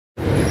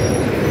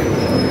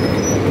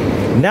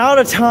Now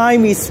the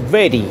time is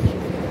ready.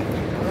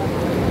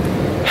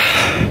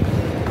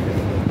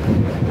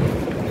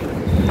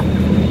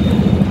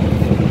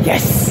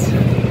 Yes.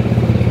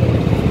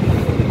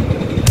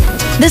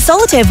 The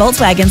Solitaire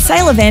Volkswagen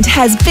sale event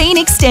has been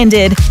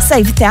extended.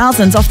 Save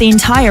thousands off the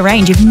entire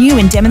range of new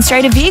and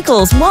demonstrator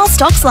vehicles while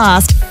stocks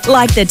last.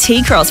 Like the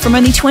T-Cross from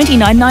only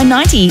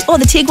 $29,990 or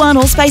the Tiguan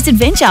All-Space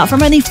Adventure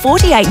from only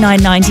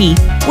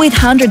 $48,990. With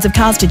hundreds of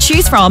cars to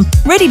choose from,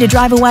 ready to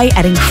drive away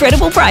at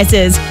incredible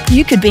prices.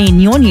 You could be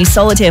in your new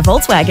Solitaire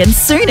Volkswagen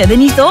sooner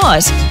than you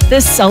thought. The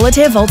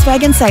Solitaire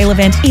Volkswagen sale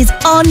event is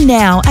on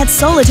now at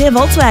Solitaire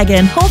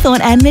Volkswagen,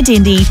 Hawthorne and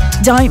Medindi.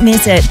 Don't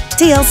miss it.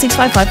 TL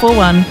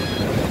 65541.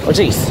 Oh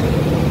jeez.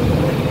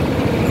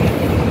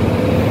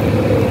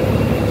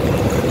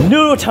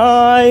 Noodle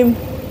time.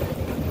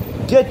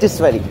 Get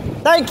this ready.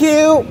 Thank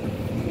you.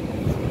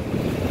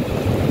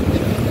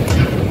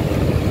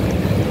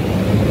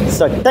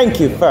 So thank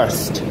you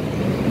first.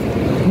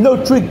 No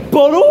drink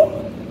bottle.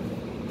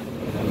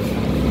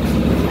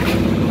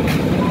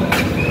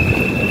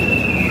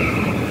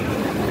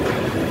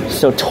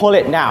 So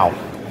toilet now.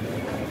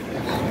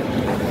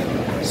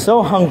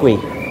 So hungry.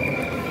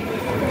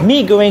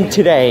 Me going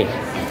today.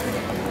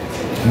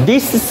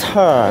 This is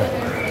her.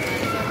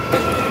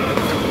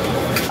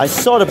 I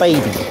saw the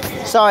baby.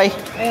 Sorry.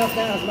 That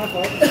was my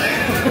fault.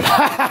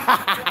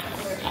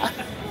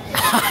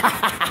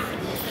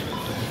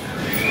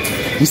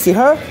 You see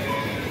her?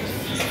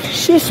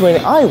 She's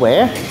wearing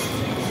eyewear.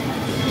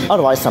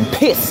 Otherwise, I'm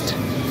pissed.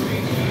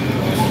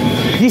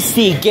 You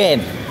see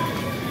again.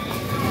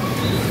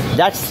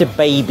 That's the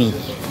baby.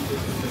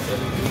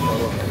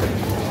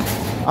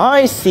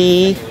 I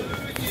see.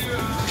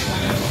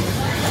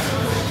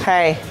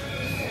 Hey.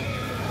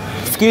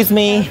 Excuse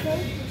me.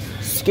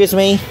 Excuse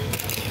me.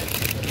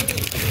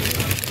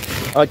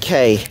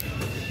 Okay.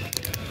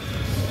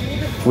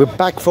 We're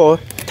back for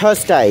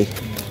Thursday.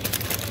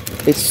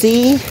 Let's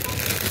see.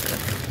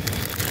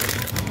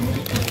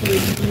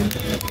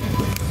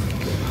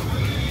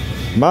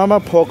 Mama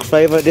pork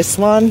flavor, this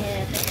one.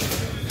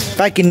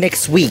 Back in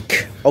next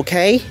week,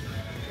 okay?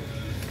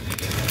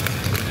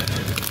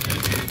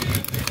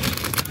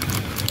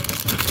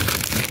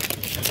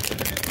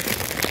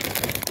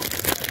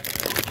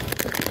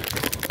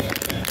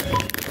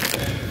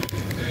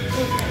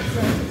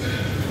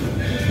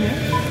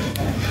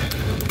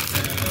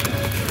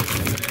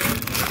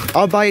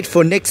 I'll buy it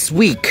for next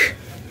week.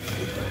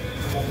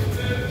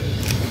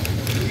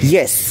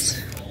 Yes.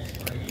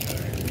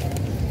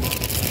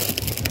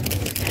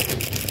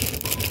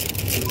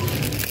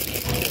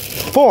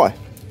 Four.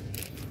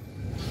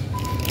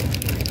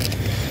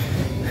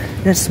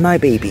 That's my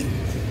baby.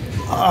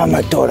 Oh,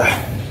 my daughter.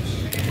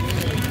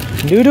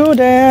 Noodle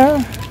there.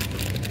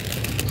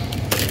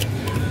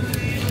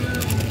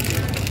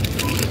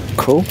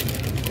 Cool.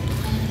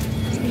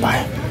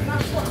 Bye.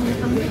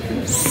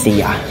 See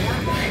ya.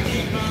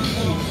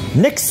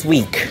 Next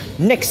week,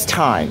 next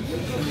time.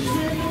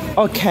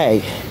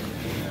 Okay,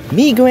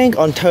 me going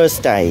on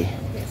Thursday.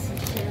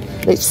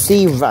 Let's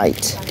see,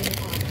 right.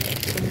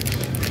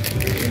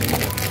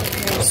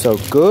 So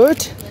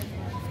good.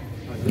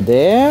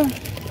 There.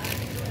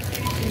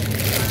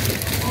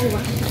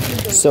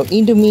 So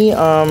into me,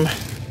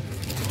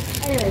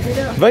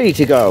 ready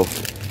to go.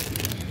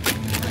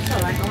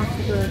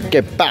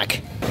 Get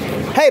back.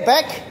 Hey,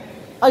 Beck.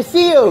 I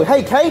see you.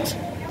 Hey, Kate.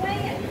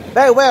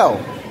 Very well.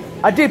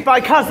 I did buy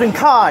cousin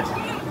card.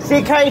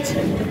 See, Kate?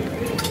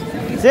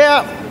 See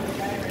ya.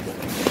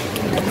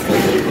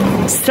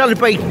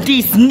 Celebrate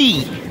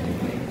Disney.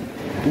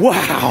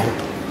 Wow.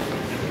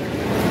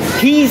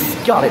 He's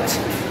got it.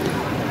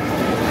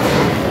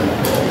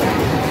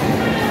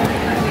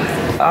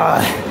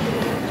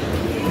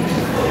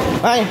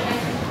 Bye.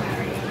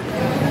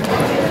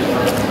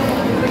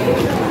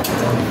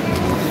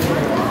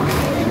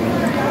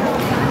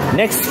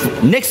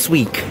 Next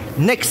week,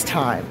 next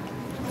time.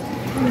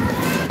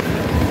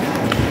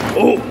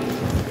 Oh.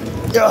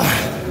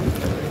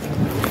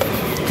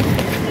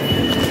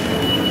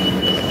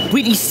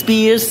 Britney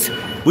Spears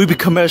will be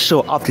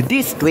commercial after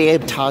this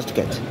great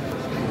target.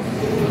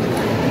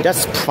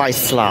 That's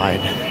price line.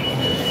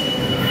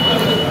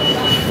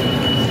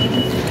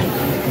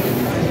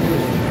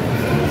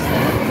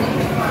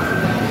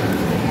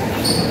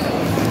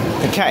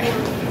 Okay.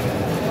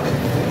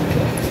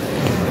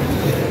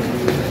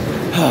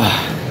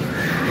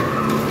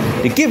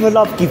 The Give a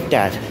Love Give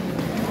That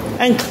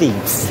and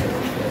Cleves,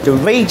 the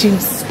Raging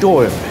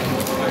Storm.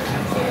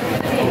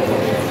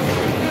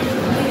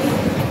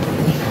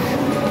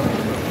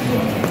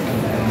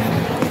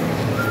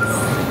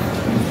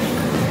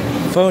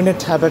 Phone and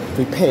tablet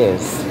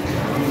repairs.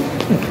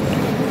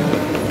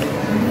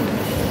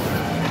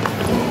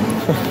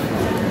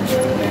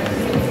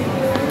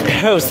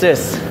 How's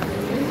this?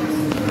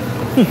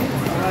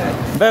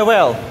 Very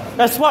well.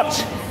 Let's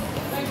watch.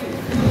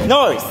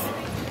 Noise.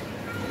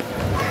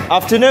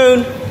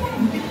 Afternoon.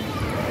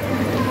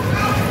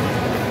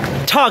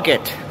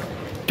 Target.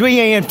 3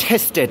 a.m.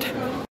 tested.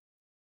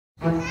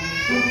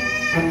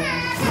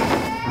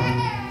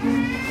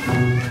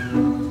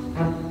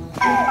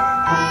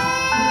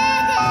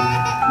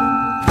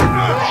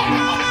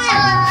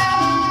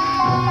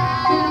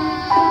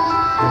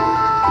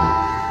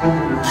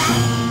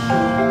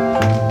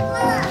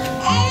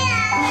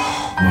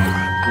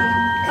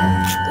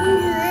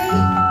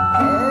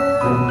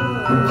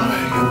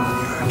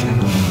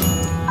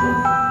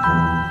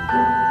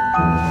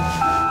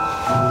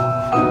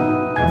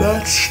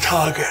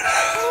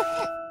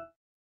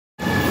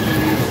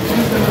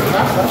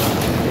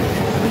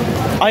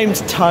 I'm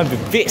time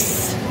with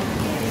this.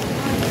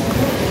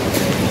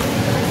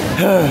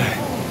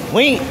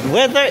 We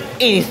weather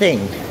anything.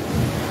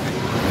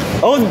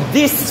 On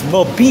this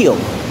mobile.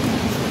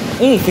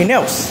 Anything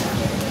else.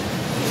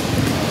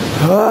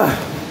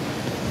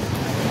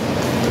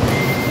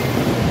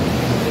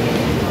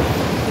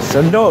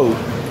 So no.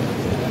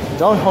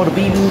 Don't hold the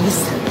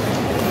babies.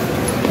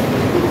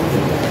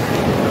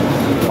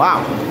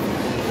 Wow.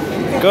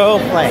 Girl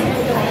playing.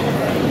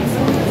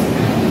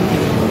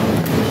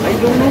 I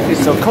don't know if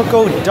it's a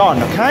Coco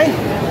Dawn, okay?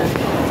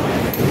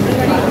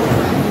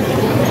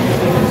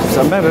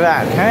 So remember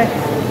that, okay?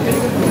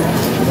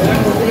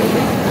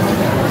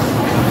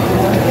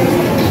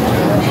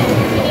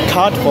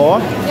 Card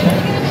for.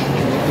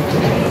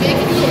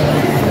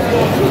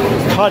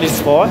 Card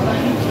is for.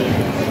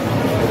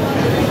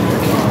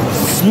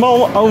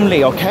 Small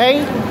only,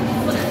 okay?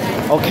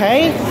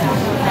 Okay?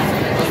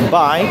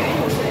 Buy.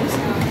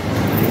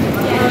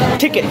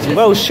 Tickets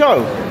will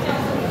show.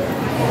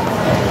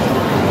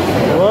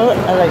 Well,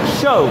 I like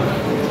show.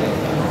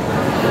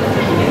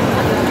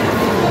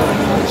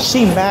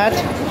 She mad.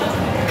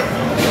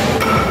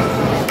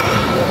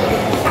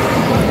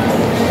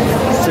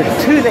 So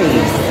 2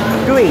 ladies,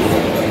 3.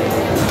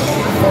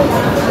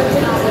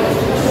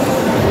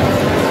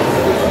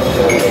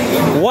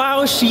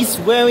 Wow, she's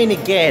wearing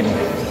again.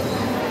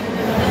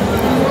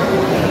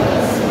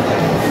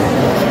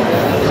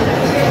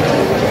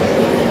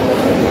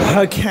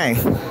 Okay.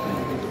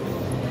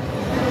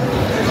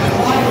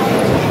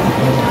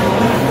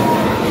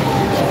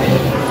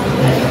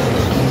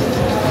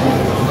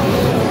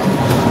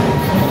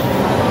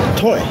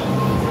 Toy.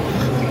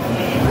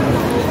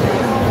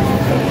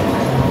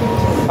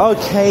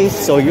 Okay,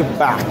 so you're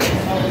back.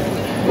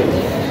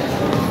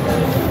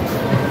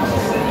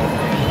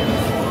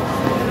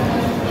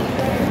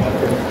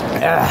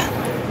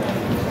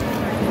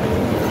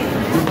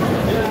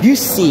 You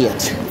see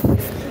it.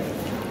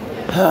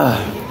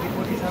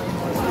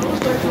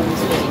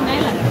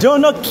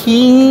 Donut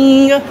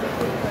King.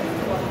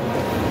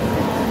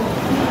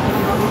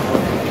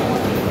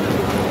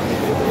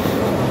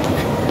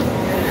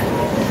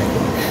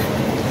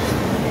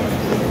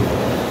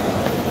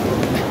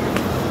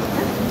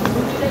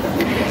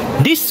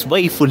 This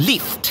way for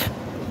lift.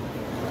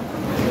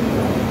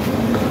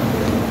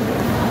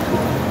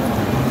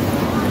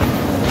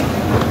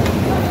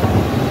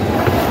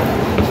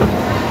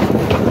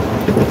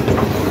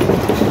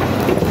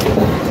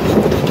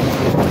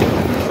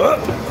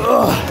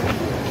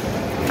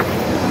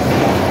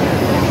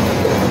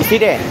 See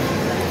there?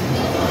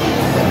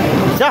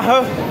 Is that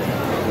her?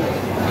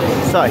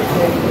 Sorry.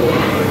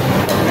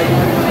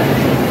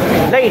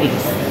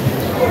 Ladies.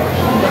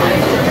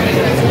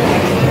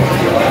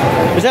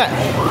 Who's that?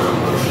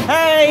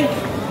 Hey!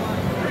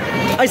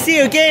 I see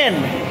you again!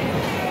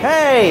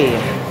 Hey!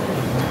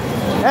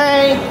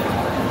 Hey!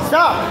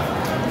 Stop!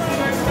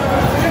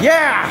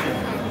 Yeah!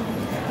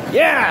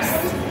 Yes!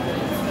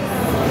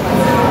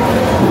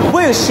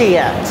 Where's she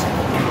at?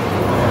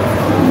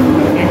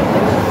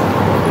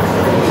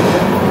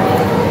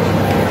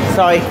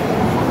 Sorry.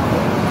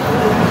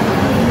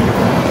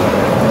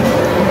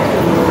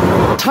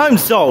 Time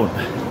zone.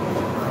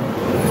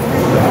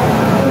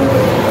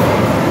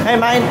 Hey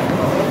man,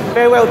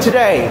 very well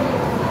today.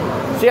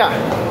 See ya.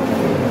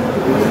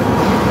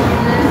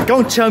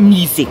 Gongcha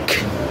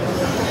music.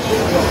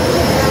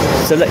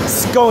 So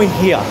let's go in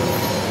here.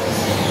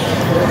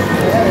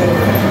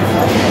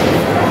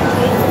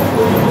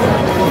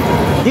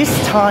 This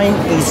time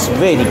is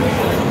ready.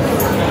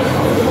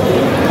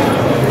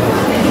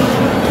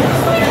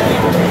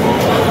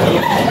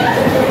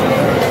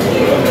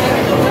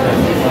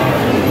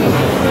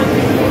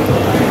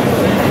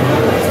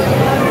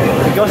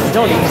 Because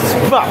don't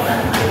fuck.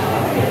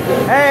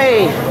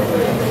 Hey,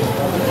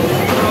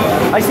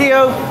 I see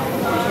you.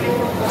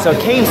 So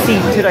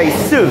KFC today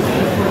soon.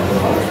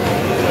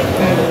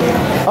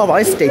 Oh,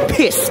 I stay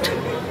pissed.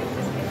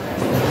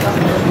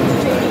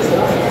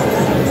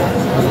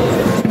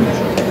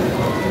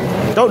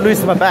 Don't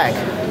lose my bag.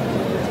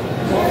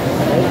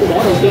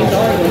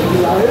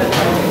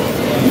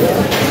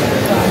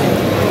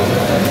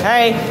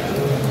 Hey,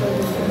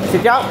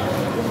 sit down.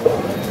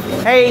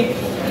 Hey,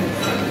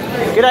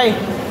 good day.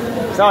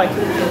 Sorry.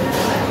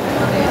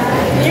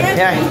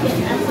 Yeah.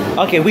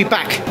 Okay, we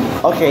back.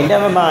 Okay,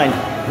 never mind.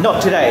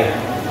 Not today.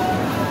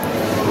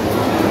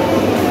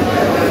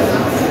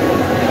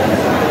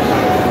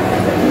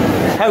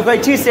 Have a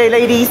great Tuesday,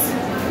 ladies.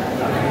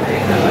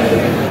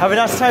 Have a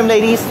nice time,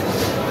 ladies.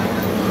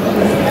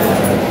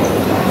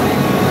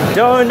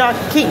 Donut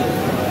King.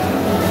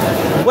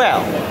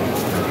 Well.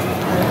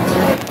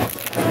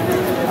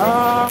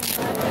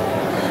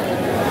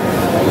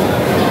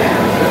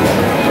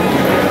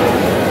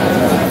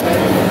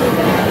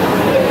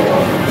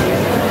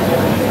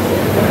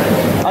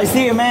 I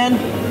see you, man.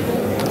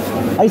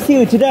 I see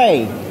you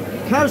today.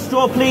 Can I have a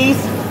straw, please?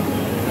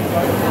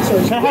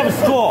 Can I have a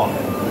straw?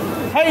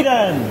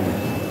 Hayden!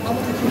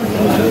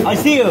 I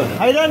see you.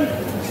 Hayden?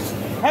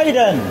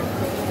 Hayden!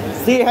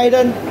 See you,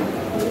 Hayden?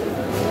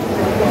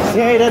 See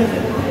you, Hayden?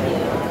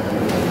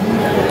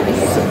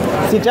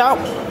 Sit down.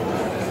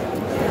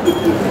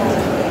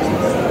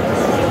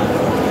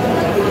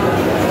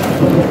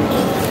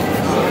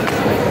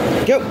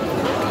 Go.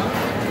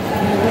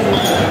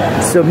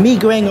 So me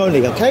going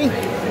only, okay?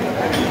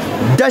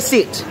 That's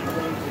it.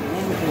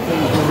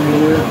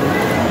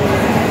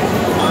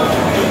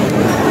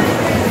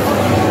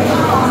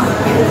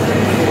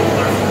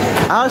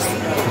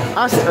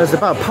 Ask us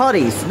about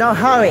parties, not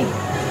hiring.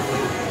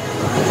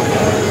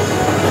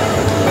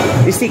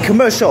 You see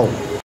commercial.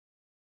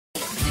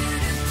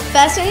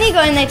 First when you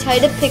go in, they tell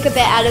you to pick a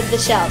bear out of the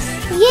shells.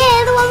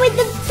 Yeah, the one with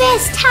the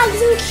best hugs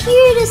and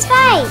cutest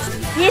face.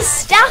 You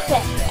stuff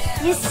it.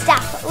 You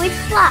stuff it with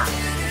fluff.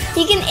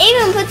 You can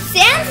even put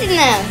sounds in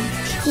them.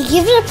 You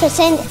give it a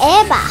pretend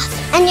air bath,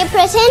 and you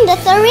pretend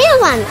it's a real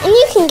one, and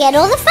you can get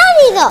all the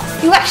funnies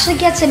off. You actually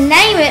get to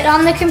name it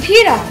on the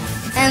computer.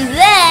 And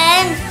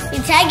then you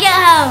take it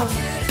home.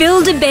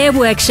 Build a Bear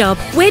Workshop,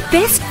 where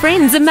best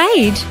friends are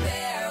made.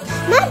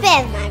 My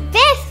bear's my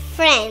best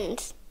friend.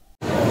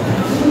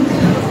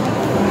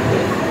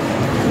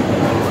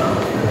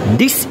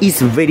 This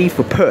is ready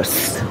for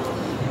purse.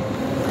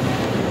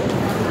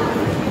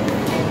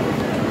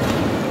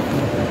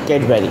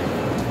 Get ready.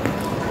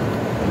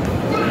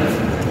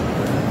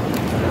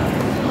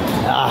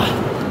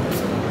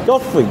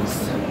 Don't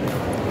freeze.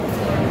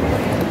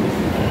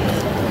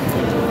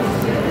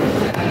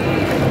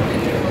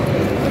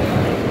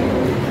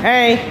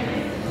 Hey,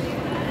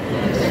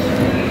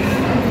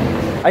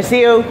 I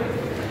see you.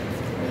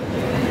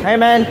 Hey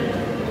man,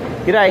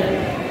 g'day.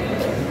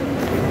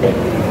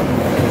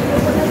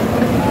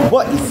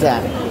 What is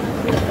that?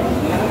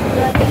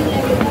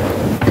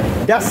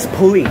 That's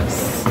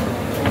police.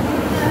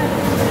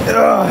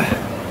 Ugh.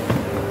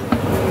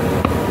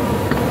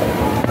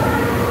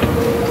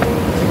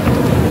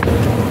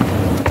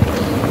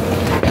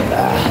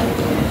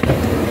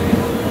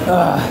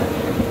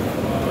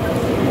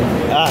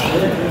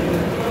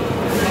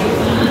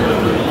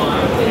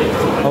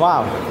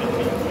 Wow.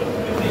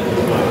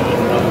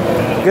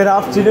 Good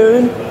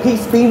afternoon.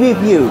 Peace be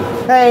with you.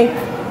 Hey.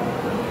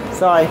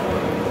 Sorry.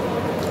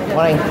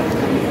 Morning.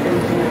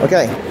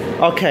 Okay.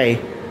 Okay.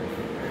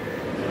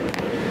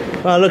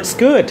 Well, looks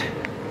good.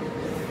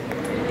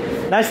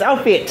 Nice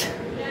outfit.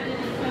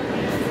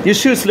 Your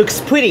shoes looks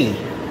pretty.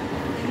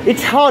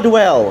 It's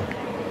Hardwell.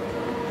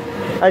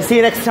 I'll see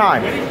you next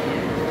time.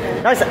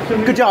 Nice.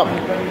 Good job.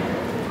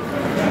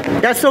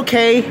 That's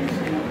okay.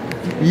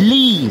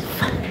 Leave.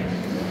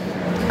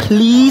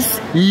 Please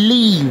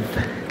leave.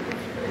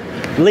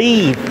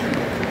 Leave.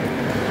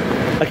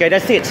 Okay,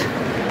 that's it.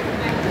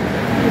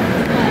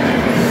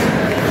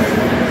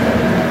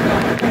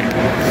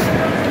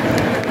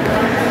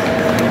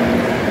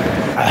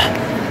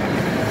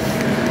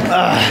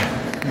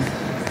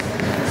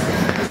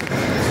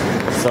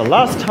 So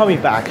last time we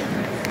back,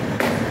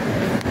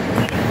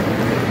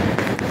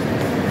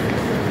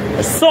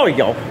 sorry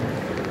y'all.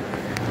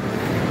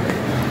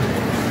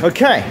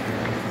 Okay,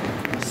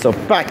 so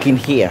back in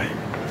here.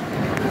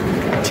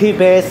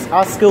 T-Bears,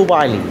 Oscar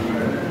Wiley.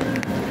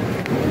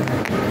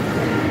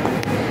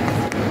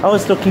 I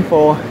was looking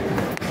for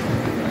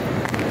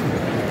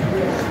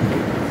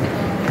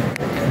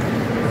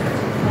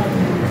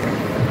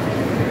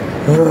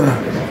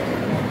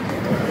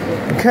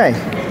okay,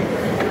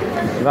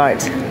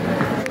 right.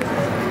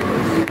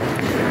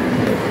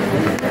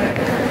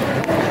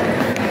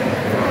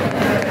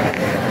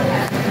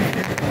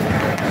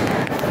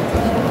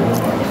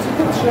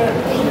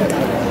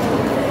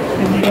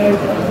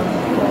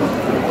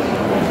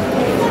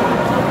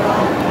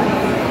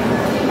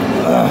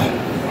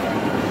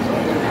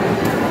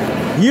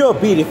 You're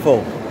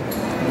beautiful.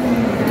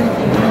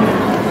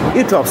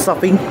 You drop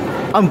something,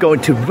 I'm going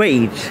to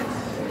rage.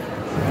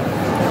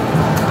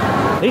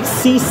 Let's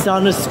see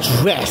Sana's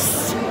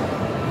dress.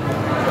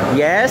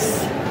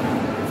 Yes,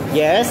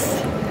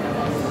 yes,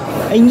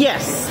 and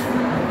yes.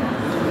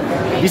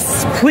 This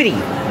is pretty.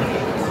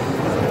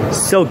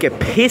 So get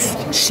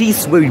pissed,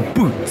 she's wearing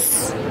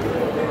boots.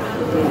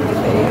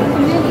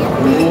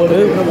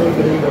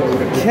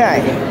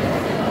 Okay.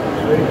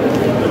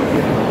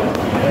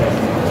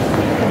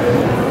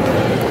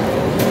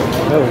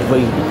 Oh,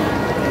 wait.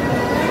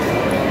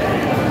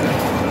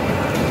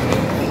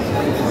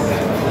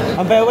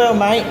 I'm very well,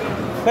 mate.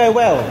 Very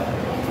well.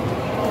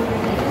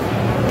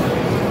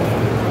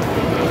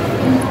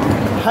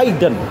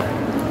 Hayden.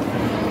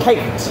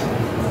 Kate.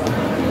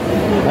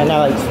 And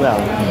Alex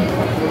well.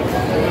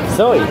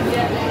 Zoe.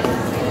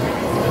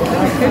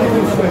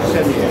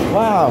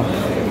 Wow.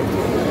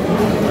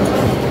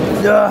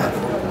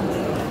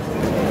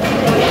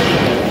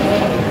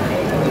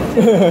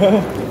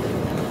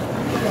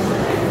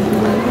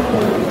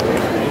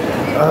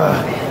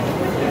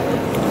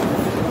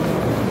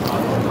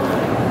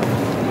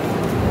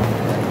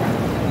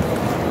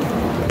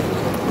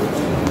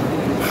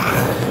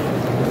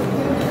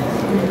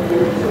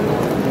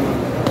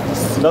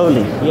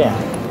 Slowly, yeah.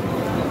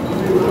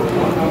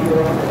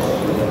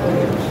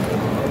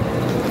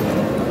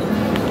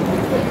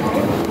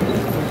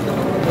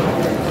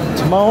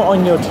 Tomorrow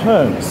on your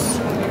terms.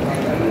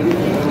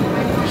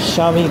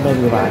 Xiaomi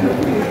minivan.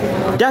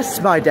 That's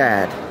my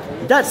dad.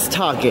 That's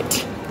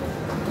Target.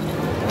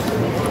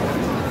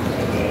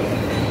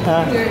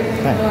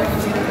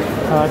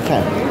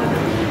 Okay.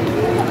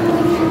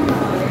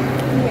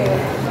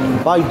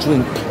 Buy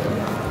drink.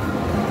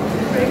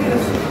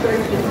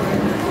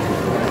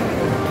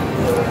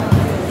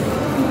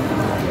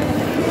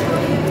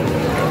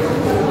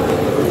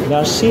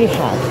 Now she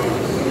had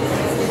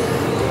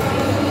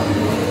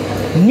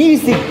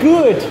music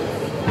good.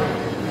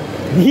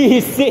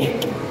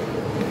 Music.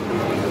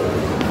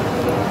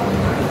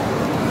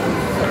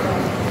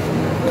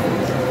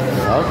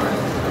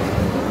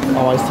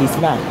 Oh, I see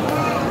Smack.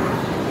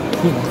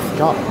 He's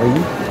got me.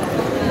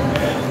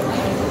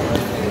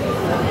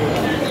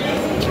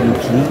 Can you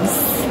please?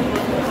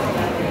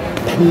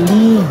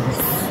 Please.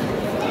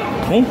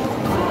 Okay.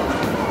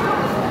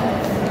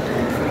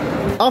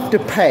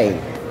 Afterpay.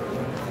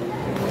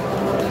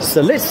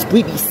 So let's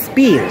Britney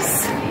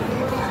Spears.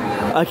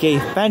 Okay,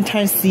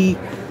 fantasy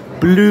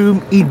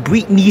bloom in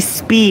Britney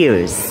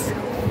Spears.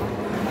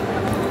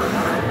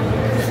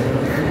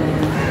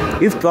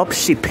 If drop,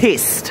 she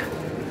pissed.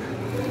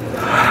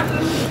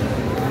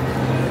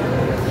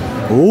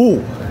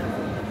 Oh,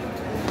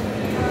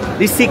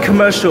 let's see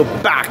commercial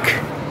back.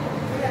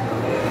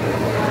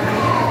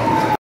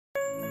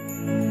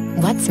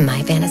 What's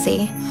my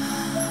fantasy?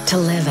 To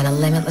live in a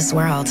limitless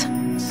world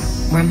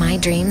where my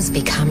dreams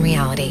become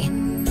reality.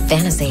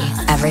 Fantasy,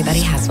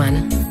 everybody has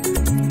one.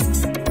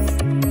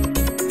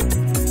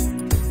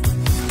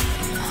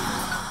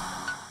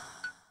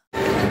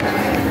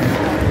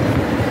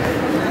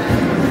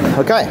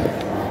 Okay.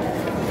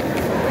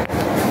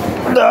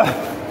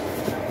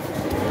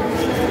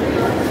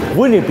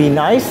 Wouldn't it be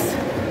nice?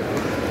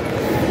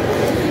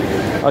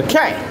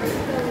 Okay.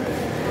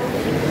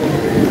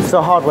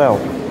 So Hardwell.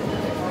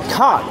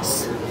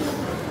 Cards.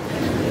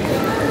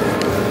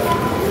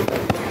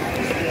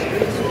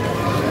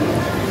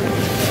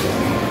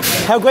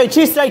 Have a great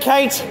Tuesday,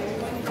 Kate.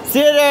 See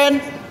you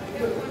then.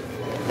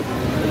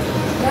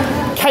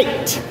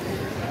 Kate.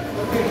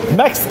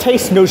 Max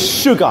tastes no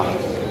sugar.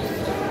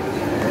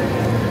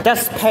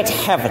 That's pet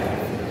heaven.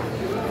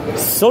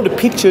 Saw the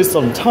pictures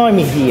on time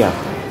here.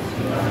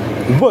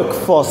 Work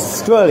for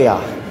Australia.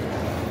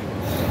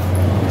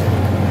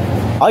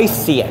 I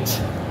see it.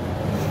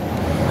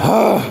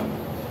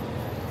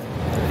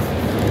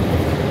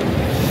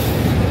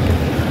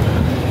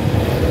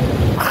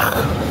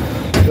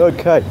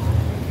 Okay.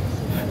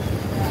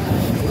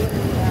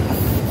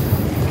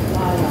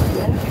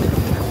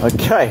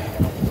 Okay.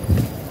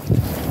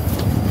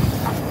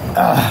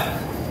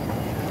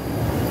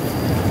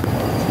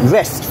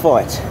 Rest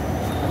for it.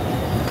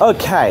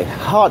 Okay,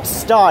 hard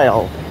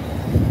style.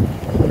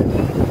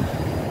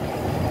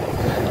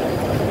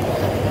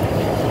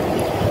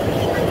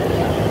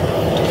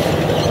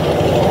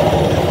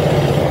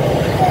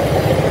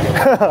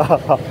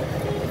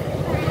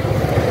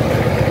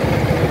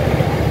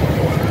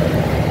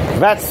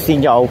 That's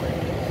signal.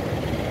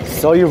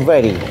 So you're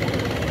ready.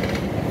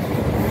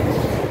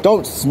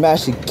 Don't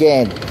smash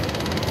again.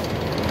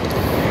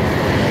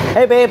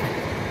 Hey, babe.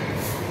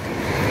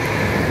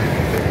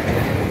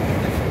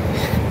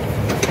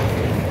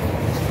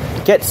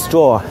 Get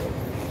straw.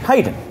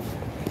 Hayden.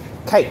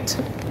 Kate.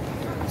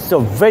 So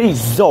very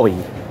Zoe.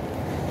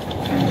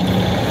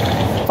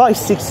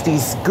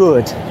 560's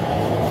good.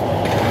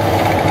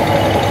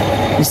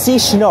 You see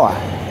Shinoa?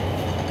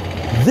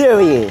 There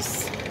he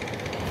is.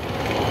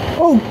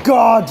 Oh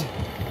God!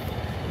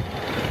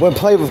 When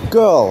play with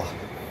girl.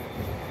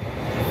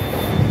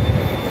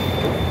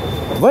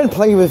 When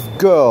playing with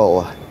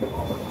girl,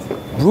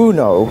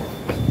 Bruno,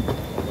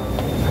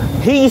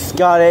 he's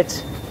got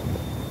it.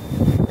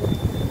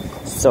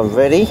 So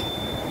ready?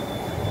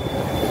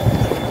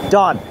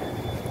 Done.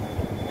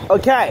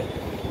 Okay.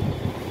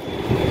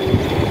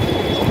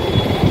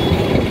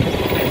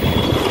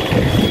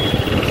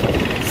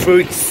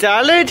 Fruit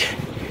salad.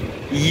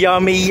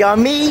 Yummy,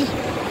 yummy.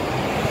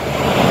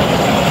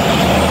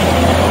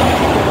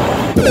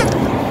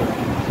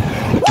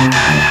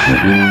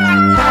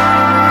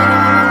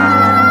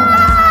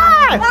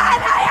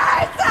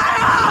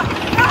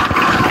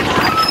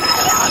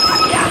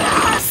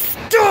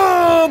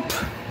 Stop!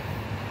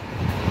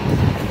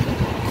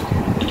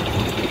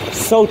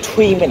 So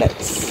 3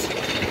 minutes.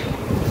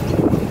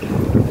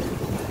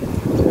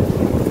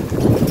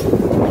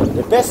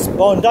 The best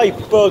Bondi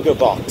burger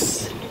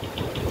box.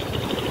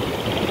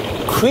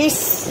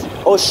 Chris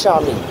or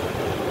Shami?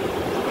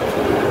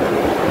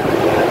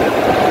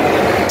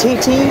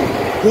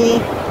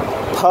 TTP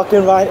Park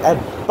and Ride at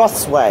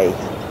Busway.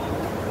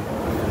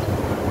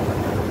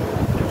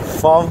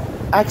 From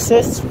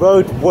Access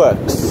Road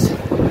Works.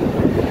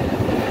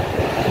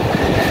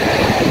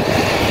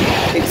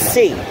 It's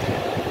C.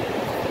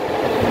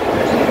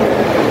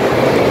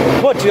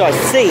 What do I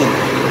see?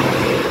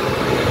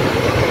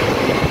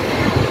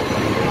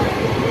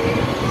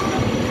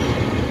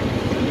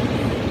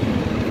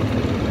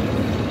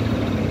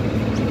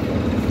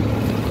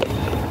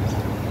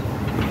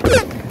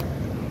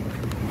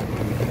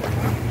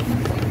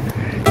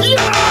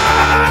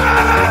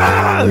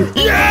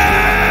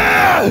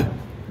 Yeah!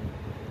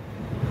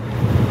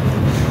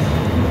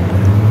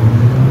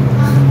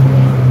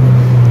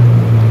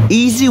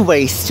 Easy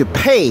ways to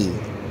pay.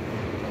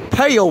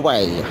 Pay your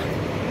way.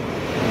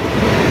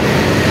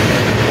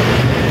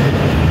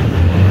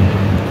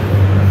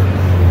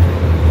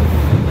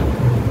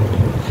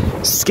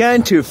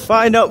 Scan to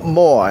find out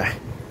more.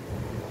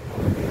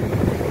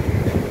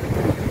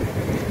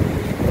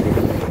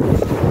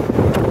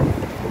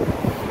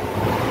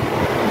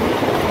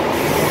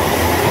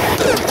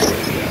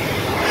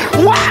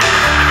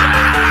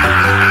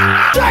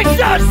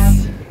 Jesus!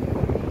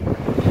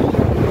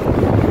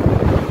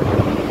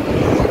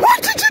 What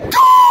did you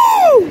do?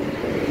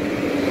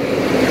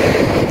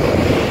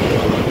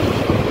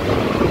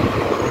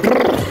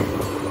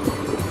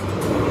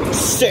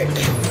 Sick.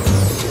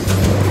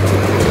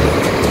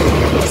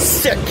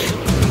 Sick.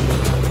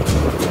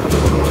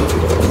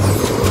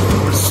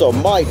 So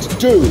might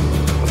do.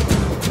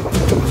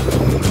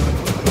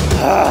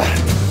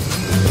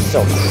 So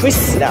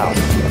crisp now.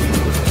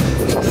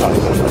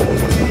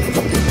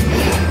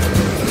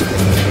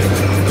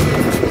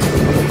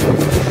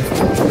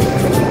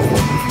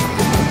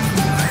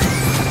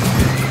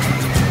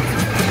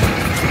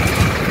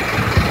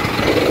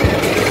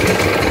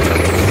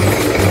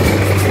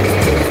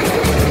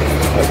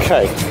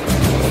 Okay.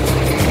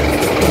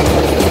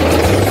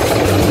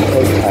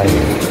 Okay.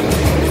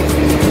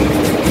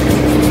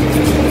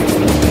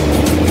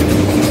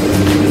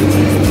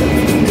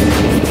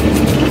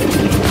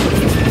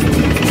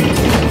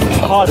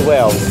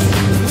 Hardware.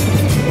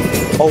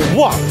 Or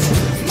what?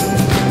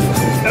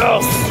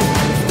 Ugh.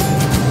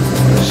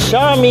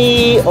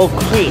 Xiaomi or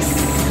Chris?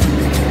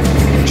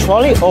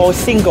 Trolley or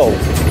single?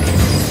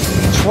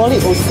 Trolley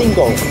or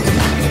single?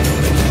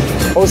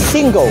 Or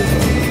single?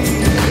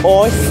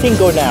 Or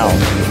single now?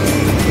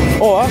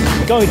 Or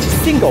going to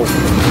single?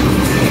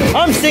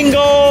 I'm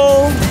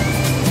single!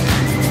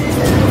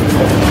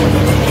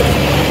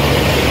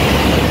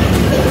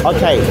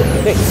 Okay,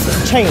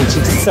 let's change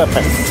the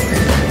surface.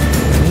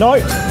 No,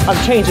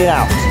 I'm changing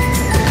out.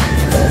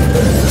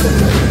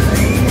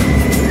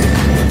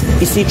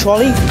 You see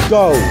trolley?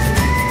 Go.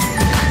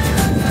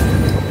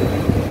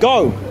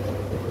 Go.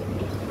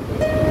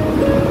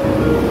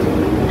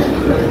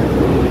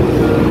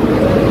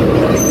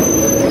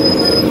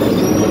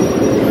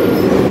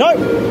 No,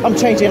 I'm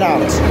changing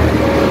out.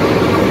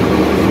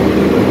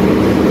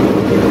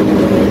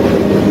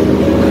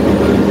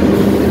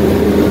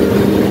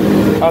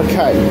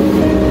 Okay.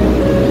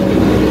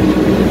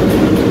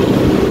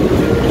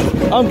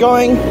 I'm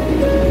going.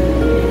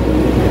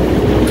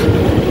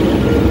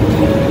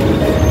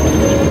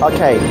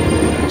 Okay,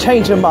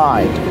 change your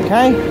mind,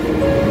 okay?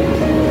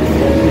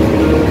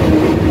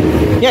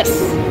 Yes,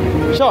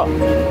 sure.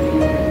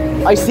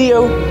 I see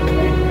you.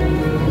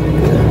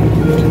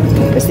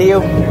 I see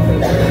you.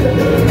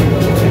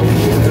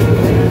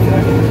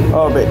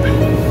 Oh, babe.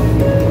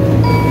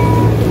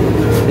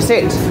 That's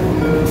it.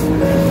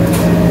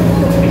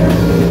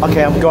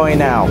 Okay, I'm going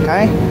now,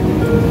 okay?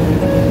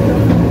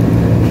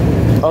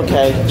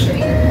 Okay.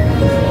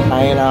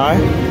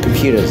 AAMI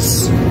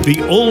computers.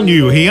 The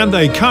all-new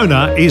Hyundai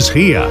Kona is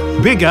here,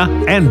 bigger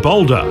and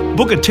bolder.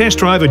 Book a test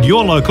drive at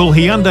your local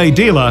Hyundai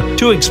dealer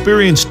to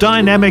experience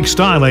dynamic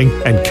styling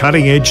and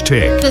cutting-edge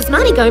tech.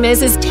 Guzman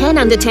Gomez's 10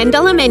 under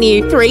 $10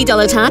 menu, $3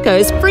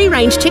 tacos,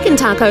 free-range chicken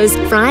tacos,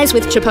 fries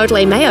with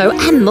chipotle mayo,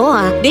 and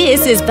more.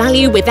 This is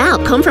value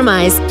without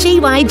compromise.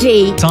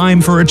 GYG.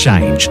 Time for a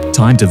change.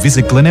 Time to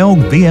visit Glenelg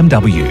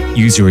BMW.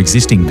 Use your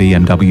existing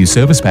BMW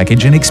service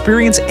package and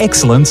experience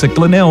excellence at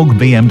Glenelg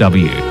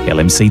BMW.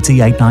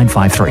 LMCT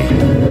 8953.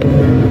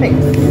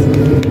 Thanks.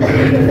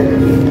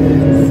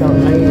 So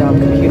AAMI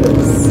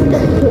computers.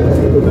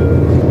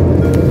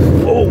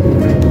 Oh.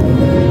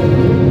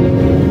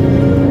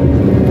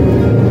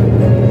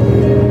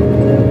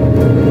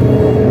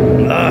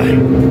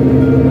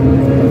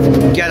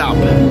 Get up.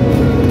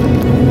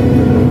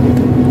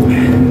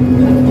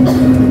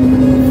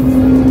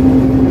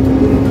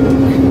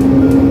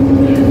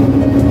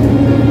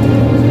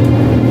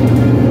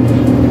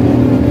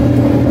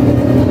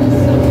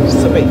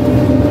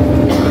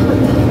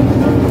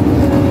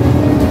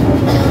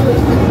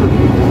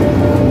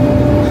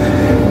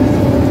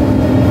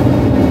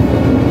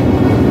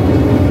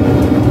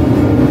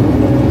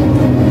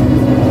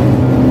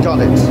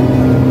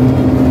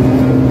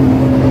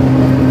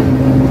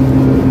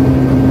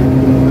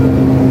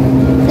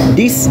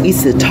 This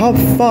is the top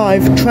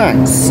 5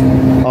 tracks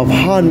of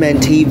HARDMAN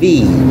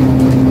TV.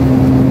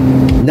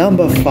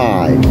 Number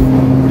 5.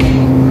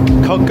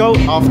 Coco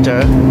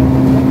After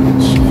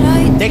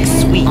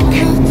next week.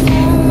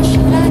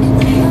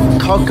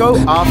 Coco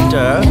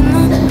After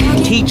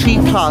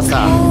T3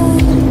 Plaza.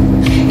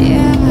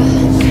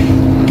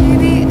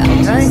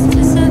 Okay?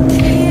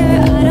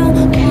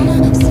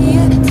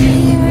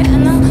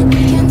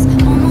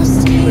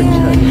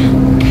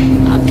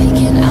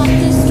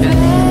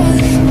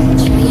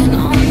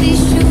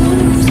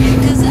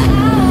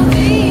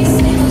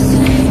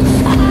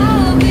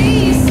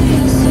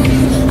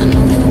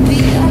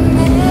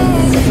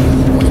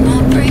 When I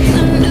break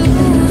the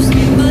news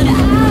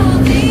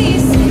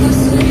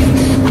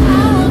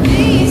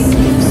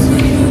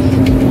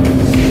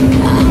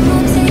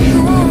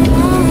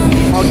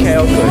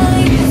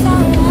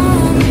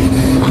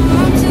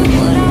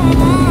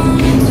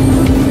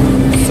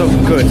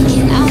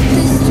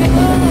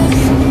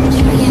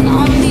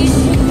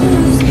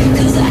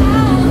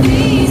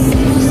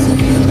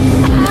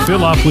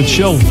Fill up with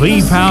Shell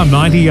V-Power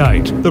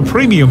 98, the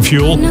premium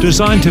fuel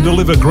designed to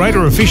deliver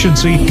greater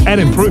efficiency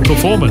and improve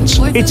performance.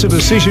 It's a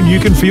decision you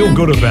can feel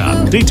good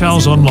about.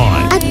 Details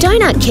online. At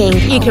Donut King,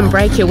 you can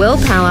break your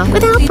willpower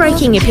without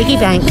breaking your piggy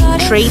bank.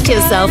 Treat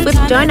yourself with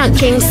Donut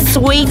King's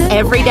sweet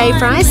everyday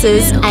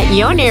prices at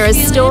your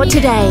nearest store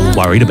today.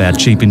 Worried about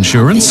cheap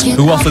insurance?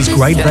 Who offers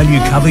great value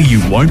cover you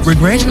won't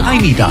regret?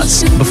 AAMI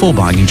does. Before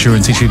buying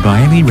insurance issued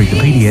by AAMI, read the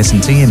PDS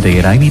and TND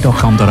at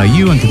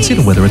aami.com.au and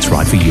consider whether it's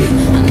right for you.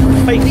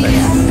 Faithless.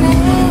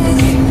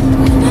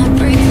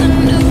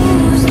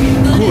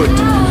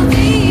 Good.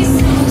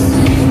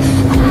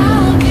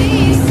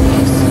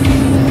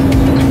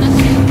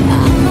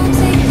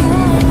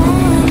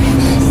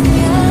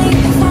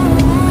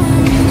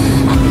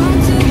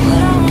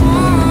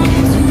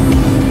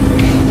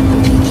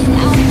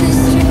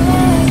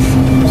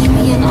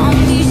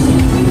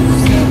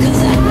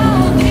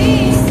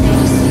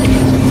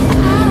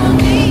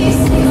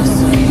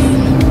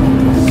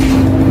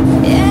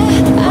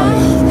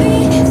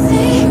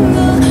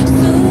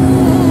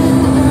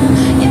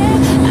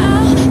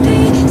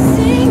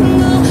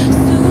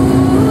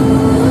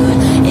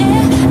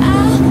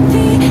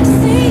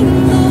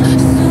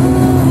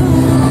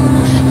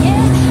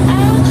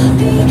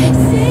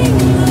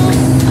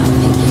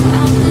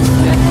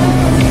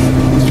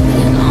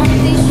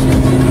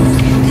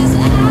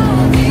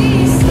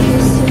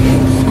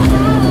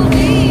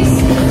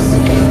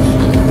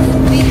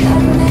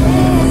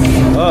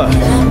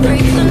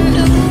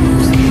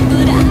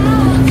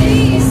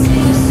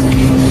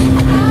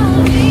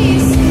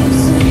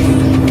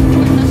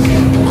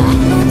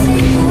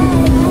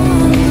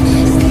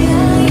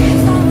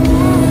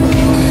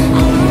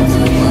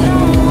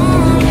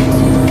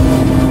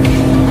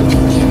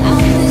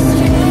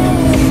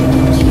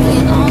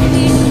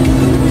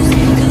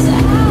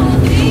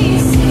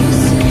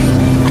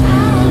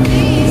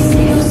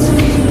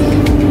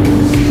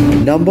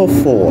 Number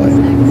 4.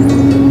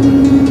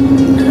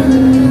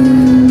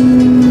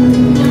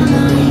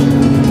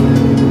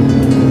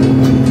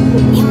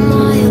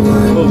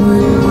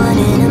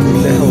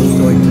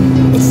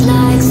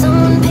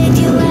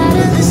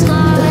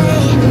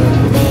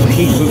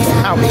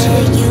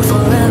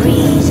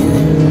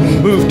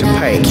 Move to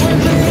pay.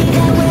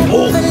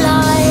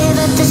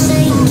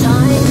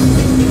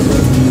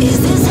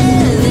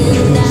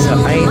 So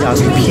ain't our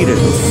computer.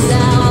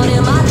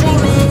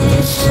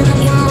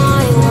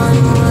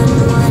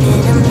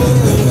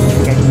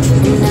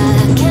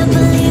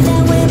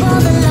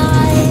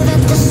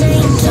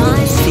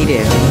 See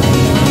there.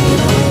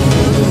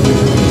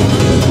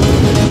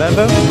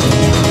 Remember?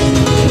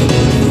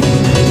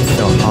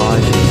 So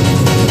hard.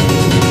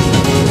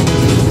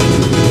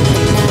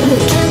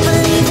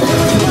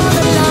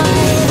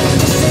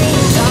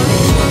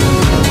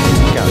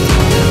 Go.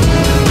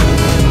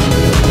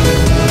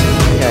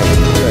 Okay,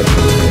 good.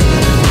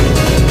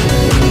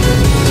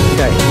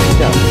 Okay,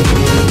 go.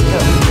 Go.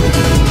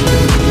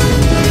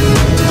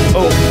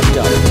 Oh,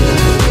 go.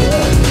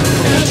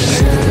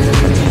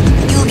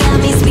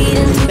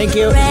 Thank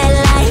you.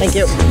 Thank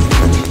you.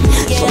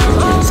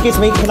 Excuse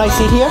me, can I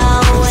sit here?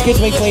 Excuse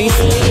me, please.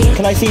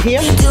 Can I sit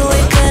here?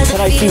 Can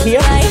I sit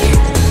here?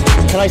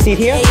 Can I sit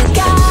here?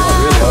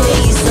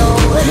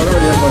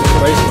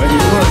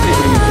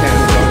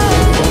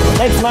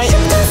 Thanks, mate.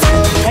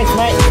 Thanks,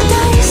 mate.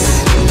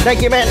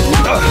 Thank you, man.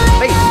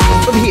 Hey,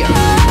 over here.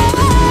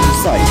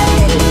 Side.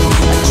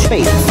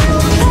 Space.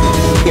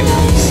 Here.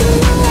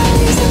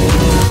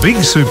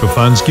 Big super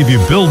funds give you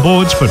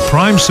billboards, but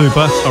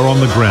Primesuper are on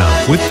the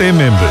ground with their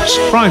members.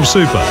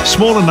 Primesuper,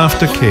 small enough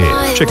to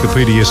care. Check the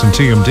PDS and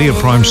TMD at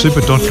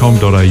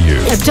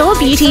primesuper.com.au. Adore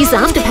Beauty's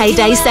Afterpay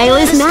Day sale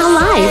is now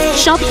live.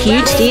 Shop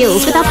huge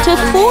deals with up to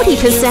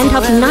 40%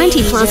 off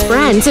 90 plus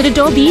brands at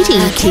Adore Beauty.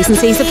 T's and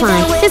C's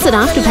apply. Visit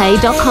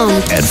afterpay.com.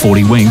 At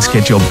 40 Winks,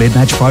 get your bed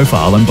match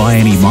profile and buy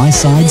any My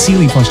Side,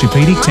 Sealy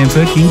Posturepedic,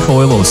 Tempur, King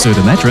Coil or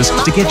Serta mattress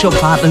to get your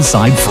partner's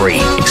side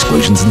free.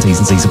 Exclusions and T's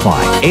and C's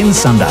apply. Ends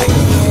Sunday.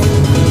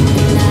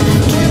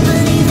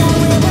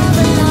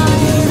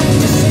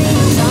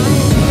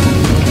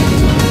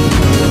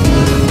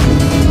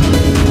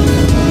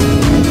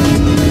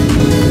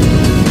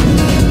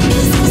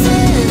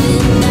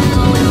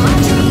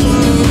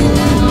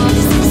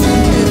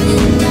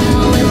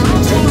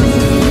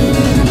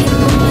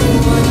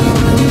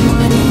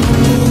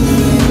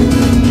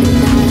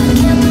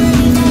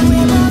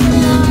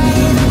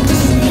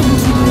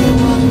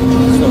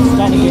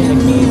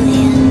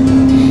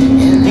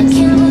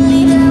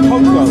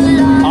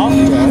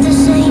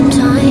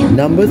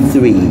 Number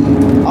 3,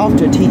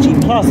 after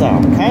TG Plaza,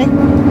 okay?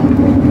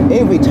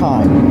 Every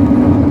time.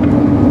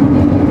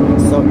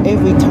 So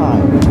every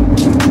time.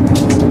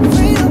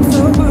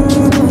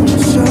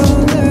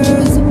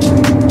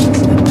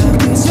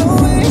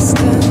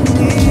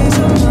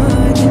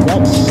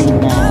 Let's see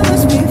now.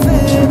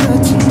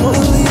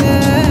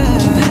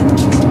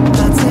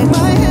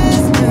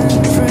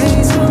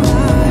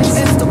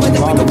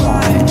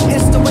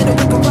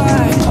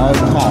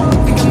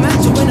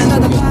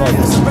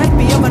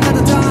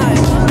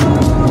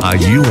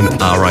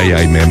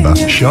 RAA member.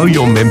 Show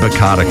your member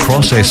card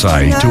across SA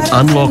to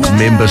unlock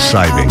member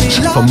savings.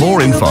 For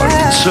more info,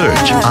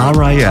 search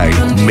RAA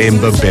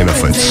member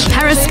benefits.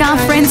 Paris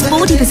Scarfe Friends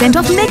 40%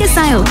 off mega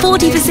sale.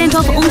 40%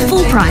 off all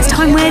full-priced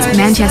homewares,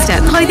 Manchester,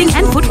 clothing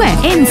and footwear.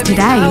 Ends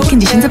today.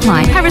 Conditions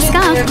apply. Paris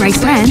Scarfe, great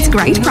brands,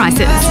 great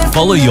prices.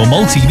 Follow your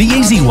multi the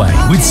easy way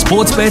with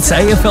Sportsbet's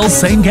AFL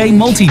Same Game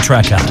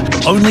Multi-Tracker.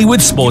 Only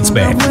with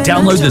Sportsbet.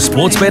 Download the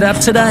Sportsbet app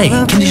today.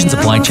 Conditions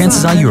apply.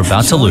 Chances are you're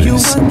about to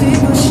lose.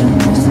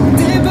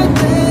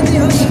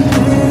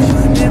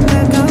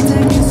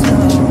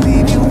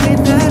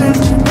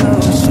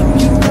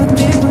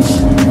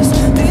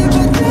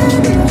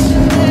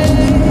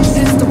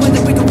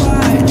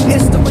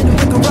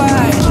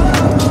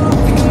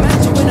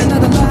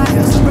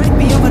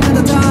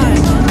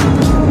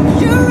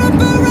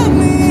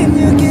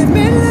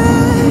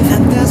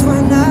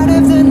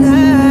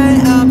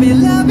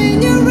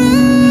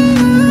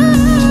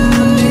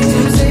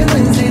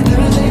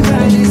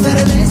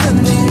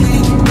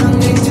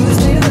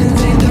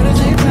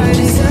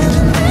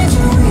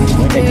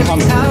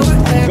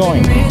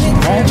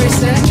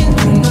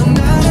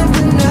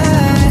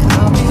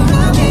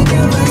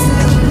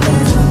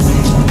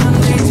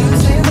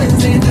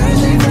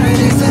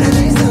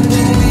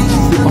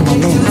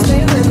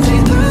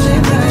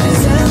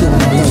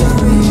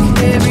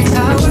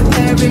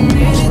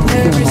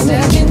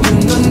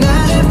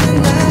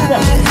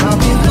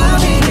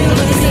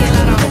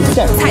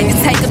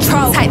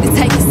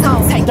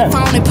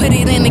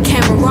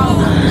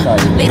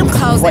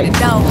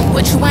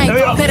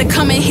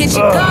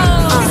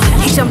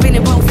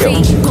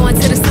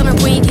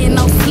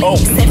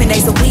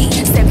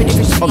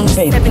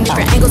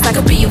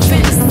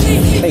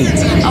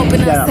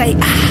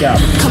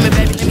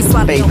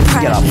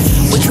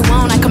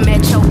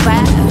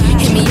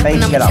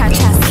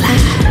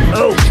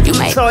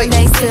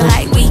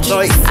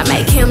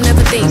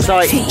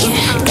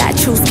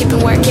 Got you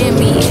skipping work and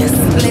me.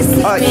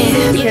 Alright,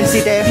 you can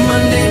sit there.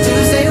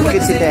 You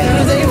can sit there.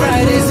 You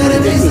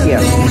can sit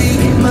here.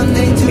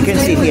 You can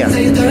sit here.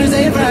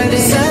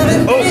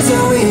 Oh, this is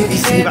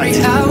right. Right.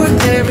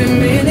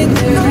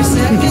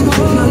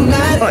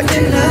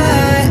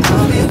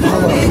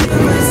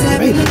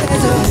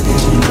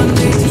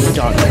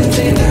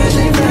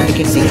 You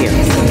can sit here.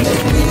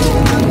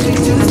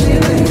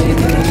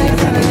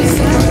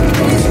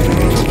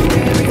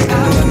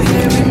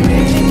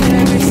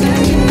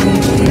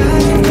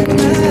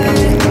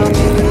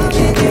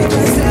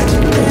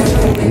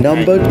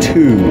 Number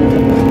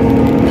 2.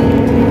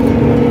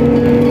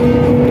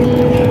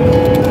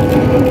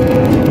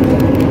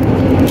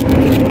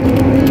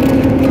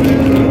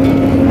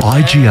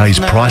 IGA's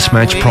price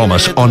match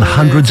promise on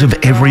hundreds of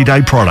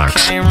everyday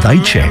products. They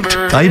checked,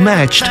 they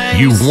matched,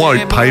 you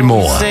won't pay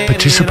more.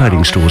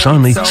 Participating stores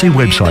only. See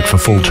website for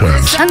full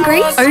terms.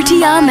 Hungry?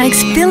 OTR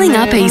makes filling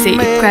up easy.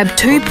 Grab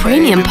 2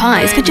 premium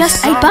pies for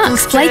just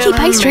 $8. Flaky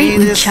pastry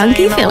with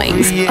chunky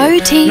fillings.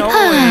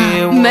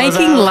 OTR,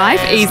 making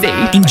life easy.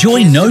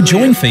 Enjoy no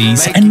join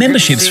fees and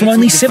memberships from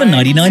only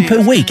 $7.99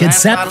 per week at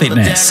Zap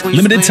Fitness.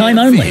 Limited time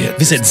only.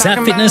 Visit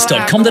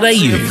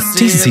zapfitness.com.au.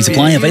 T's and C's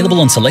apply. Available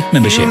on select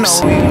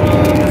memberships.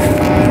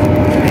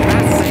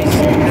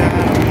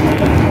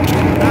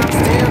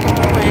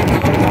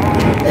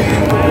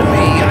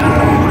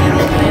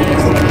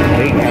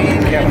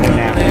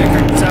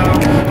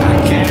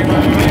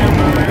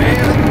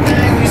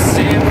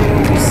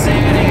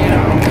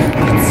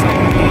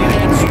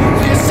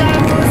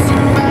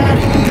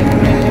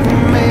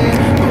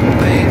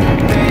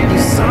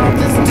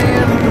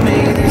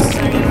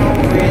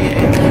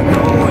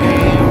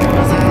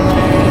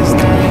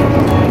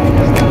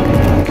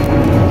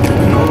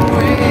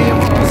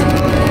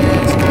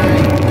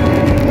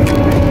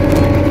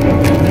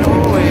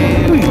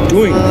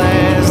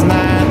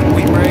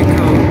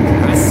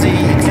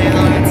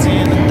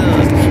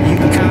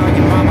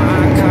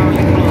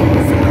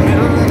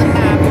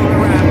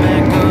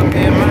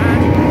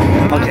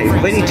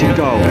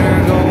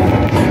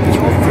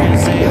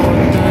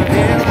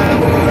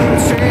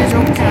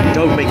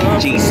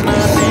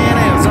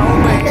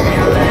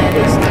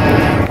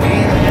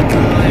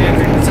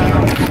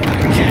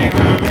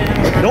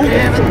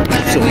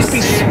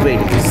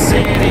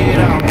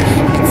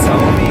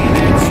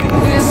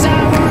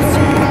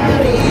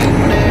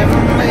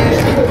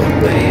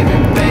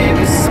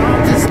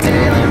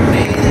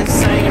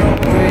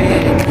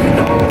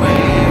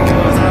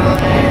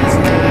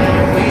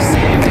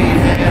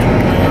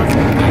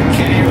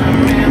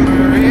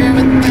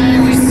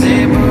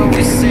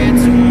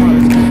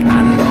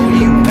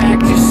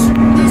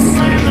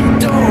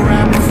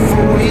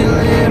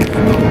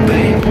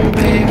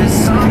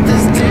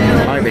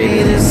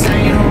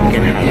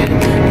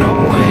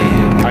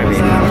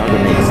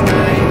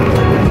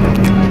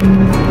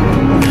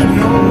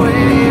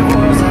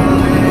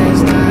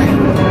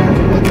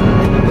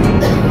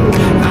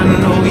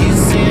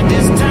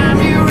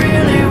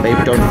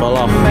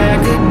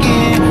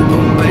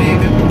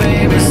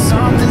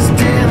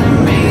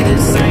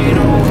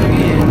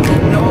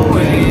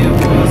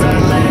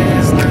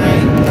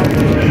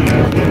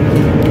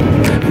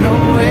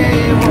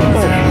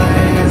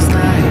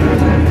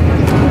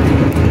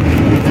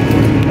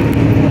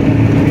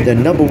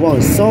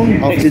 song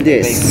after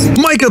this.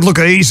 Make it look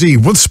easy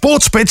with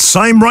Sportsbet's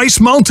Same Race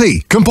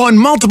Multi. Combine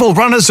multiple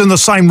runners in the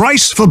same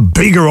race for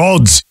bigger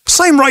odds.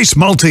 Same Race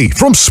Multi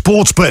from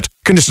Sportsbet.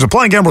 Conditions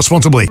apply and gamble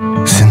responsibly.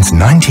 Since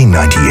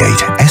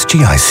 1998,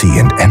 SGIC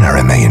and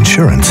NRMA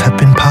Insurance have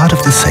been part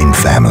of the same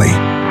family.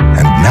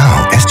 And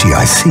now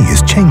SGIC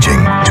is changing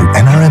to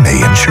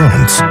NRMA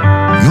Insurance.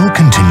 You'll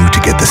continue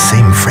to get the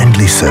same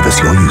friendly service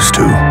you're used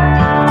to.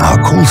 Our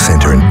call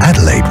centre in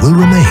Adelaide will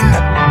remain,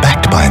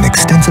 backed by an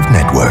extensive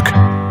network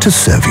to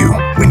serve you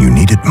when you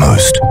need it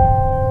most.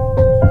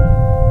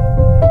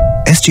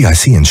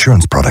 SGIC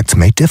insurance products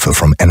may differ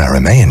from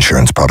NRMA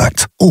insurance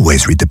products.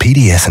 Always read the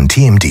PDS and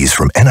TMDs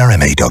from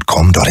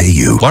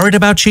nrma.com.au. Worried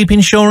about cheap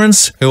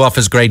insurance? Who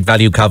offers great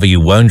value cover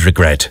you won't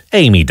regret?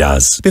 AAMI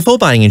does. Before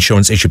buying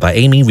insurance issued by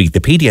AAMI, read the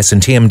PDS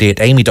and TMD at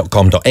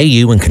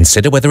aami.com.au and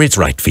consider whether it's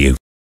right for you.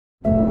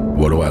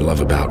 What do I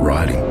love about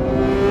riding?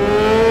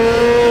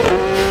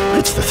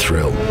 It's the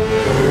thrill.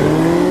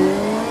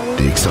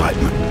 The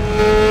excitement.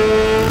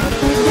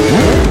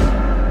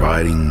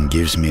 Riding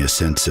gives me a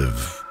sense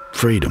of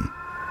freedom.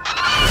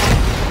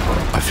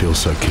 I feel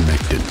so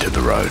connected to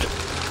the road.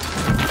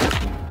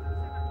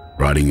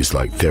 Riding is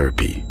like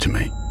therapy to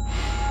me.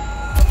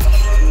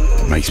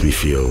 It makes me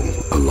feel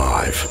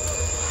alive.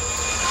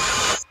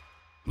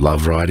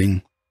 Love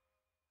riding?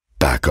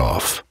 Back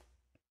off.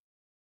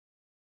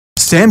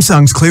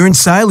 Samsung's clearance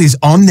sale is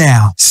on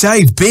now.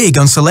 Save big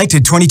on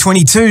selected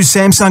 2022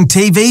 Samsung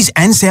TVs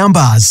and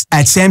soundbars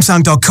at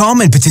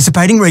Samsung.com and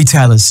participating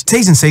retailers.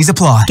 T's and C's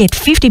apply. Get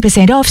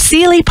 50% off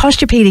Sealy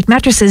Posturepedic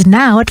mattresses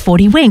now at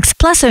 40 Winks,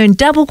 plus earn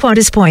double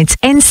Qantas points.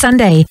 Ends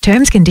Sunday.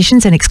 Terms,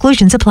 conditions and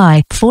exclusions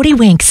apply. 40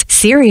 Winks.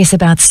 Serious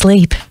about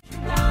sleep.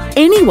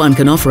 Anyone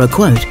can offer a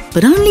quote,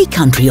 but only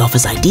Country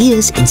offers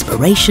ideas,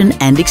 inspiration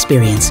and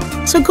experience.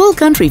 So call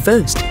Country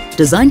first.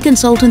 Design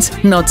consultants,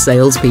 not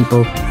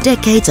salespeople.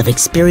 Decades of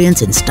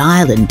experience in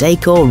style and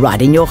decor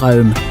right in your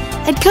home.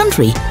 At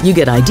Country, you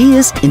get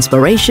ideas,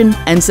 inspiration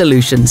and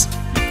solutions.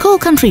 Call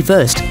Country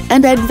first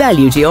and add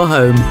value to your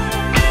home.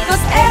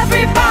 'Cause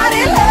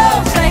everybody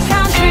loves their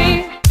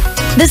country.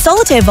 The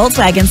Solitaire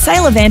Volkswagen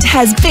sale event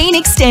has been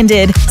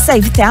extended.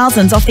 Save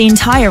thousands off the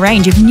entire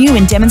range of new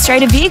and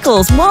demonstrator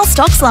vehicles while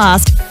stocks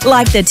last,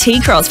 like the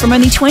T-Cross from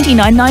only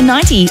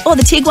 $29,990 or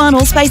the Tiguan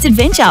All-Space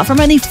Adventure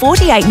from only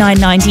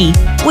 $48,990.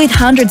 With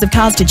hundreds of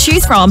cars to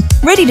choose from,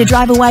 ready to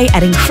drive away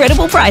at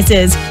incredible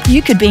prices,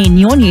 you could be in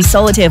your new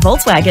Solitaire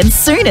Volkswagen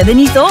sooner than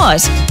you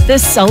thought. The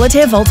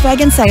Solitaire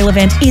Volkswagen sale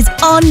event is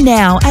on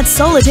now at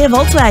Solitaire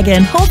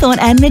Volkswagen, Hawthorn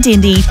and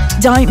Medindi.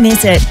 Don't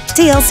miss it.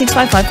 DL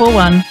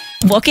 65541.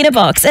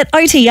 Wokinabox at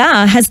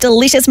OTR has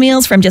delicious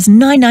meals from just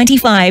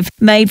 $9.95,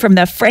 made from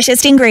the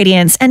freshest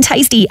ingredients and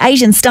tasty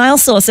Asian-style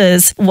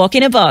sauces.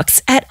 Wokinabox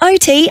at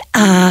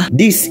OTR.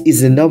 This is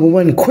the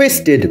 #1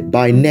 quested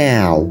by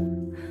now.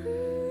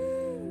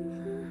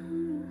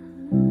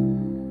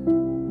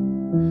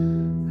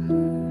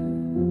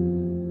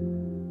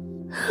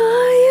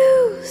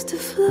 I used to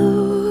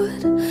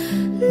float,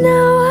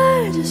 now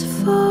I just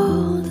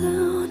fall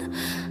down.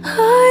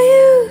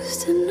 I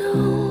used to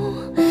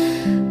know,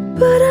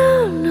 but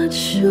I'm not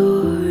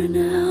sure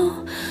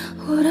now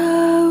what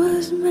I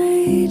was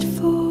made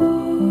for.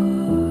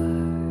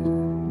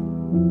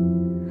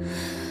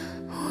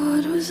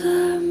 What was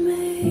I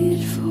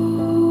made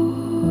for?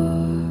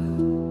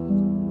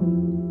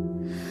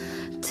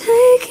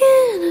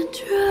 Taking a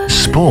drive.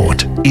 Sport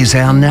is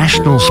our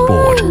national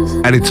sport,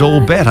 and it's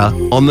all better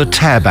on the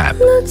Tab app.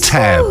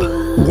 Tab,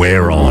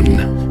 we're on.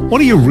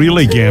 What are you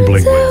really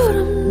gambling with?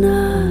 I'm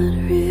not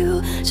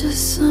real,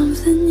 just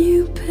something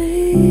you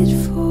paid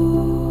for.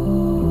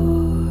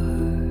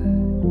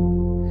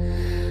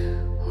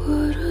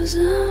 What was I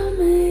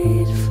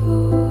made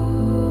for?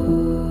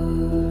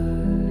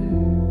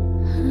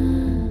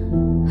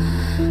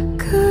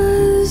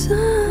 'Cause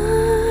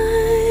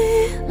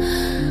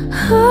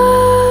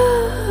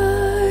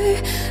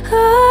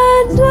I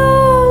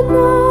don't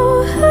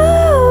know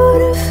how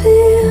to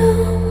feel,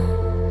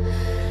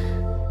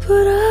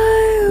 but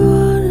I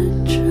wanna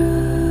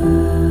try.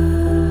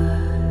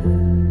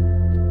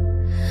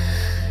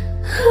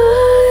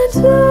 I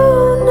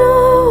don't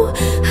know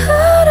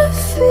how to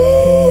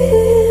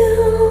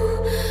feel,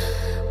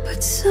 but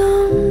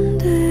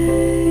someday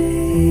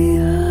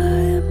I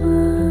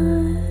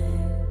might.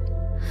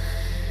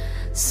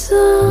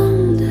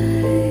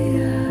 Someday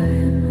I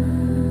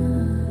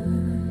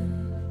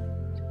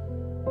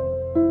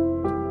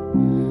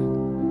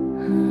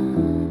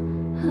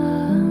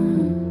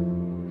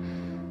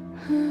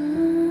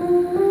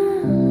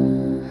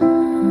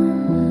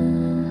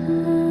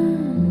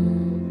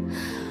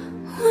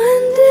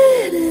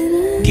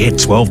Get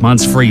 12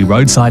 months free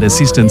roadside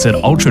assistance at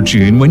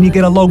Ultratune when you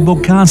get a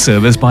logbook car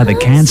service by the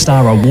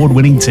CanStar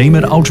award-winning team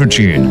at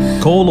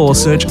Ultratune. Call or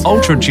search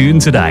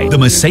Ultratune today. The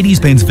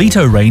Mercedes-Benz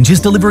Vito range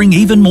is delivering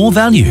even more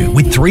value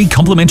with 3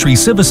 complimentary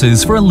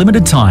services for a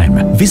limited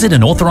time. Visit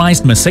an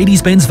authorised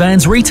Mercedes-Benz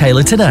Vans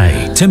retailer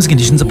today. Terms and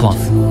conditions apply.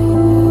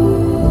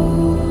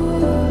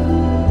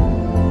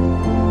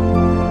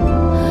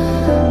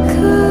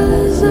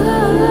 Cause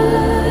I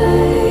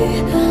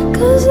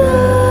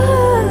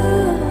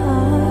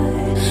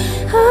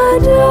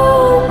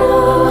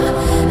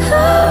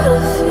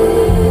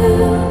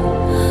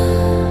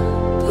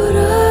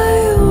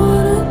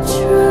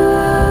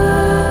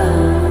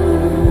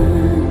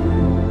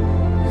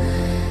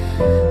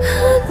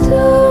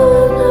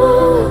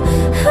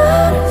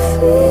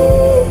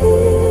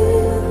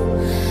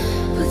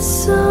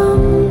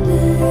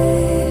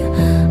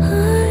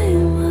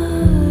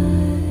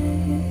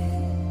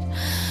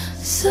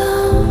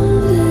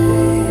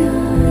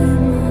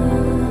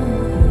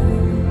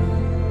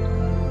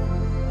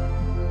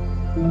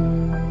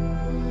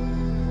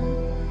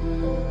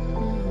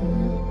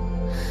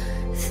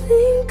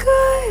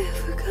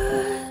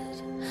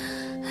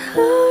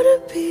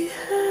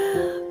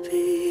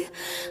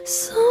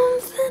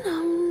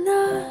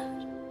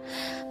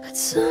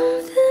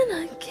something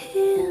I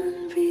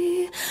can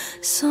be,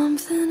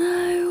 something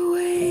I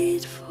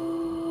wait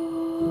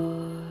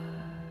for,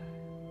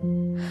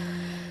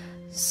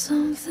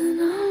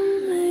 something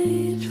I'm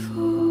made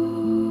for.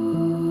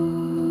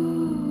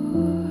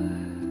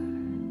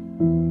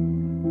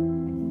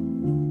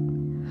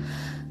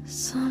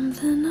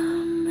 Something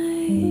I'm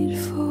made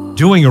for.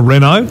 Doing a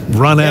reno?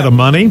 Run out of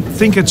money?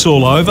 Think it's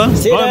all over?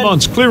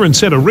 Beaumont's Clearance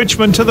Centre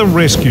Richmond to the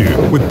rescue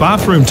with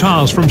bathroom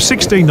tiles from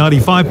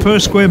 $16.95 per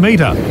square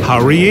metre.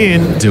 Hurry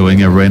in.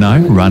 Doing a reno?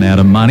 Run out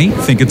of money?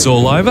 Think it's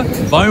all over?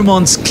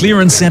 Beaumont's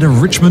Clearance Centre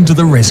Richmond to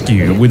the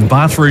rescue with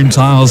bathroom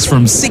tiles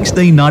from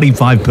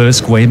 $16.95 per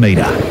square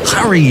metre.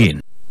 Hurry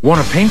in.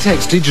 Want a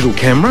Pentax digital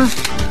camera?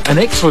 An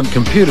excellent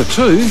computer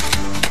too?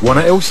 Want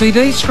an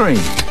LCD screen?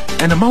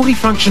 And a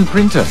multifunction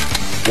printer?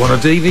 Want a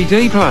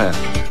DVD player?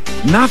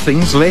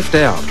 Nothing's left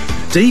out.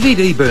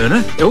 DVD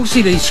burner,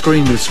 LCD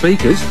screen with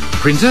speakers,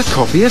 printer,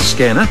 copier,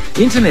 scanner,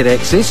 internet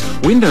access,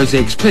 Windows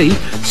XP,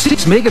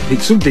 6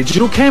 megapixel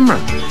digital camera.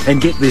 And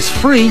get this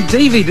free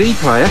DVD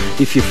player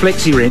if you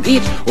flexi rent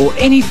it or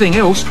anything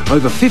else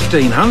over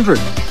 $1,500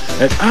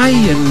 at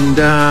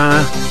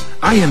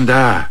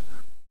A&R.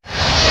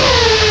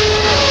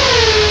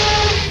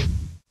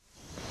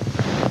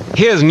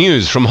 Here's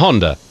news from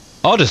Honda.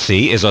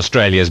 Odyssey is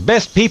Australia's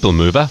best people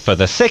mover for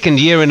the second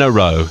year in a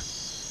row.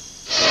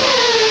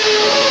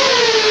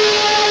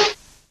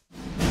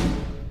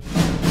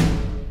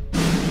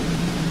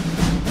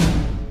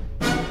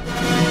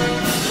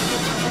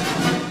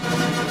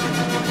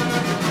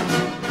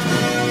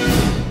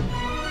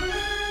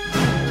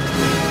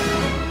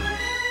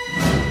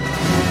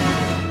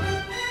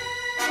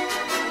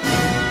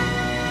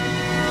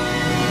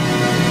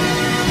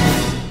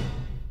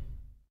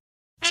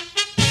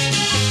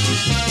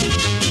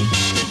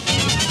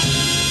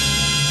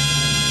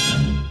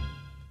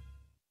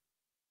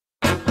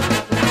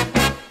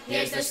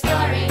 Here's the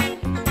story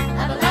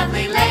of a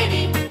lovely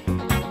lady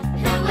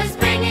who was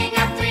bringing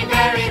up 3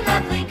 very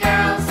lovely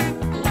girls.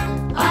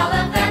 All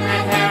of them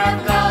had hair of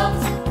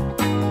gold,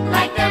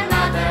 like their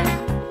mother,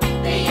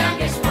 the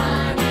youngest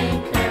one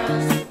in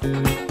curls.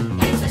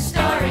 It's a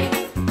story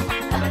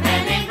of a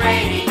man named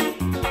Brady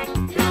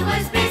who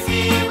was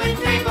busy with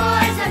 3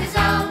 boys of his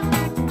own.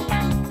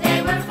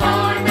 They were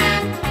 4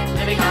 men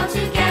living all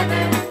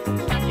together,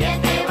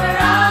 yet they were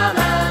all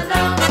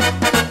alone.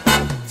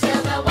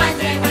 Till the one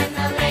day when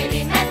the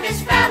lady met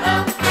this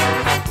fellow,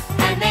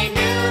 and they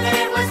knew that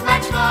it was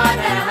much more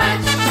than a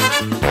hunch,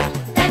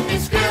 that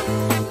this group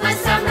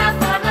must somehow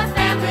form a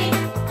family.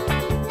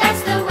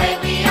 That's the way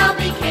we all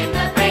became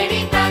the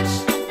Brady Bunch.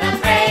 The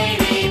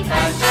Brady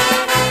Bunch.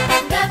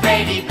 The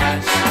Brady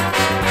Bunch.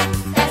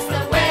 That's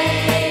the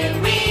way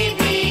we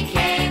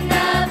became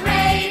the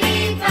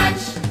Brady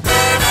Bunch.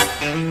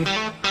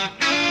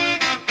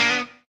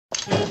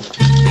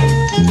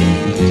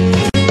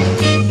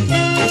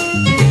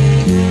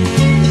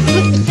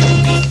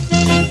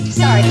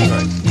 Sorry.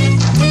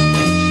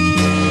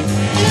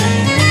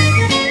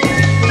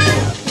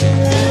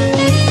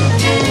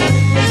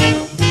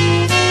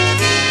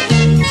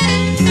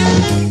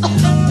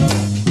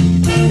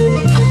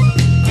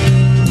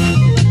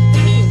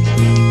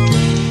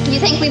 You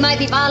think we might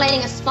be violating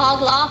a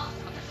smog law?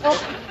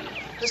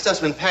 This stuff's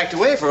been packed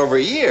away for over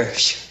a year.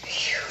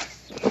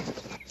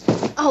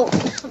 Oh,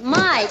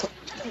 Mike.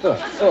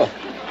 Oh,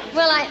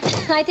 Well,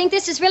 I think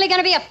this is really going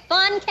to be a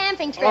fun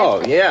camping trip.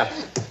 oh, yeah.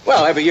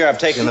 Well, every year I've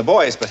taken the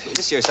boys, but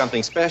this year's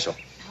something special.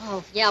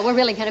 Oh, yeah, we're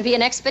really going to be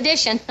an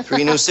expedition.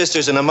 3 new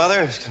sisters and a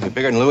mother. It's gonna be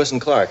bigger than Lewis and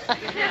Clark.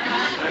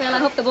 Well, I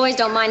hope the boys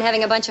don't mind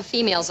having a bunch of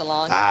females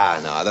along. Ah,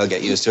 no, they'll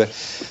get used to it.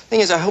 Thing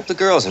is, I hope the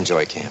girls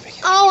enjoy camping.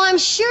 Oh, I'm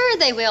sure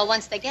they will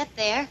once they get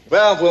there.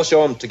 Well, we'll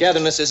show them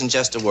togetherness isn't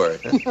just a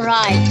word. Huh?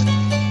 Right.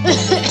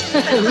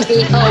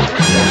 We hope.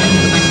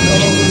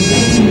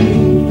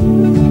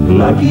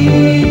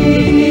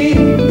 Lucky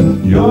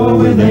you're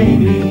with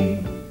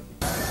Amy.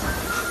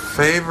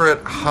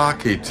 Favorite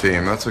hockey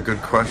team? That's a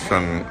good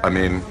question. I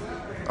mean,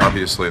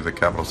 obviously the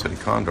Capital City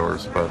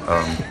Condors, but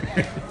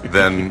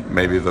then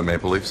maybe the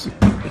Maple Leafs.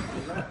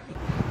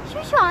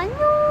 슈슈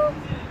안녕.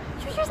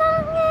 슈슈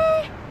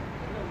사랑해.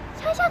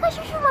 샤샤가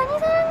슈슈 많이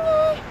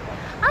사랑해.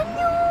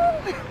 안녕.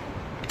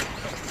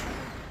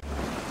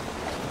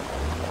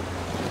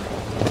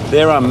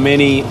 There are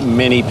many,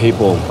 many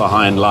people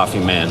behind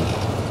Laughing Man,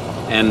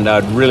 and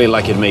I'd really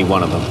like you to meet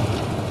one of them.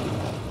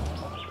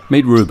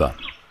 Meet Ruba.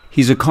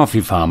 He's a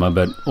coffee farmer,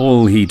 but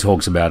all he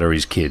talks about are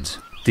his kids,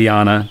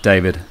 Diana,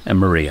 David, and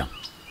Maria.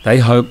 They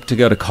hope to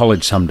go to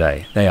college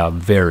someday. They are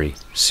very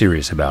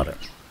serious about it.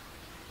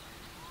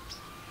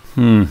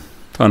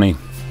 Funny.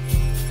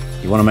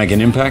 You want to make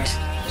an impact?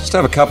 Just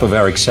have a cup of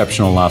our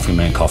exceptional Laughing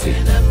Man coffee.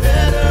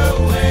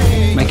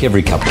 Make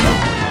every cup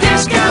count.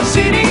 Discount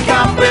City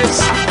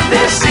Compass,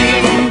 they're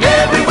seen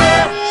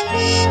everywhere.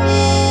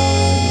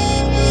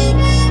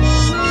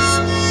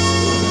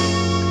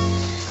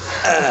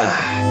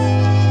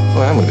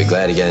 Boy, I'm gonna be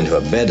glad to get into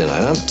a bed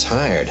tonight. I'm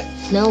tired.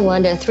 No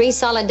wonder. 3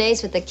 solid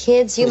days with the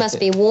kids. You must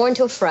be worn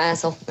to a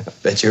frazzle.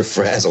 Bet you're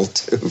frazzled,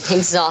 too.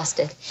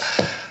 Exhausted.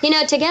 You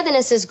know,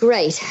 togetherness is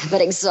great,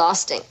 but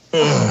exhausting.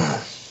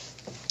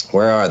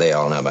 Where are they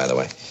all now, by the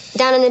way?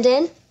 Down in the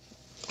den?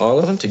 All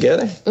of them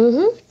together?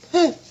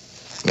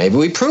 Mm-hmm. Maybe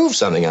we proved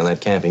something on that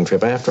camping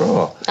trip after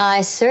all.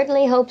 I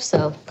certainly hope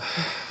so.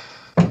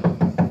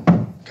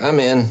 Come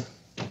in.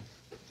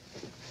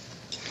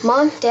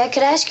 Mom, Dad,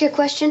 could I ask you a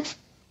question?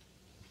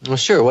 Well,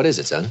 sure. What is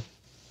it, son?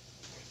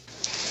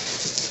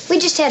 We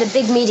just had a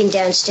big meeting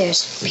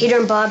downstairs. Peter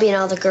and Bobby and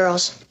all the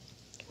girls.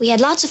 We had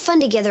lots of fun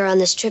together on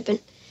this trip and...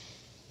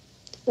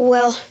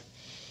 Well,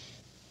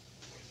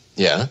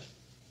 Yeah?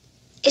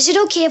 is it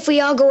okay if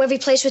we all go every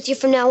place with you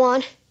from now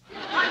on?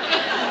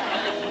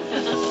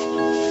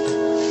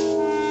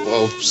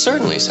 Well,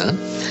 certainly, son.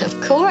 Of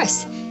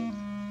course.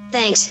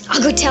 Thanks.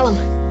 I'll go tell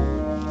him.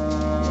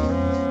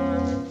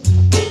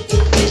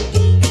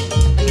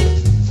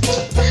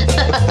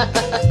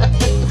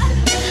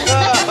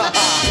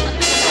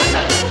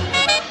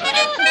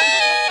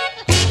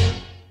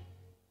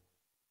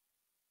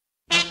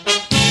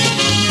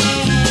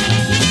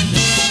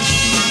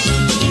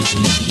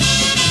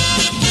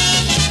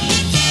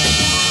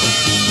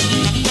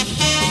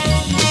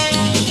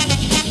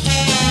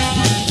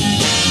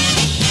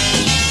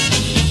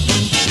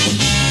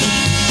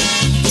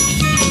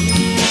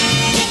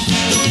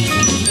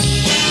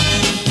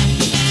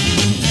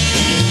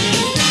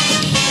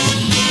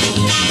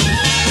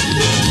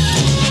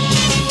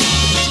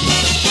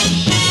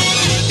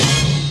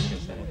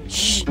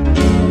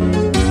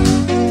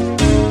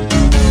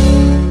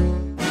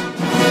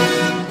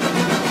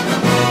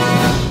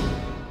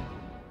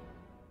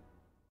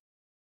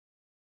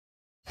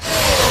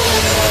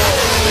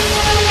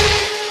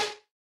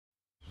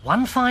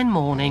 One fine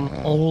morning,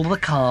 all the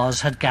cars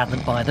had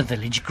gathered by the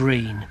village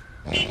green.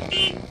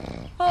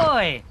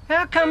 "Oi,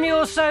 how come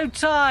you're so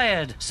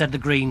tired?" said the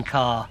green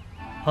car.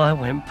 "I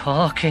went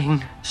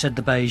parking," said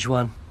the beige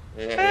one.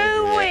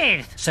 "Who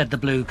with?" said the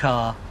blue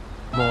car.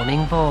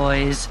 "Morning,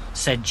 boys,"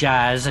 said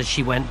Jazz as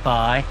she went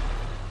by.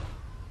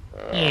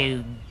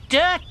 "You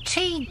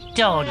dirty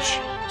dodge,"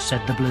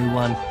 said the blue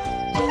one.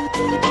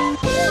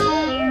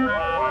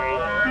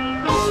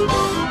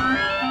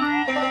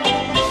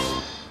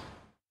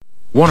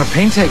 Want a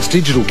Pentax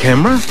digital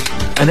camera?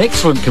 An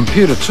excellent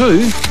computer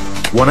too?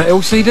 Want a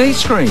LCD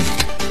screen?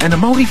 And a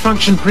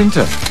multifunction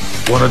printer?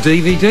 Want a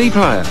DVD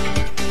player?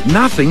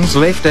 Nothing's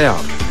left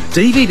out.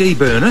 DVD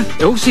burner,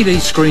 LCD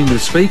screen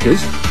with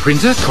speakers,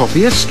 printer,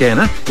 copier,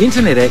 scanner,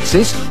 internet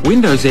access,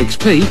 Windows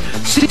XP,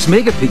 6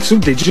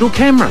 megapixel digital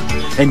camera.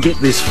 And get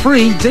this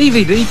free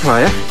DVD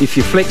player if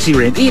you flexi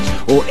rent it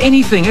or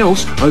anything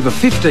else over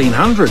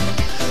 $1,500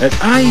 at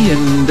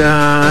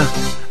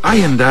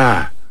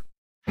A&R.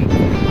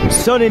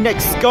 Sonny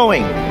next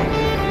going.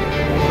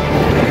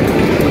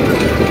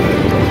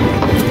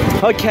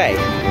 Okay.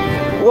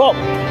 Well,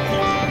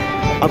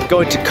 I'm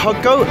going to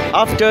Congo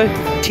after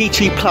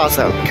TT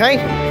Plaza, okay?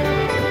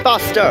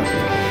 Faster.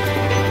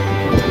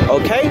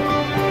 Okay?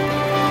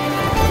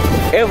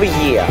 Every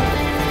year,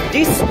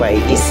 this way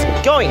is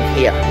going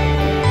here.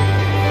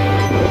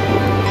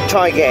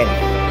 Try again.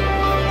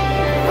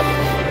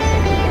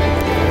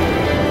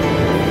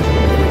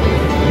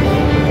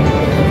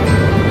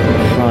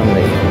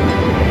 Finally.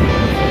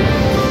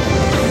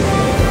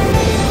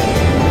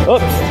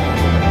 Oops.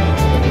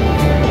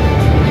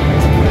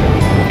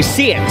 You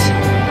see it?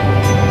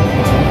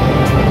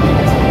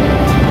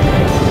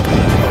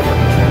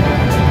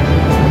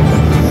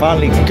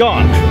 Finally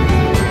gone.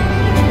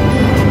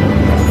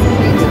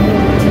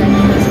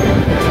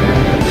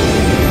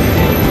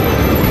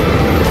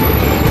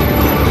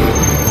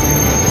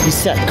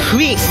 It's a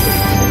crease.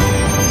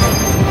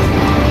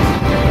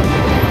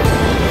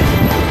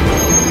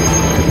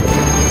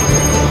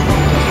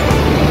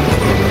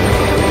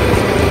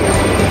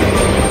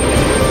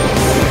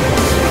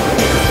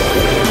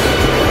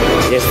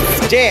 It's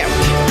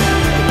stamped.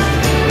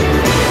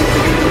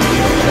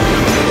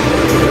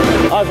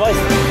 Alright, boys.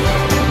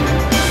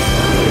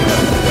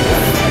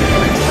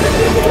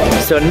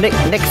 So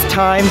next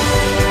time,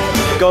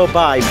 go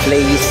by,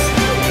 please.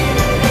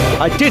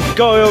 I did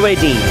go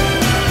already.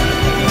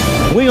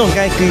 We got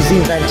gang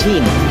cuisine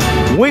canteen.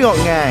 We got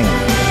gang.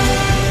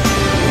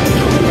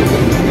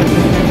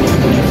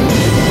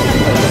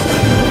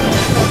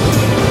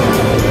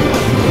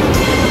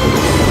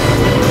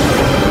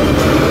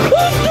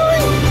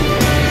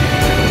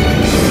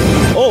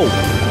 Oh.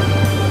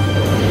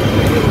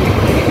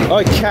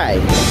 Okay.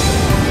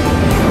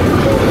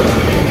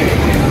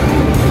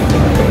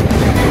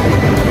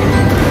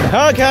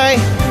 Okay,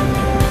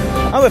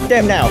 I'm with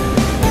them now.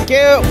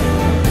 Go.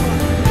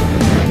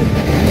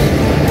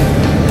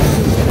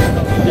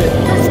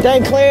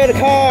 Stand clear of the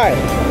car.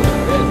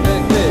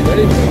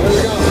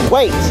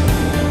 Wait,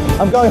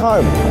 I'm going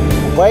home.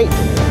 Wait.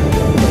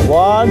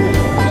 1, 2,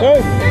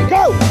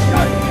 go!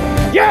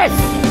 Yes!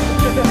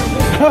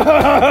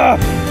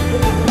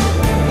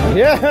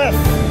 Yes!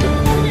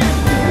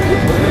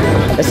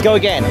 Let's go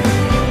again.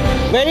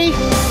 Ready?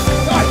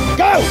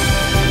 Go!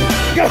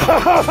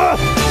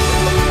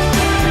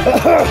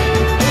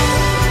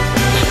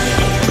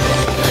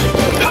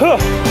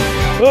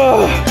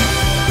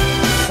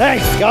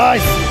 Thanks,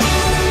 guys.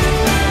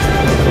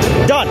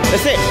 Done.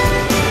 That's it.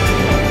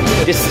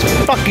 Just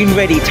fucking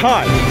ready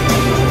time.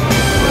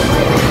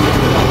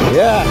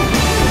 Yeah.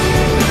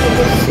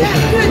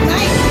 Good,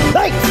 mate.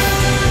 Thanks.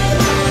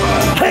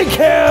 Thank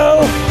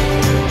you.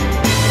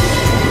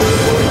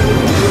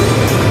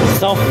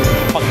 So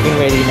fucking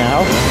ready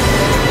now.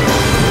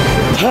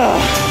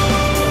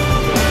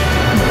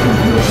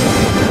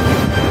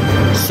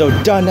 So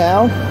done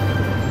now.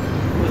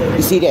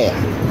 You see there.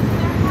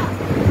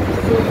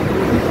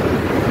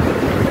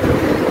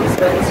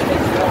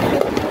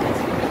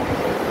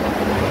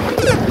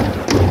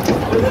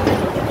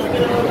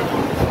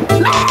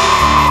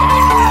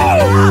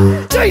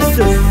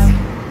 Jesus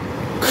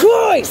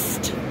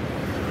Christ!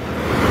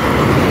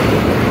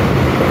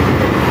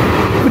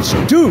 What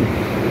you do?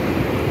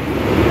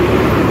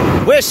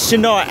 Where's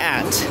Shania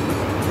at?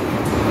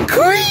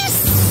 Grease!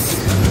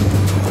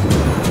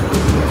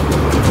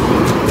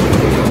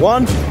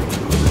 1.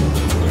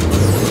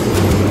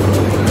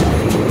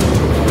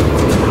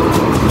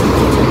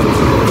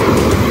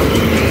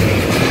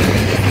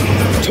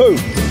 2.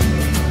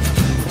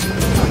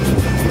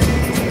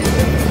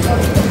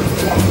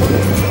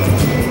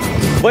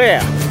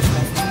 Where?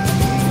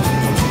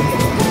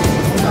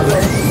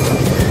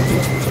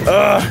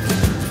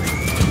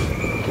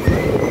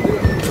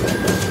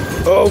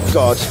 Oh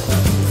God.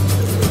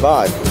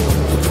 5.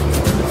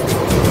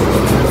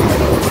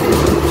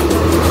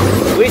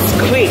 Where's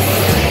Chris?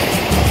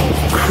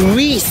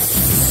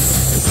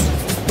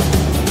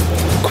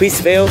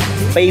 Chrisville,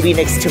 baby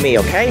next to me,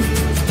 okay?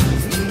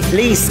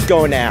 Please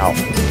go now.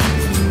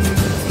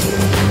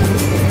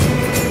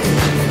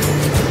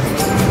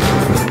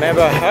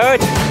 Remember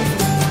heard?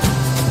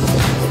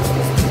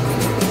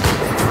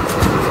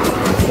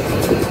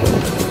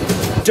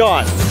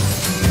 Done.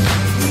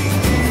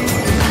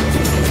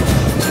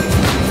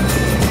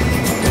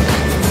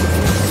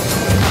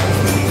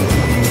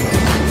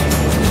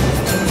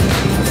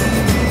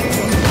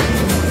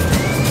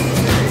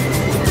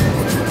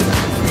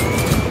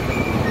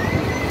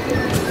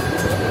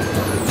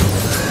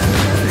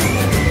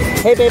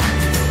 Hey babe,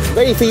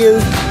 ready for you.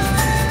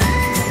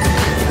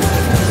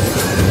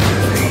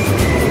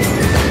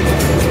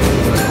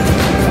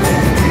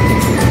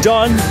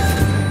 Done.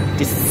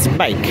 This is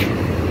Mike.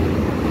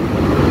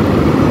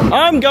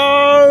 I'm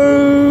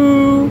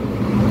go.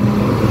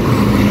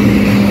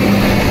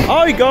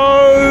 I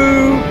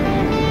go.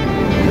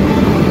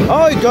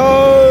 I go.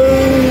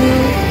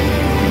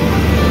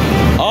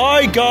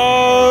 I go.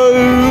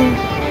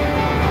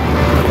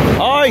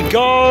 I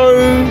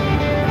go.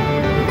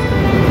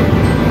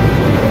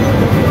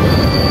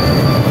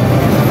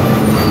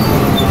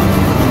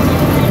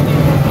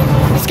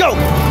 Let's go.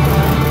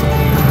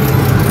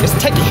 Let's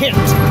take a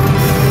hint.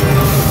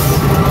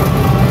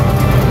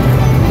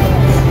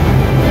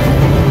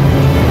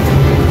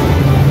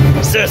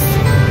 What's this?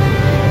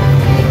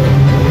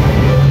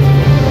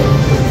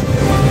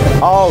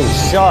 Oh,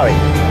 sorry.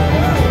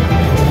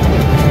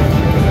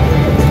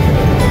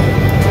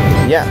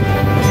 Yeah.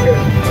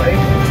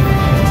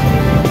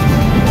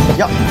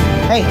 Yup.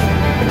 Hey.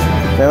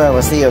 Very well,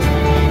 we'll see you.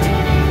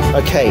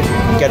 Okay,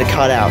 get a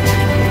cut out.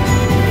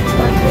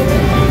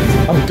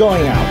 I'm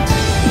going out.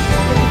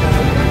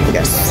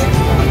 Yes.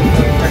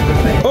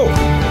 Oh.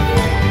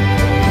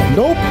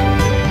 Nope.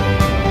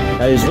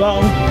 That is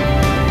wrong.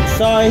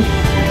 Sorry.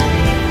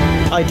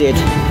 I did.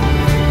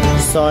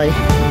 Sorry.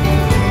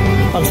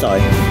 I'm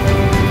sorry.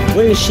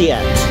 Where is she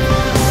at?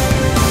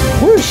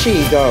 Where is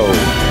she go?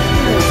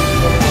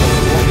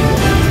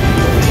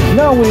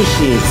 No, where is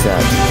she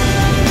at?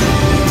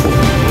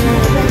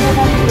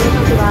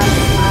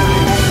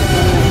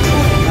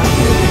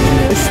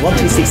 It's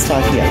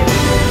 1265 here.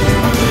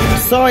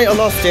 Sorry, I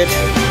lost it.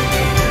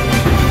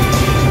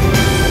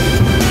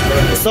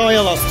 Sorry, I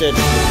lost it.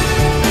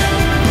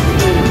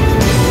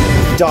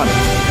 Done.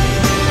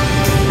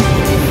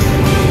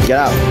 Get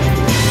out.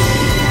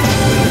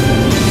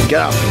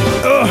 Get out.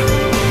 Ugh.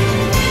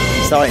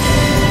 Sorry.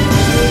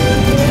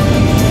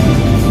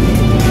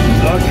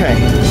 Okay.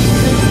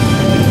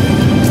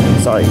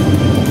 Sorry.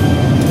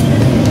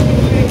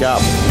 Get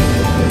out.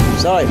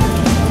 Sorry.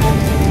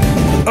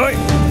 Alright.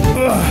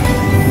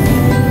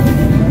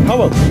 Come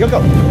on, you go.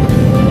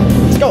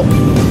 Let's go.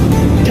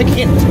 Take a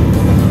hint.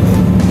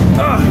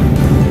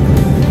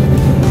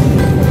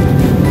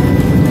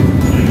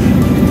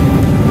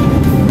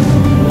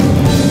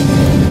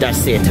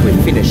 That's it, we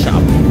finish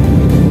up.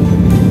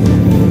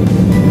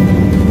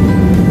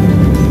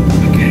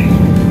 Okay.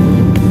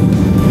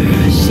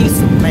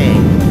 She's a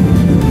man.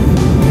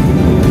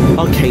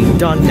 Okay,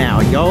 done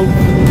now, yo.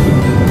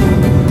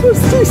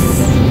 What's this?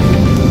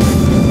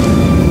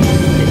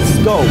 Let's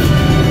go.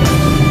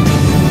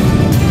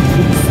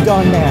 It's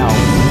done now.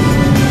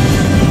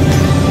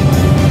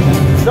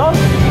 Done?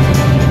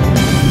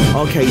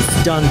 Okay,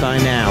 it's done by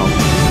now.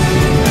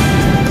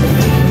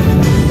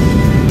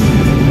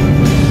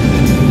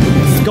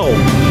 Go.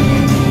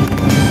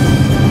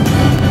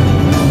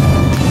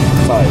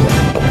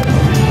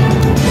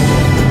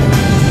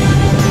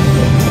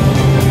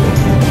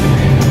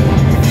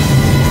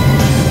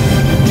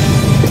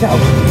 Watch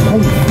out.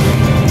 Hey.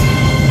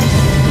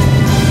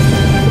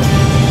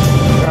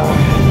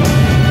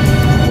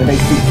 When they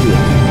see you,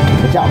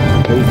 watch out,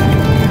 please.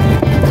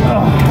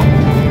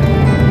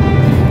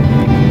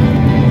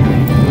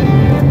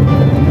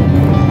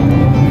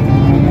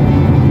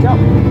 Jump.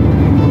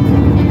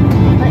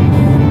 Thanks.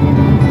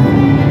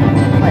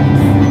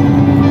 Thanks.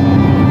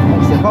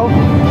 Thanks, your pole.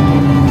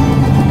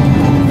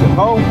 Your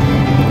pole.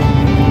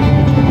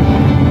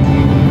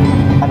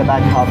 And a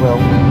back cartwheel.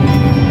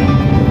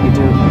 You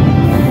do.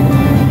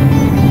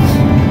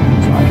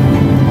 That's right.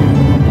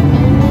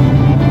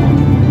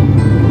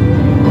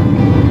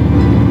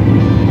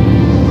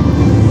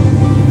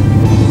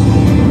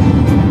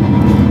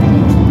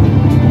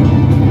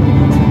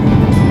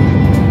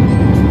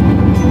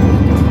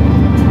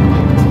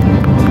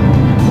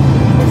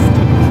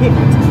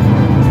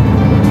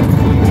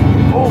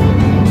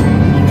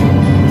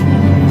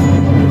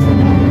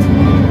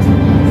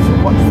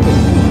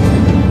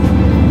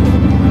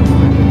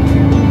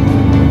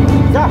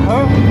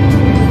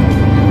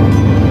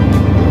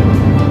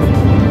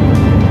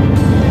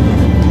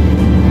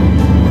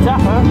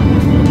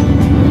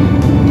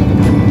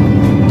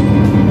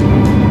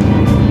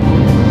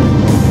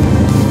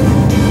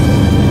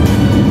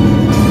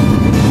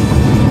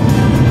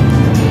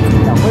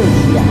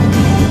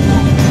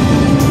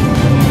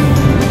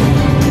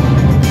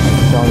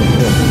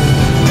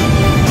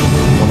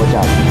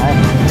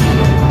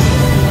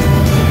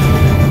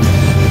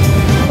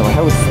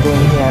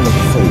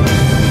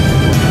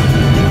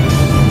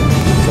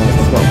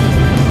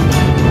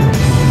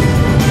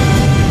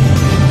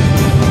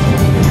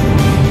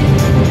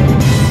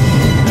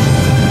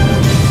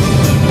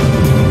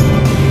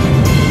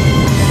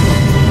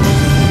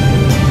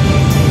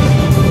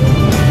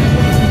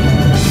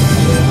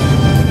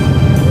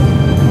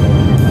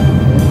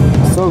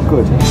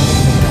 Good.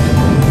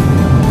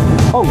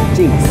 Oh,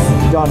 jeez,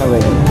 done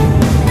already.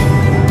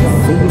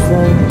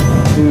 Season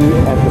 2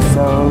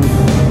 episode.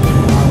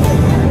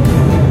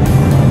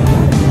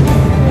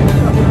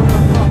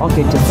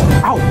 Okay, just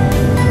ow.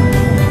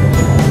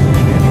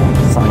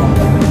 Sorry.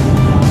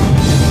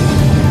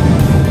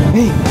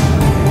 Hey.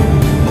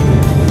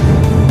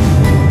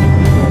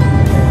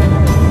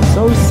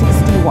 So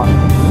 61,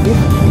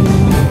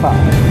 55,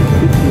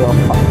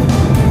 55.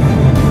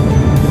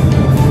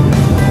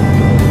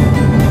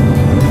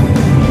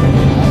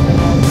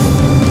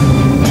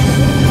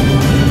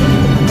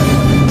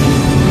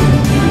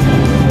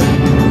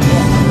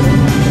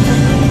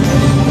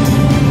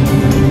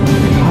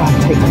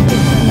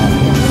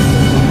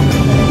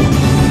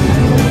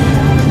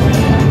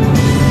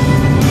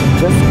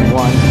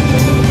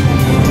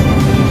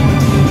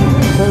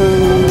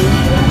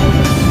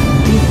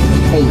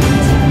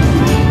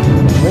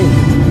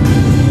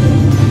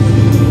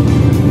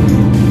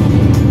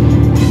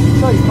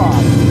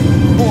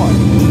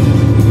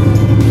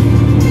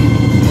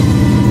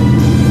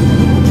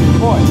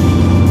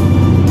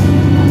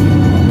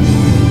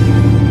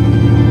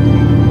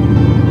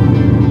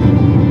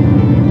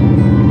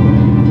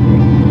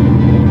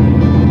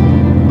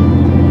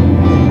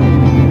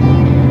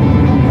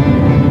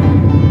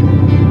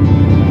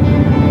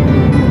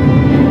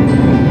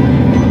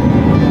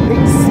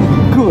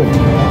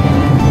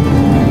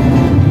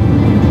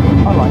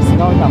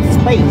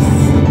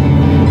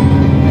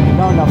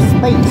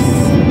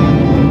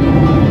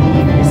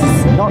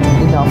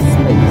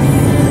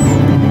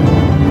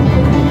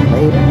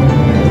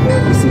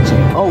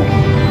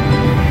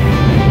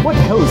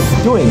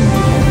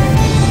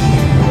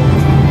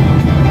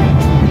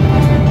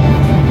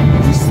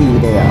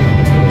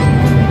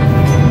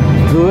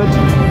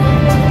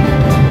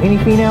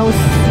 Anything else?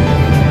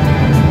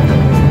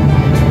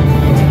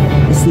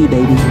 You see,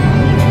 baby.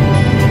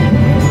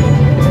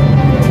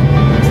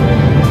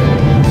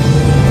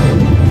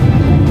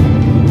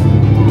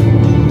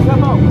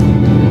 Come on.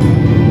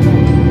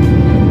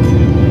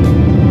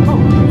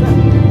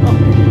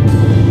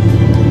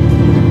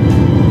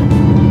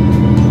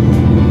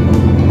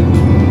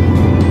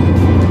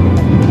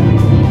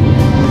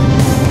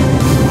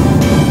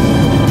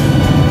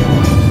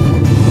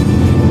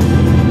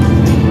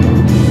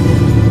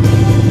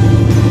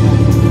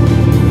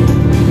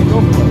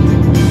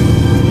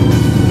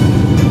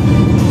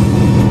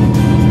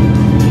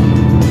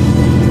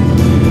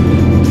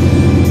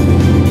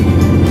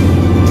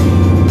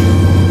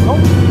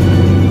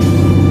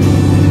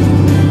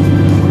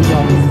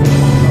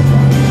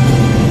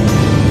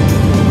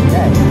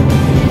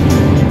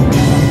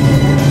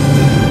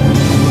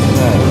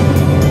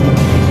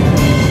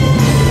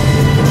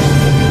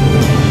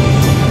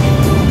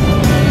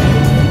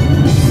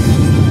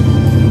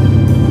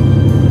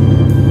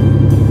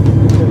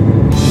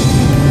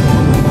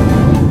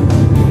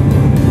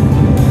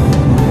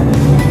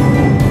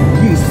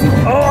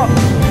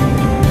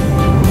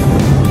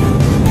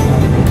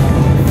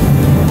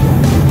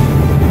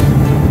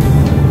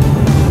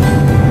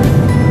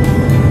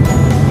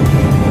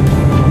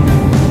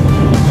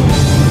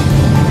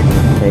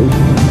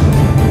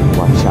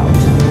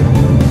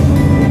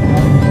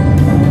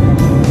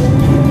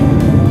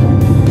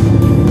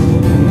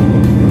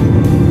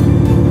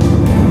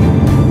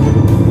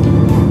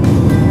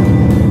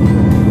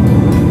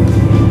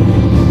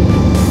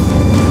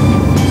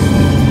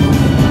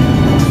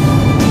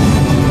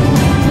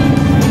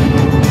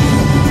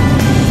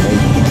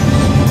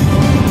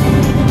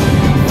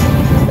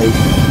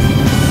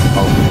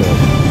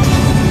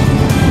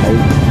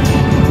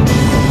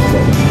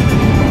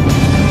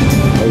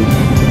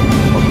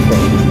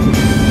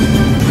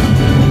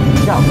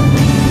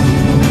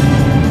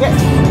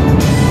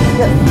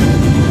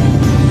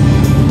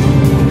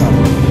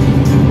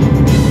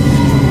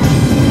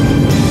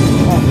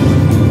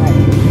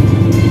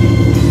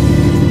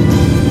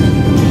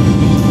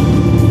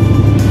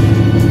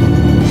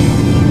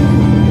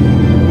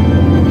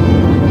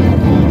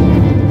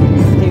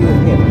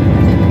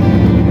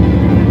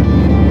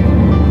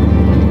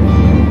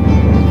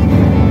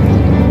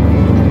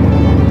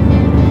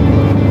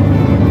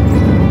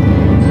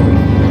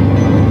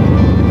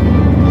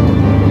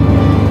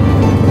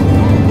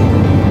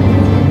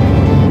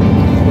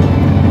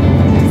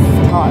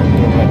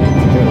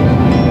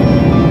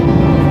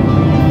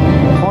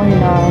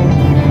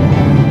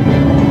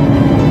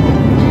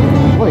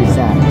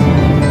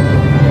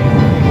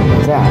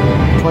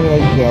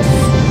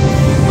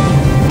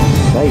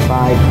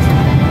 25,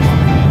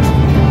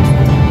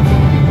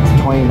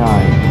 29.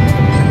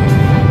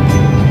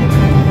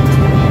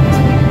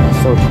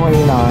 So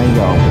 29,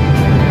 yo.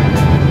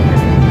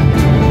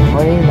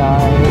 29,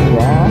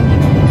 yeah.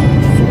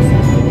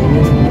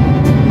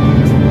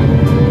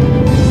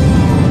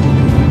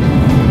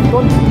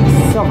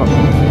 27.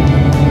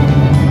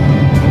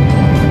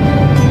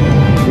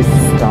 This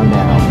is done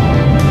now.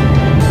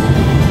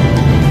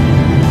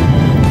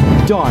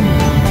 Done.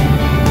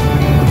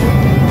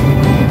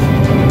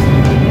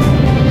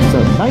 So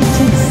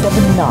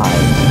 1979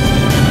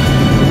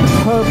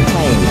 per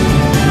plane.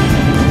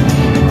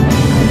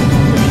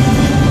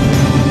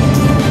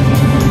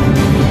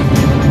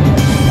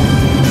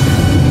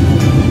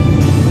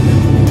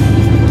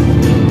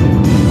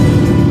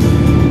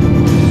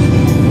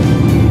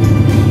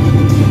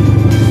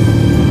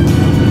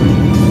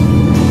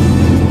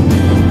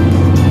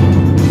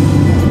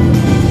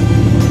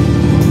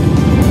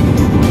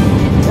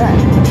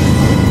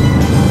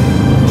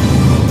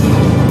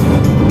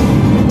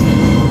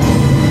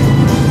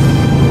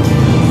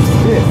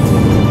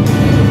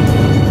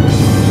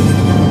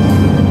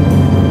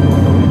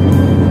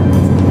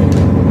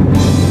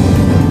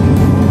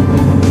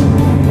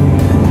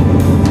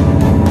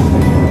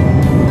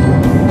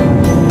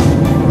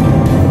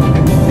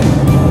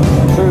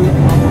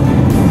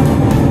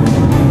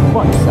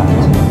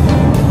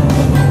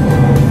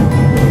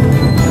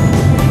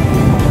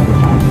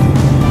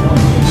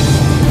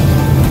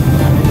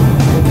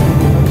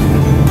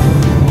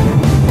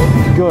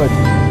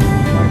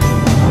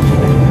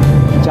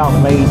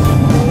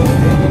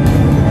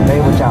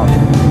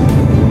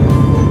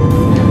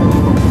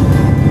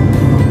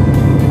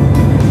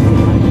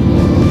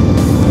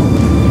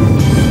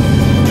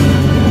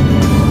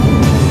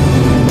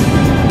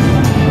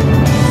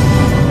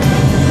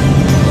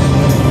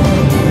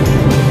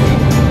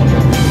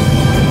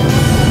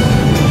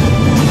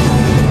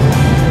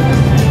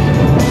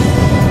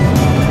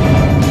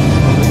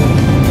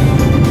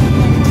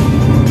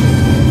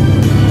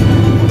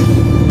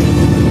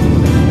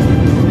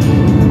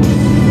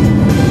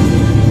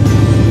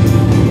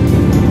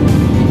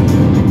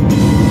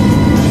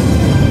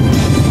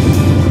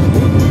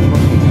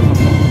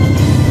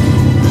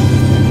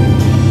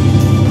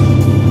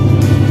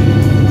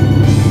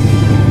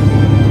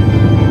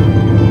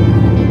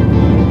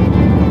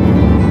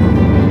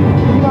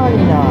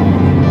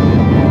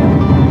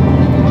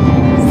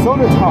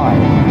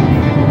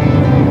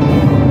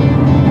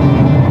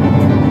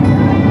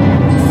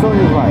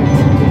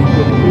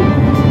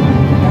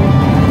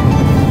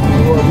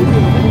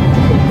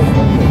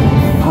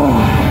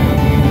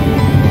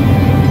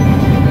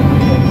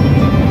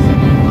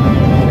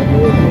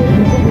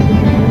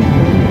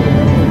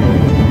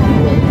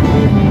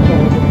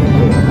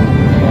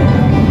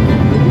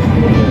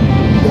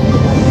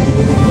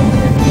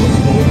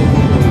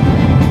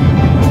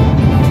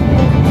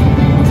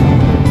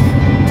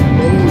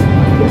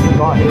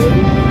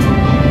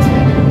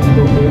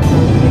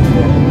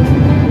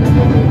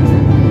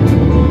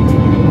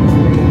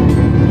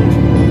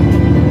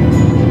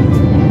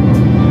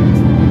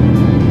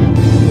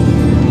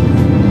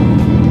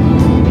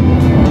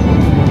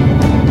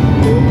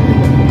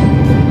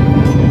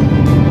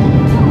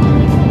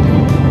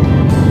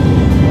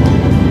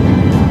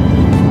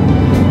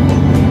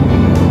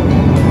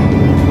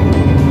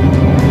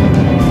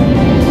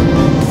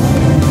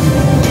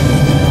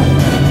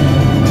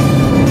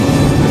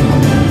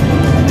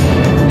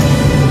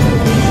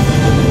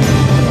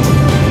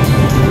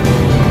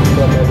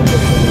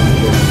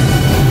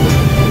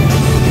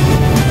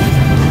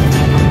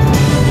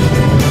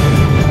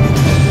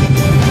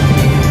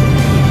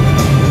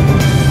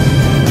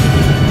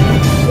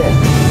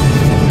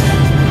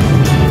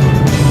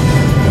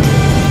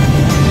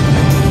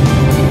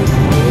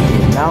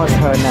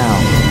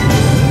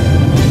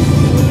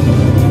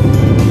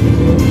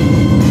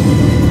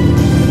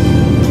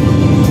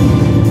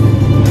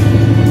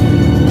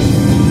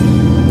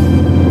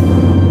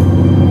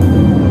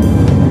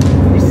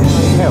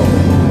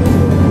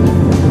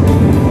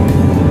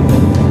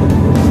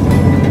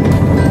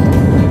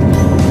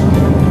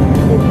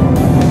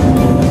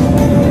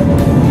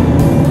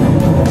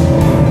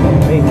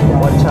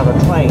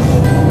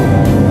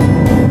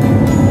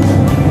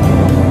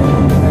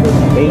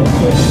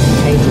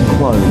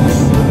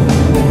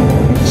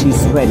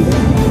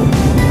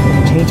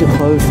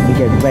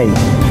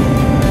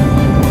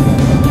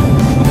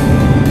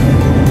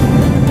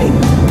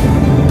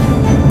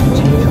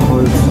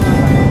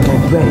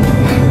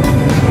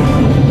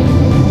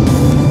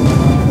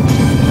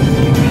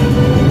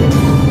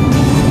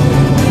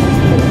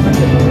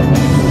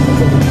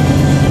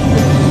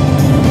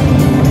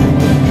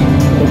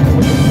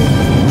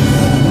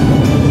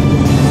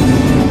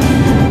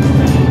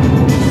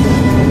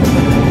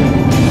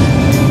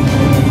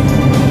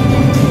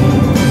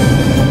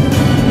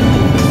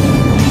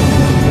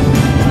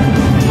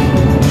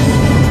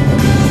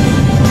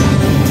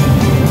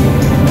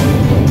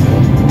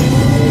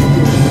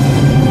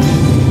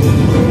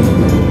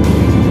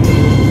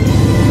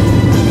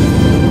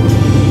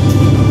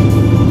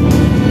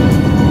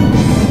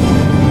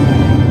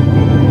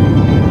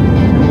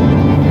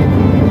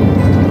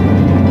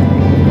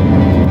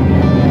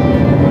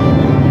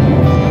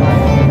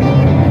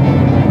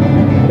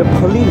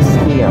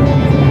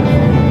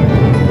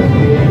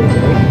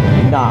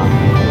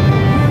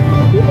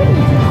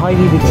 I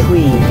need a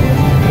tree.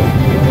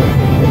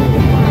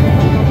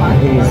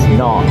 It is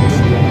not.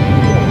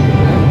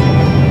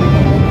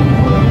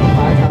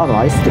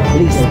 Otherwise, the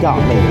police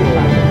got me.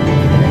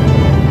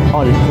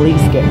 Or the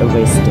police get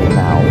arrested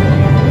now.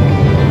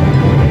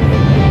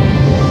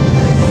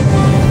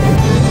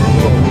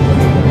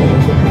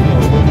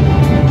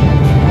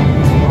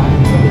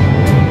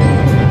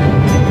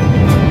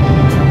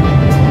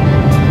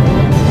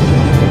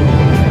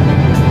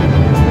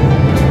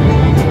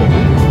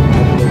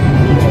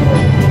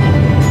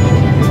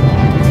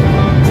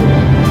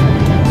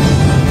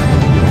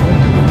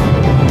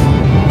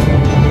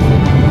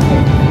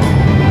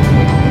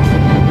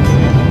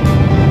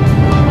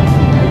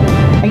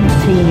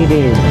 It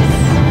is.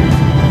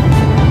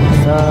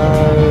 So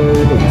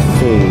let's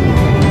see.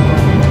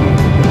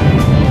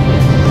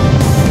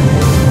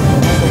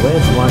 So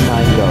where's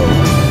 19 go?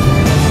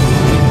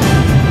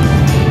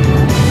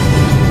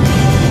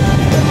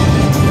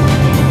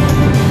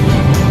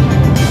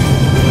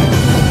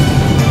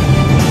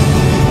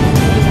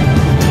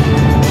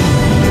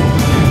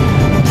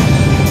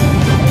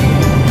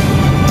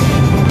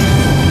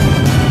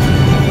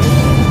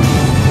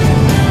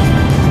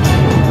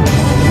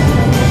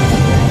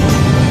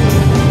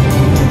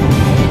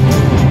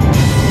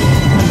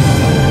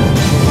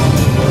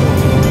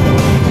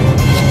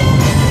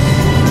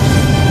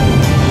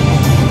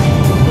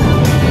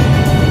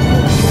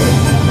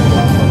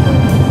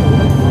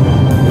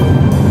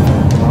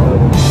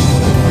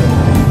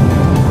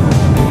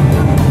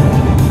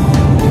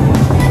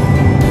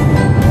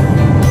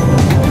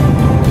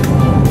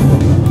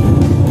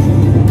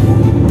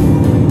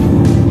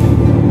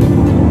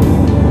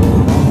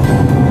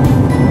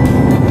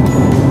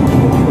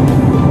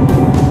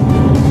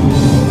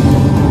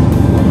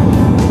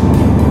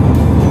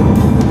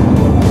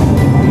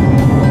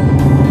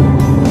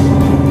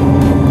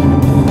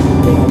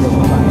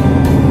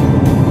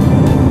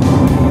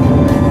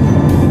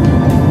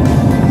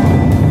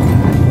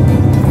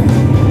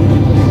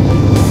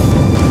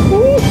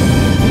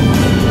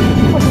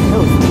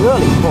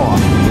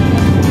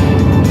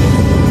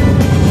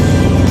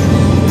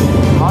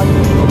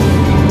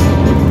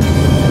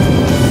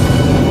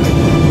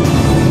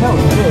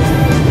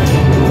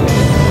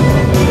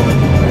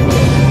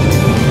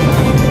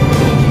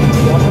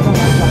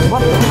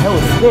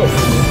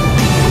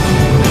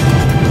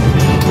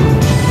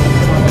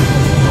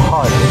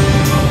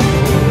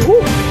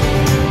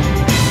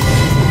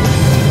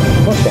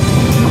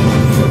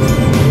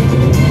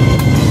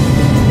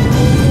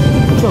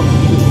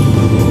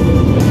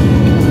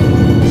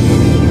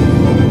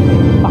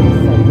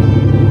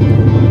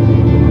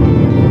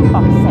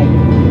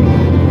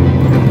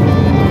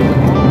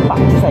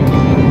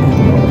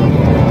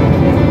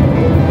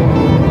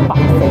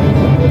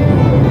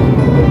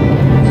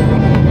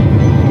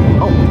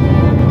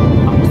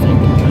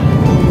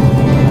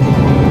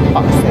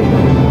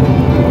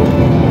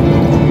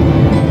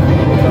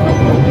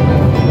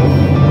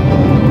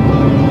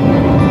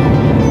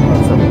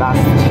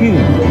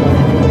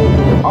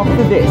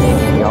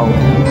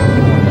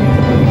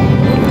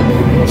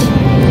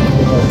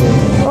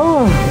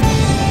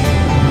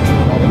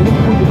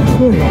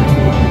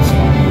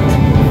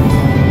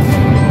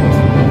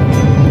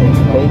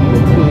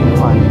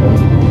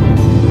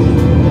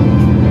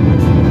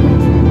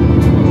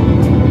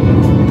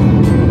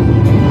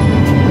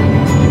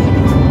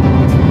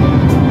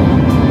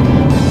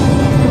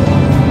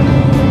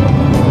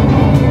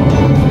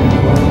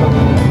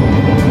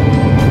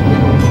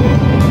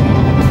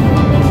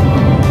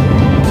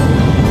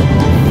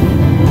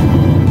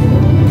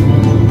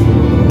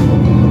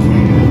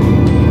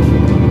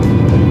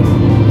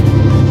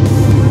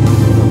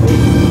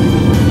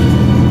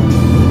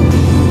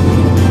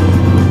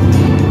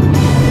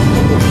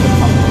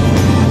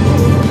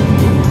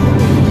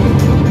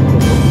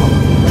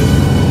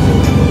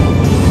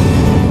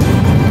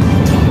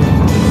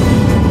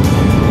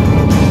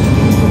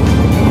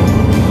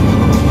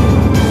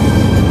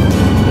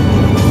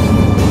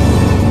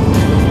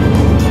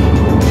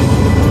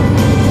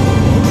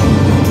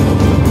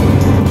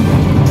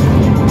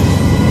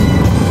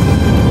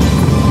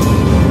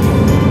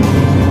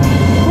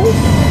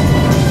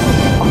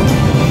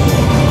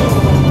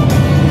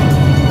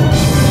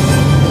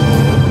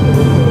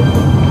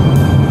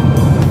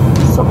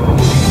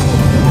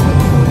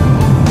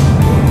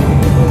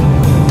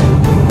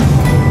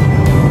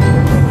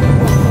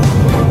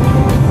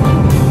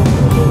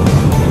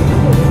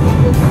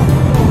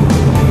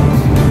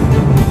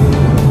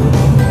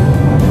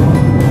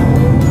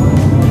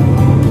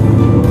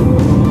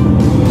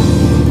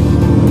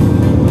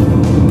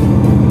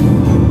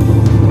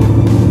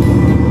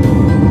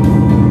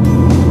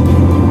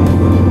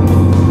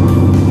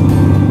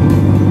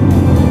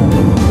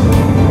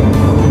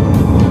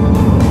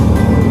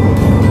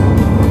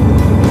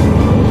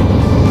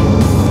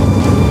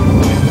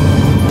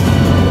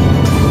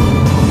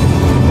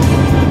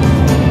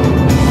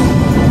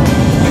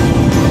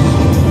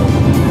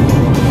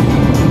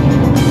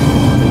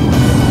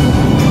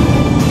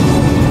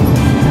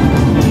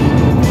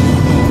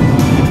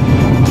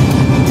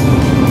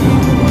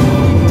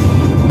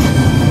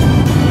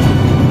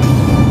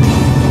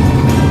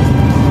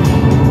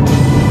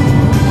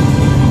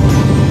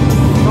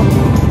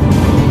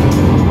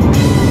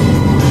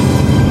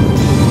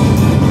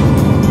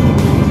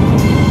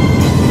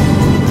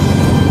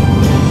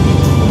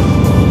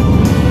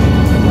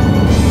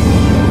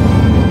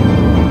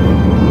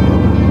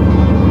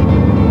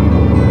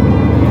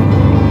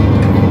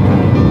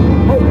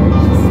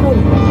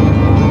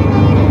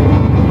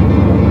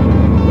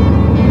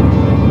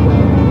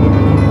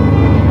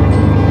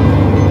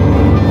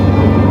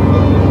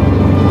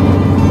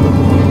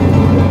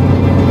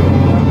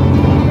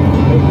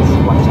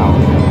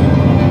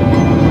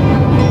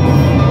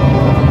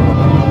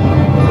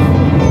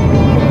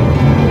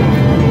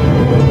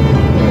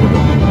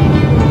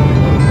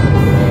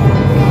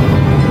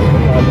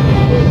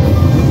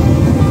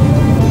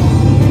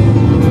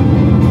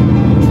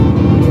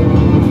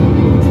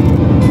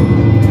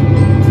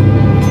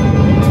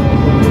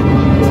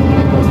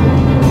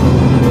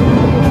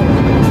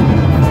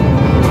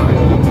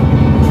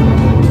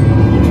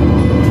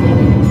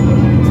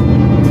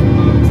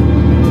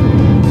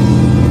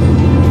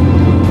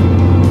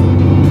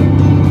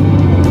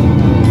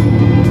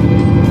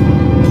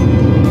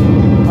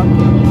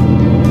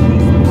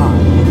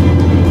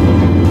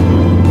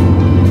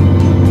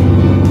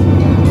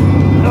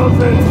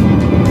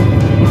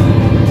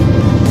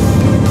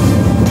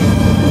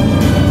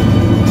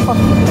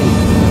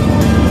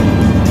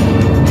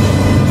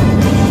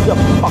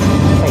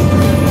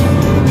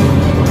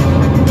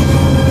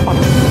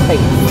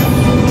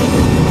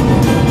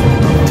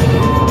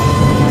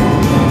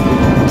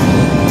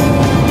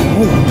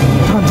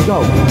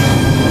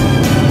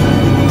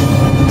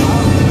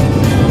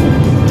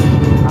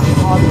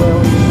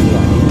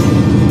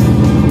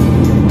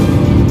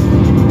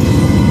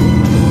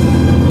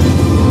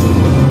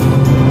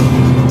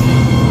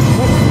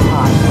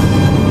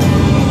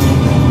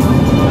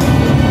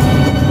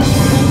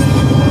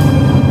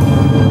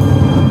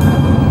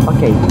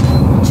 Okay,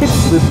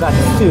 chips will be back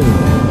soon.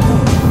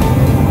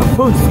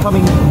 Food's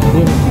coming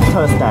in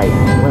Thursday.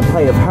 I'm gonna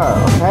play with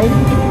her, okay?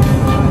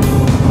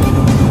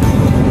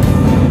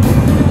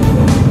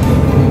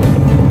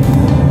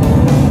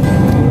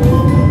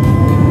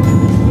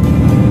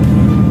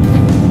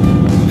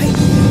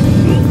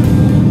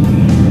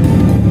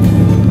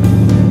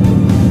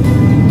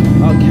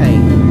 Okay,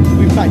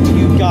 we're back to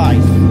you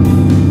guys.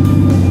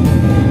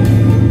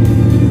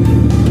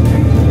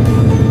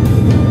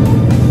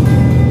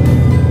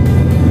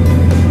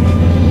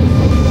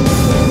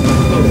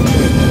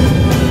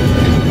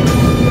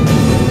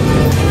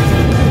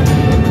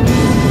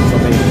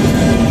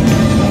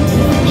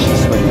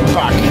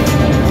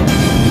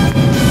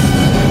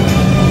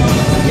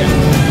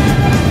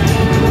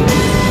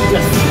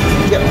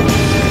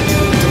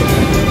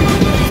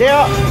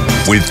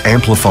 With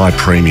Amplify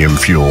Premium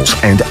Fuels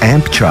and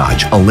Amp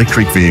Charge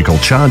electric vehicle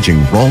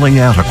charging rolling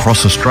out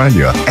across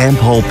Australia,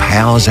 Ampol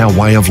powers our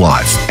way of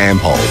life.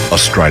 Ampol,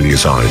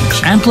 Australia's own.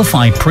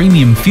 Amplify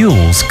Premium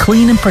Fuels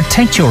clean and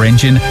protect your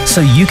engine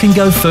so you can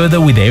go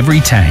further with every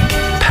tank.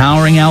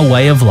 Powering our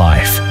way of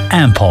life.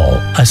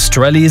 Ampol,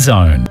 Australia's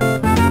own.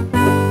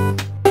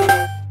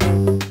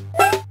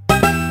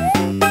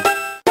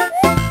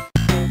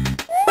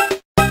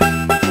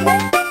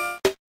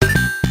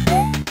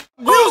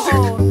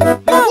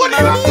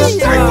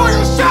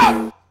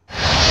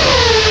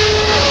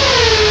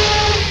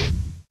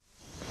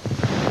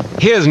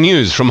 Here's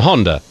news from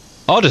Honda.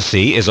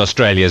 Odyssey is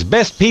Australia's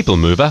best people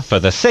mover for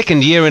the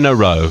second year in a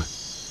row.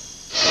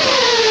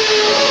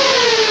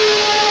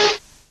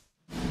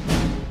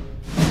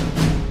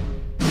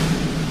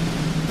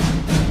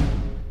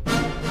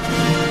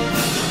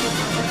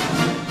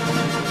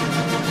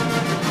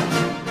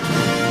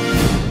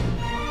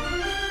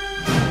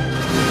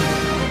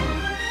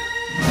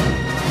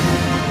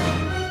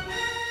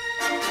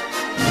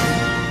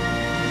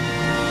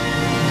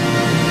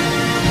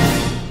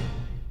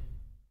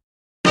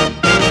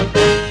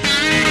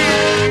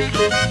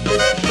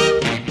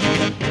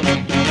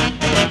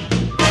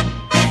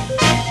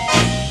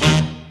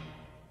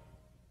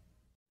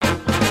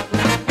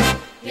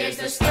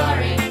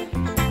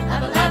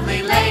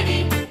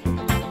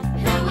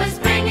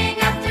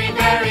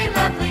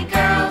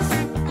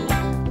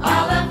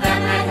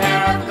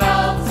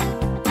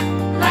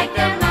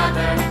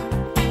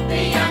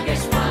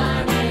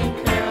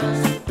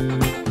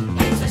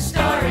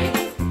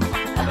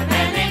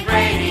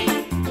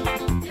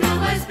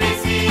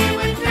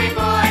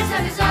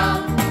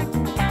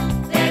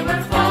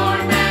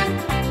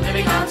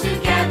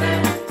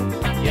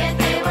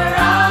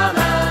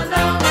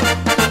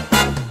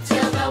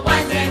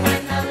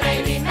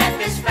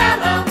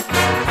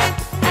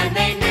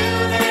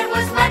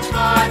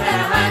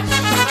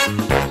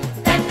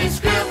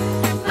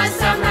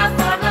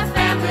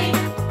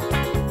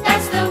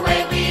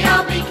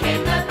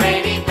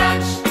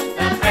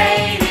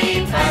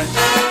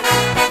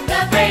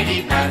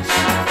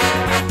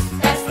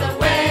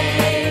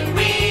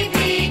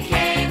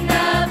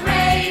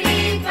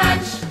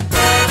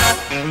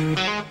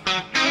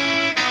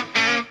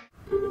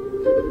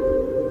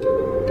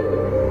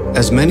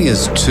 As many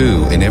as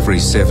 2 in every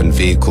 7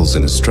 vehicles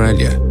in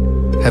Australia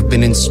have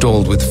been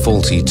installed with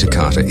faulty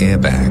Takata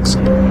airbags.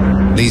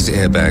 These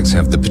airbags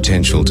have the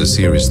potential to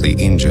seriously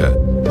injure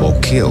or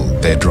kill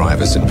their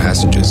drivers and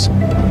passengers.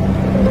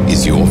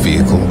 Is your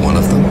vehicle one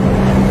of them?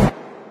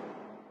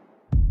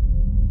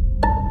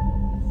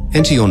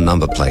 Enter your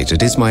number plate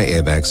at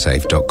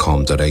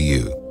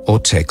ismyairbagsafe.com.au or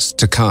text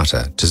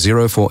Takata to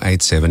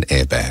 0487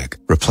 airbag.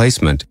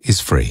 Replacement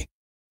is free.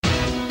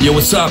 Yo,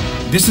 what's up?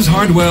 This is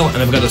Hardwell, and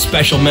I've got a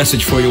special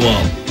message for you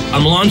all.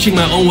 I'm launching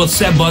my own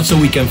WhatsApp bot so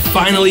we can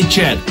finally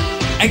chat.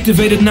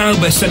 Activate it now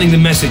by sending the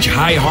message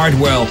Hi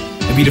Hardwell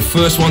and be the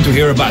first one to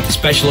hear about the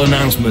special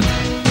announcement.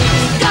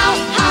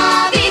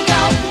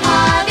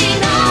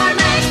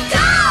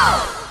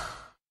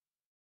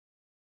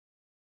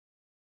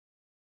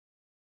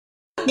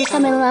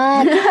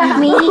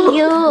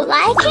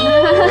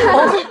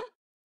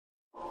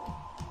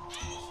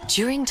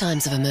 During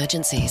times of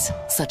emergencies,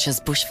 such as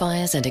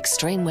bushfires and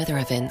extreme weather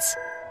events,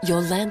 your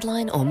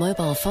landline or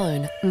mobile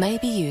phone may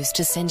be used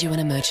to send you an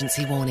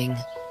emergency warning,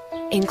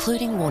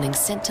 including warnings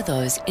sent to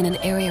those in an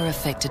area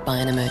affected by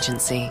an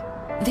emergency.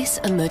 This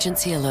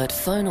emergency alert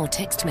phone or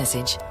text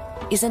message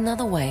is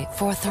another way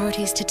for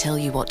authorities to tell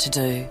you what to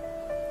do.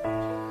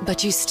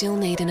 But you still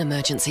need an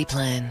emergency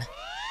plan.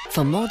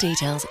 For more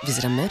details,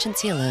 visit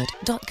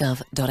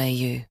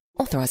emergencyalert.gov.au.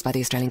 Authorised by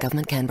the Australian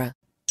Government, Canberra.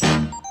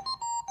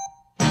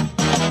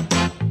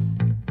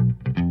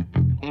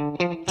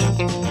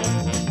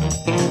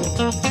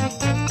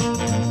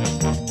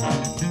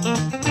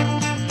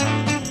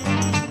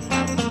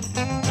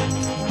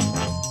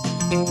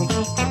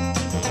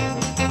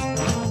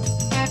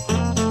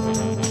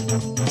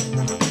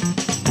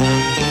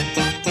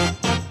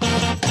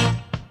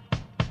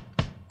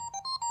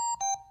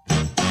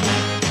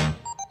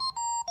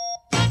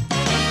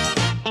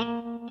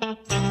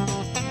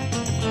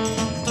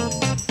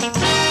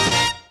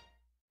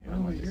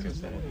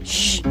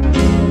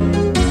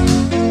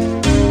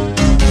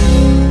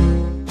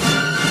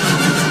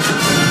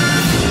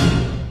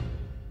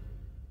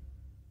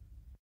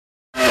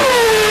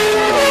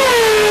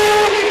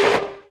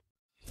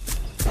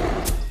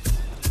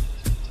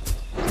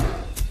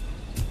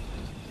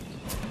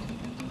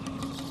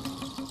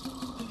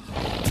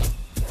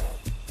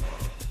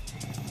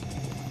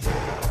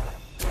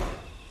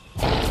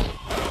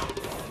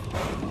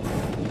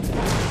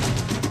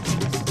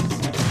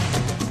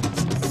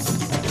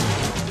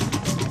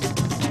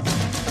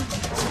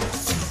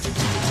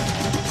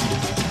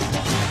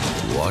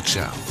 Watch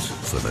out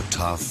for the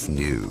tough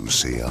new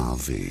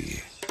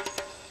CR-V.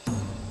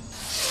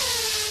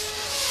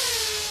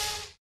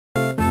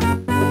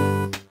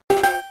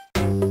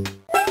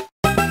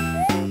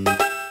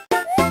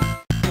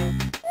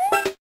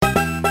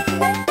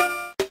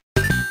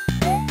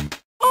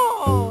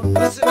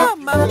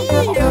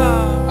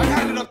 I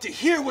had it up to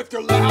here with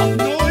your loud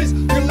noise,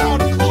 your loud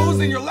clothes,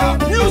 and your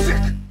loud music.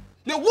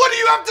 Now what do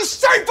you have to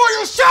say for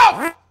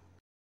yourself?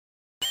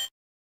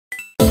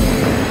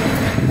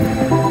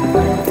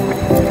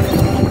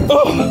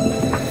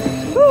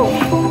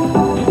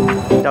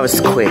 That was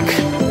quick.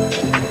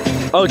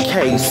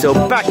 Okay, so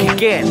back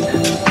again.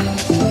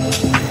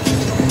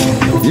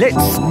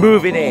 Let's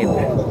move it in.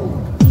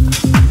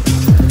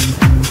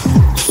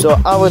 So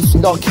I was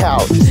knocked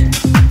out.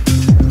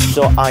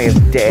 So I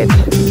am dead.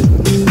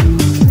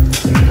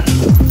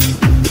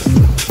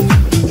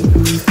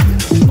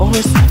 Oh,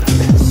 it's not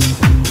this.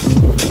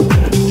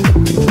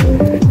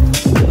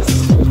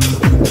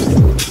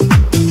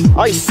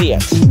 I see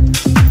it.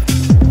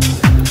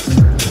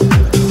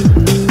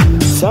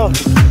 So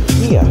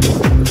here.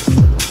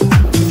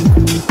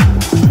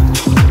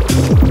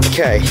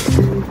 Okay.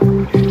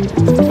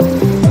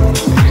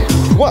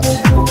 What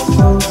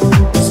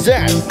is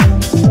that?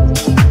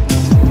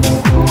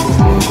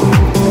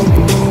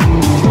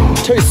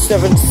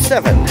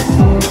 277.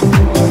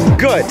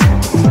 Good.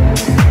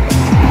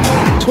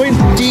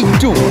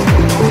 22.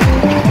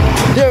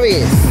 There he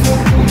is.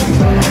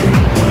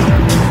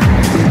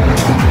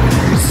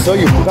 So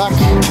you're back.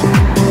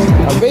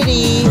 I'm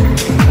ready.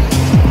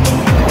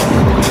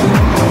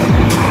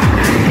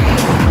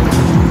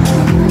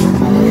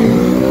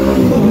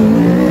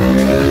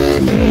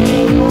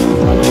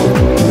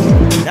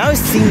 Now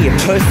see your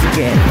purse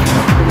again.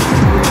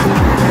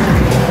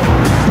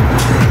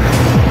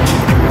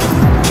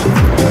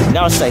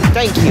 Now say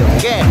thank you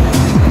again.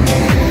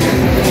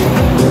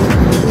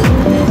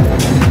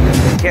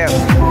 Okay.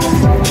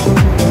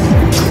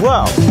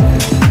 12.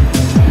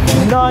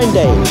 9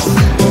 days.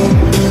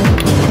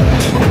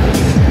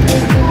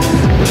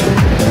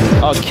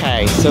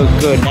 Okay, so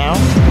good now.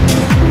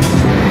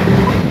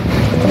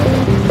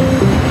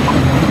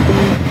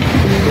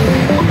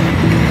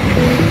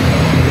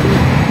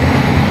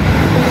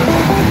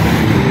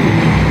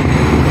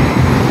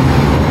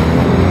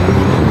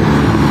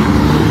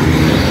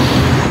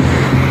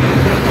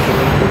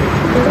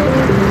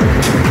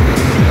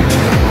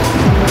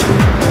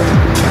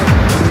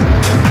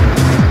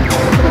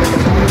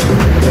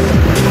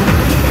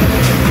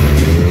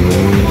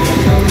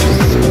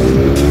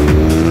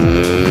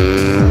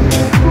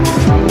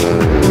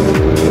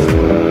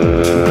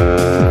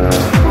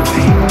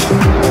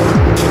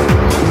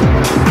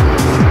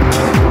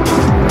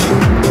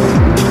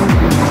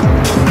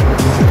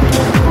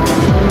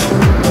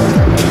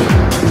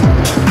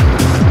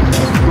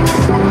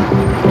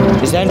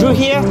 Is Andrew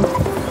here?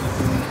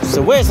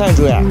 So where's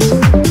Andrew at?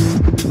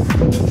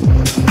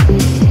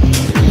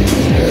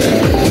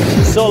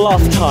 So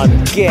last time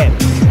again.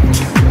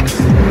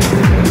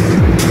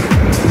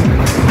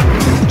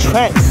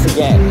 Trance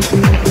again.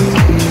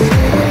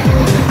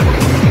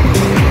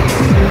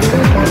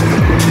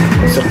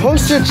 So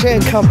Poster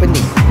Chain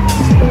Company.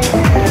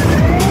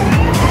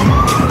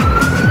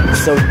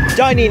 So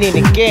dining in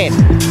again.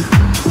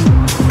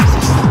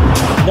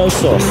 No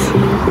sauce.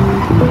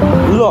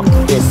 Look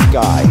this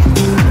guy.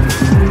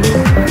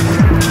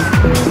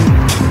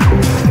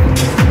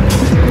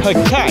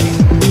 Okay.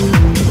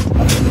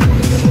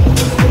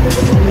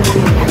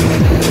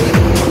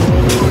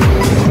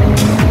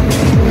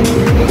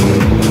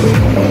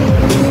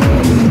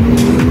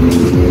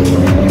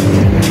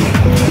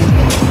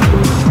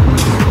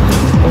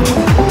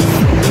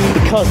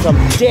 Because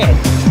I'm dead.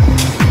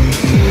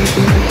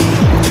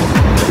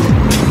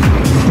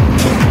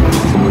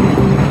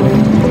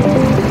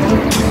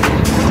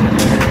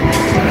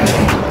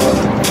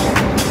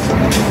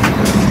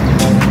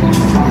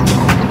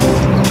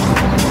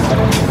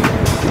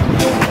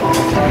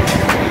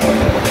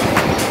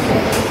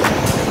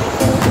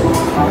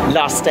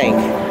 Last thing.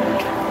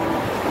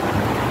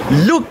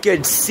 Look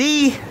and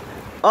see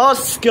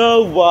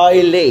Oscar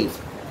Wilde.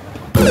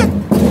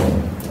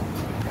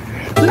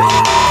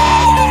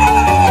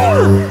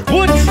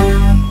 What?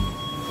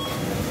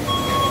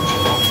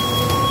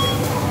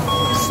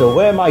 So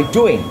where am I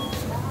doing?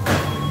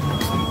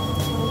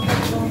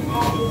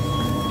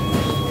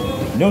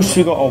 No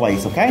sugar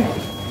always, okay?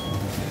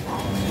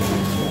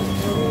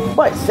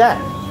 What's that?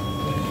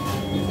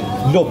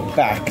 Look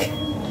back.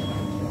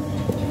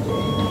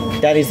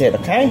 That is it,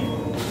 okay?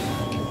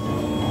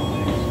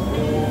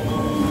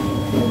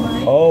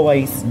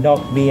 Always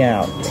knock me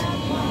out.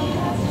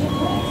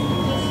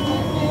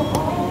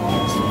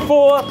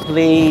 4,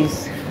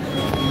 please.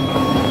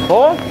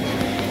 4?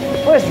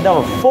 Where's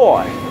number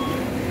 4?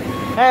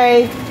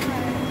 Hey,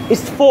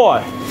 it's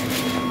 4.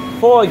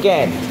 4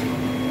 again.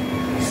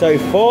 So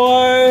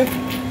 4.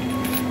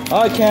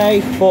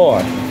 Okay,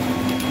 4.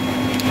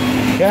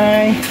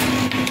 Okay.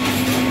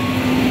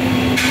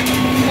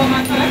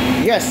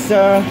 Yes,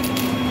 sir.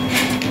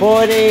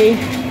 40.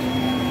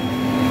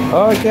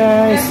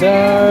 Okay,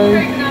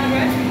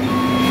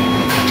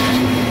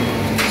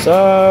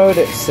 so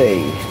let's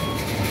see.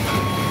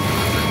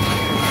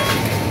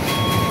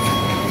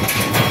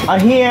 I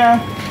hear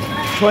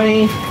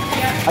 20.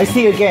 I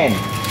see again.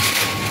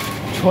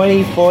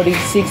 20, 40,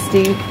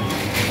 60,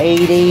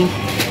 80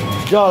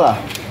 dollar.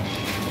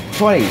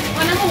 20,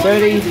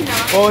 30,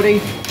 40,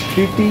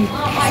 50,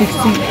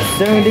 60,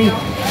 70,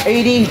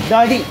 80,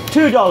 90,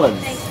 $2.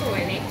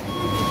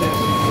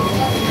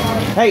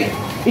 Hey,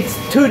 it's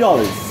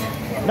 $2.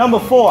 Number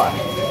 4.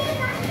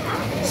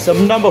 So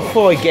number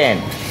 4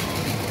 again.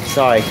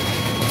 Sorry.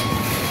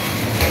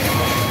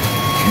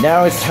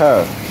 Now it's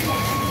her.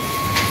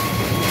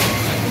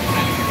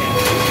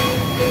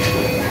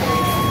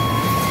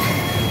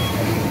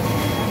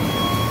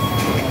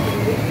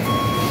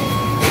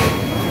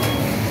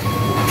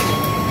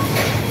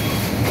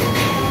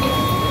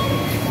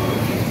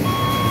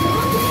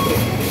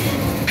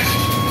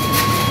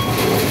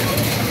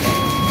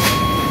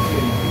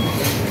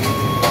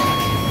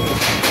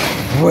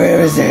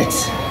 Where is it? Is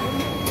it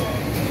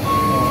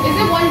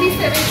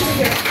 1D7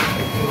 here?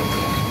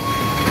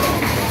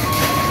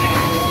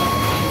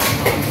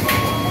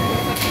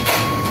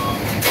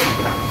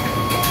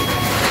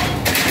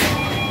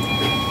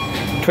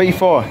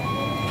 $24.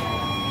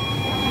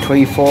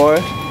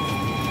 $24.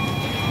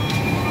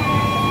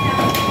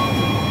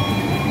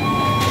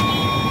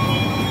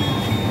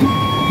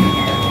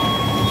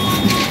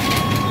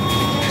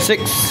 $6.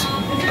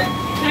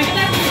 Can I get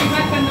that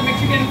back when the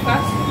Mexican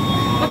fast?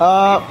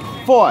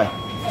 4.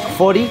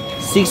 40,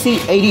 60,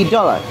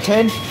 $80.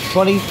 10,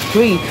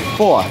 23,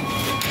 4.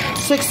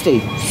 60,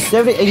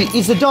 70, 80.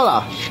 It's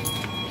 $1.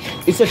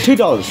 It's a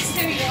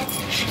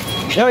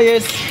 $2. There it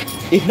is.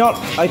 If not,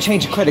 I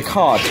change a credit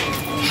card.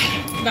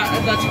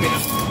 That's good.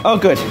 Oh,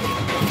 good.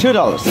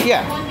 $2.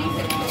 Yeah.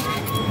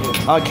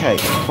 Okay.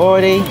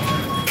 40.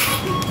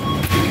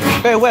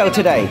 Very well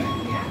today.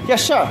 Yeah,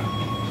 sure.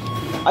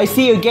 I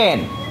see you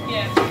again.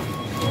 Yeah.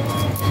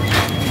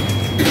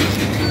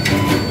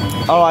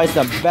 Oh, it's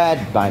not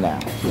bad by now.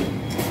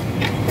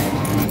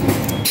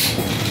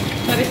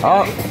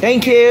 Oh,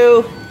 thank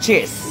you.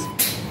 Cheers.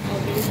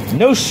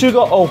 No sugar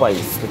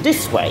always, but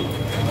this way.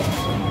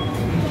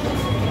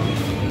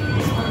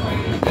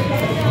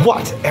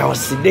 What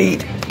else you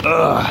need?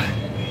 Ugh.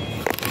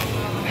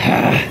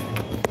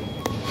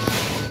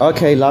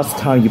 Okay, last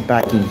time you're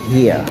back in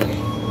here.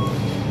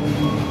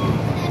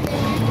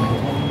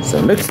 So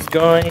looks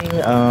going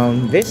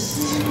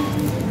this.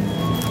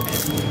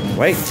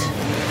 Wait.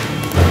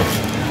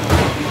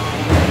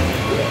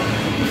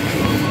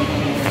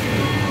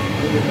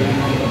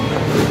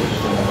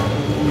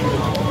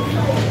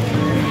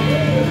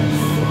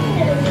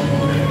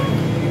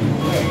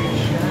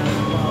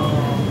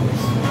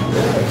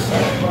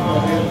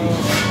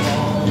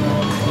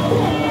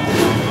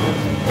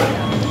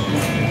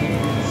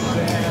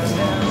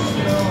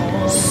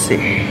 See.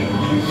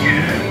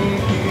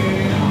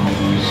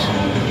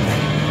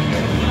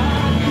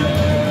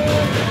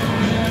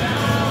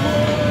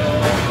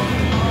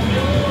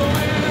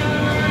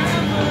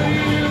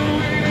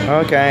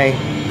 Okay.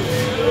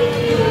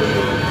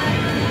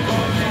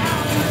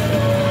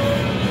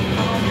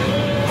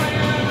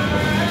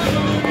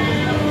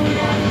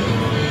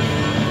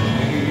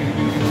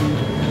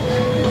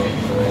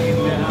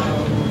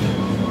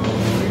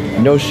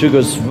 No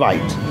sugar's right.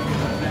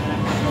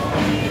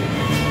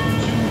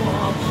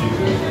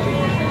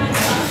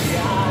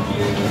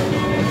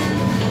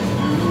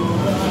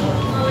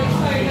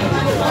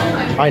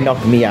 I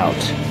knocked me out.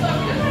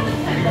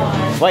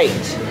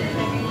 Wait.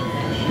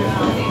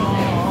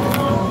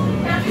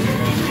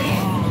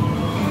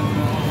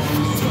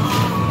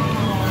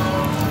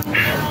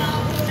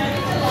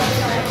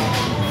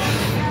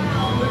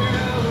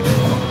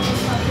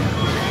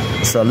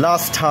 So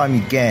last time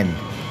again.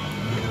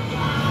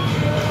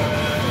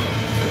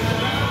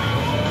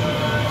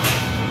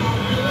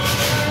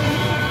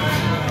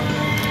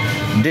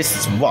 This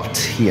is what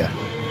here?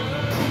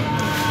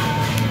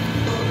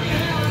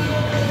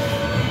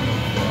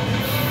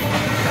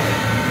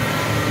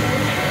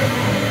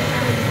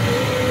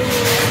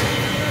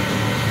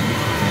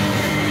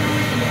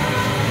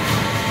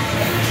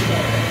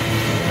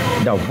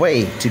 The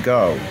way to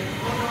go.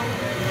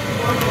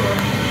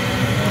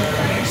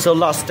 So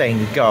last thing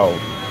we go.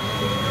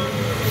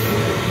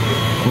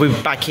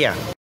 We're back here.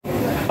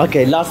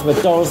 Okay, last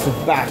McDonald's is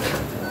back.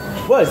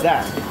 What is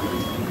that?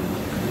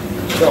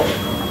 Go.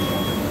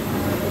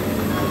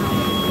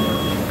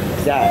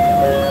 What's that?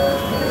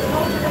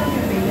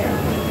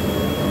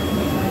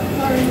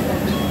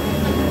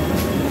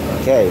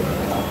 Okay.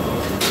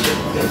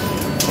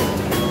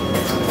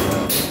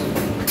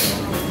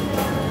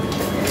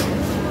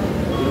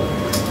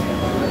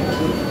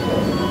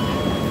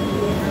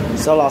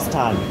 So last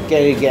time,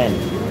 get it again.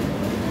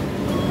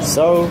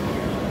 So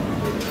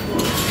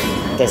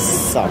there's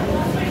some.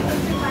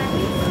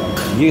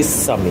 Use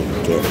some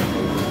again.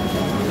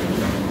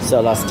 So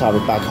last time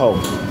we're back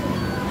home.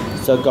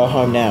 So go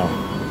home now.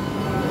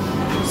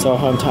 So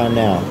home time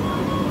now.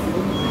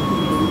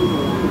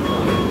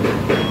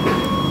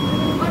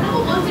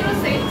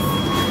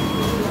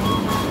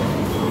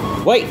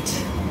 Wait.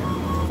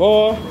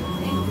 4.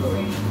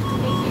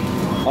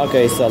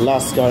 Okay, so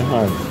last going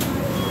home.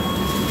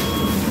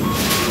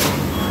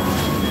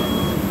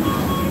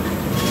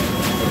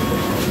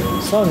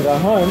 Son, go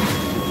home.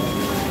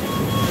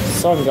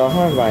 Son, go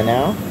home right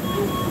now.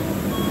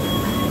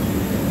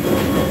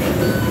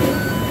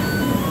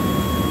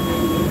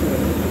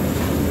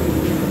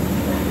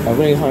 I'm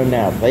going home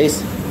now,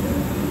 please.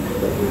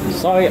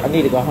 Sorry, I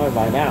need to go home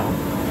right now.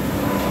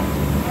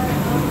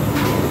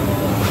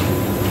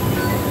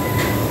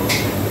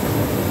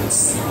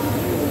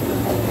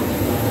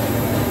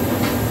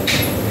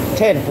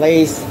 $10,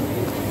 please.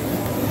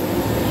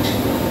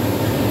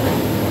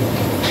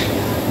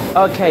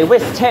 Okay,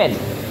 with 10.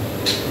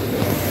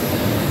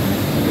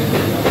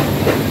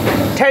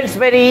 10,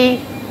 Smitty.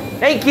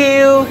 Thank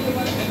you.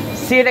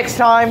 See you next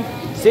time.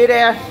 See you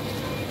there.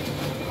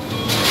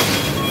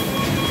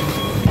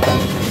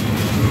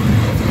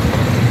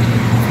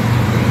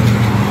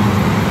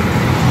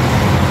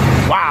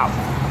 Wow.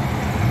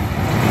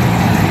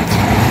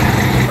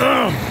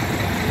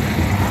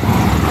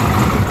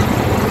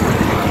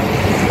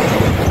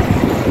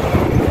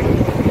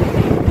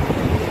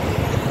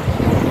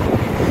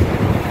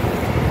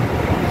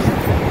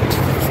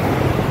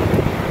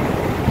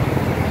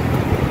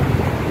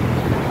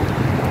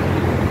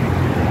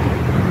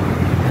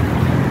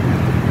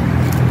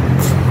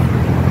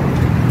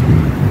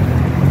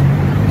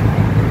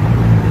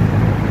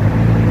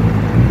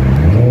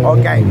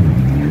 Okay.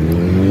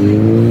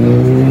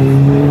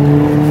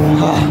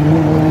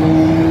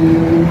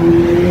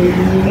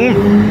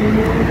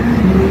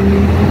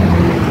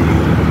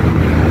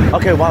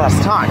 Okay, one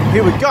last time.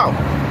 Here we go.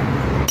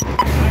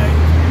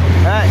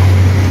 Hey.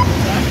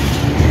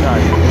 No.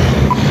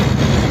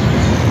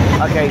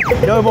 Okay,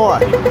 no more.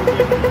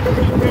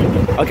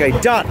 Okay,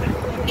 done.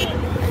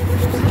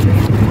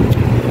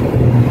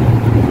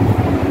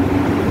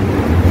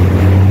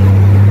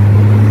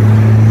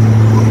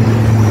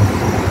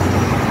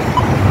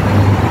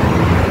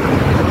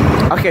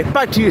 Okay,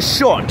 back to your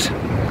short.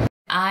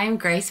 I'm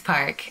Grace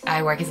Park.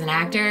 I work as an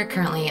actor,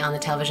 currently on the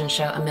television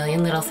show A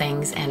Million Little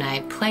Things, and I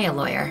play a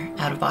lawyer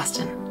out of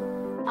Boston.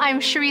 I'm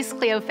Charisse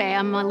Cleofe.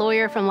 I'm a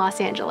lawyer from Los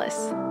Angeles.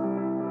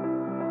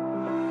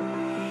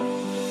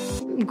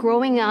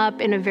 Growing up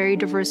in a very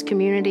diverse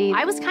community,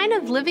 I was kind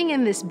of living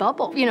in this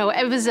bubble. You know,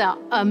 it was a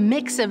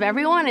mix of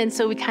everyone, and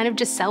so we kind of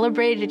just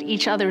celebrated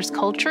each other's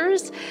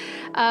cultures.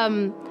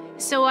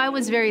 So I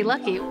was very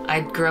lucky.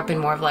 I grew up in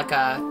more of like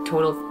a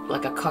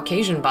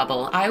Caucasian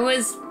bubble. I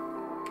was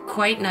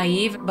quite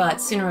naive, but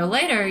sooner or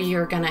later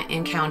you're gonna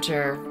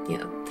encounter, you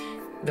know,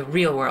 the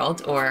real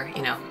world, or,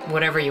 you know,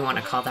 whatever you want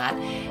to call that.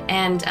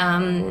 And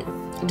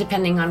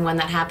depending on when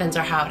that happens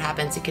or how it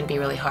happens, it can be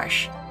really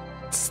harsh.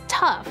 It's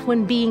tough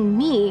when being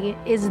me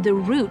is the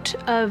root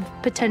of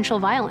potential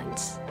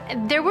violence.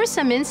 There were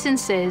some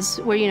instances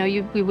where, you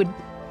know, we would,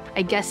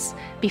 I guess,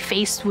 be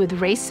faced with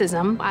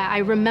racism. I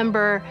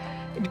remember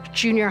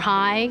junior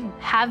high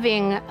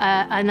having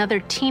another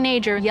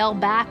teenager yell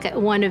back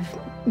at one of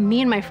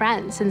me and my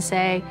friends and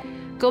say,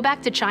 "Go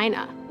back to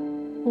China."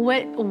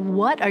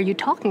 What are you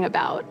talking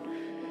about?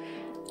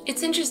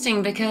 It's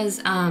interesting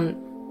because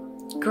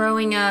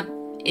growing up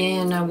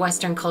in a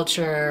Western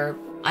culture,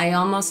 I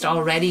almost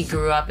already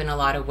grew up in a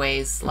lot of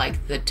ways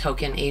like the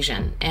token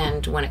Asian.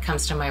 And when it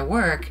comes to my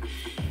work,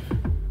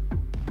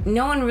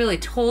 no one really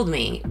told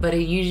me, but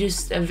you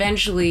just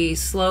eventually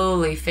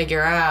slowly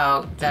figure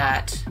out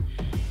that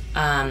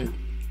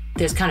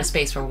there's kind of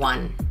space for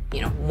one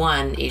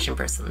Asian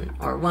person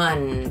or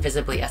one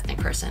visibly ethnic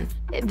person.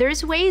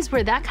 There's ways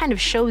where that kind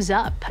of shows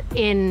up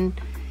in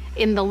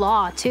the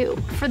law too.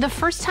 For the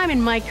first time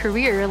in my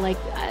career, like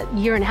a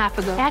year and a half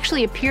ago, I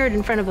actually appeared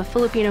in front of a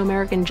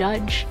Filipino-American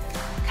judge.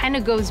 Kind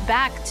of goes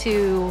back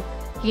to,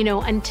 you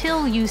know,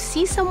 until you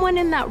see someone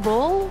in that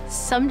role,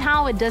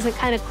 somehow it doesn't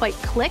kind of quite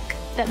click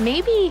that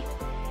maybe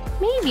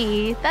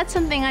that's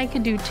something I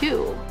could do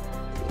too.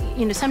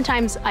 You know,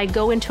 sometimes I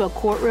go into a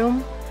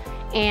courtroom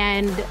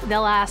and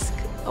they'll ask,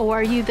 "Oh,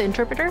 are you the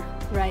interpreter?"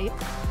 Right?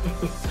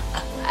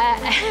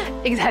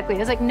 Exactly. I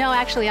was like, "No,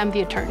 actually, I'm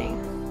the attorney."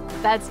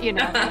 That's, you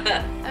know.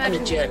 I'm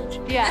a judge.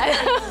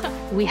 Yeah.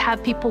 We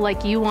have people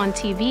like you on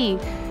TV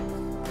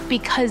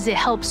because it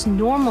helps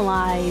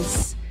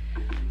normalize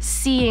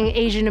seeing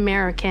Asian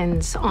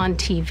Americans on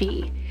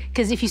TV.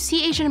 Because if you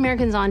see Asian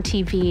Americans on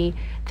TV,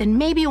 then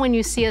maybe when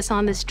you see us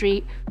on the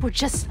street, we're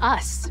just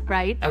us,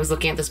 right? I was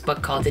looking at this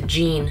book called The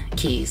Gene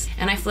Keys,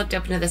 and I flipped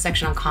open to the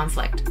section on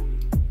conflict.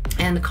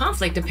 And the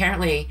conflict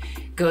apparently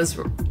goes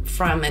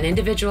from an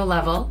individual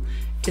level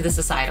to the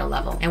societal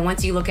level. And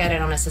once you look at it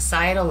on a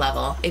societal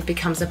level, it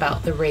becomes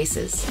about the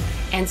races.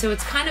 And so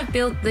it's kind of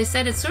built, they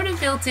said it's sort of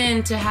built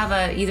in to have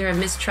either a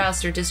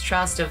mistrust or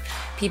distrust of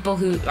people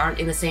who aren't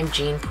in the same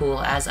gene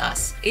pool as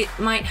us. It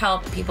might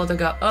help people to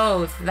go,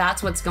 oh, if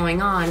that's what's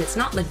going on, it's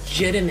not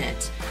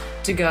legitimate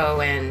to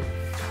go and,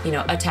 you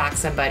know, attack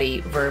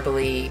somebody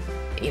verbally,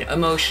 you know,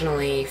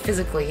 emotionally,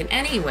 physically, in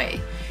any way,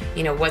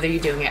 you know, whether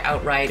you're doing it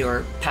outright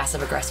or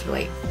passive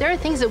aggressively. There are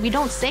things that we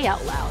don't say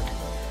out loud.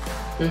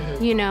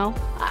 You know,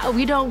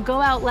 we don't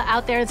go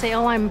out there and say,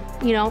 oh, I'm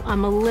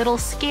a little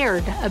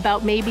scared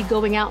about maybe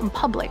going out in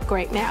public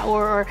right now,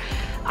 or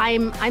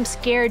I'm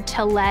scared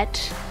to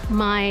let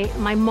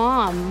my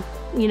mom,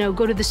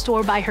 go to the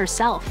store by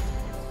herself.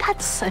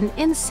 That's an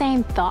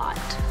insane thought.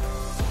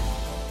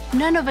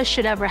 None of us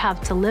should ever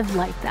have to live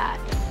like that.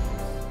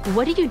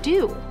 What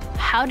do?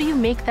 How do you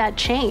make that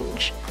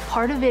change?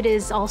 Part of it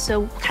is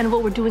also kind of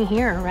what we're doing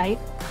here, right?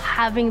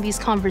 Having these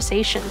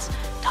conversations,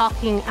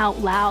 talking out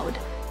loud.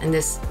 And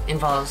this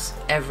involves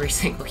every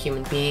single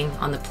human being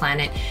on the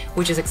planet,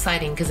 which is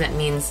exciting because it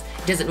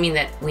doesn't mean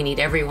that we need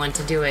everyone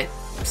to do it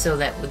so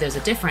that there's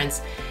a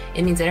difference.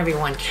 It means that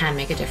everyone can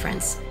make a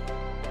difference.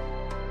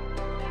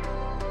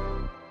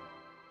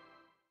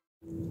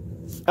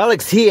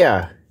 Alex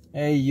here.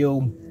 Hey,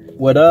 yo.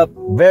 What up?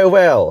 Very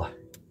well.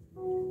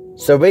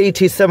 So ready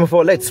to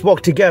semaphore, let's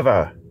walk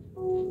together.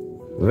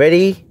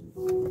 Ready?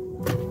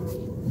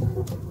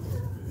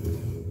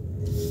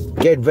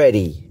 Get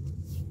ready.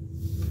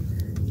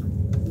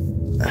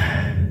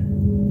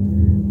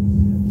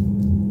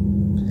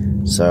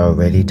 So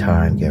ready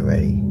time, get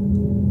ready.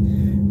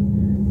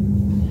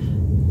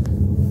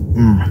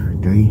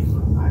 3, 5.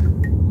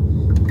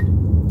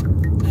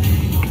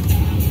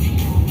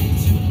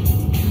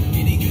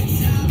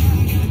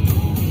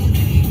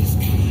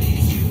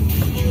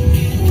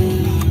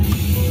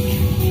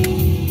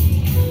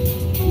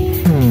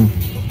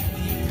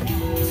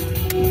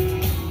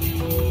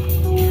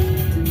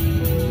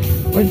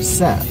 What's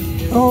that?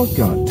 Oh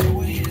god.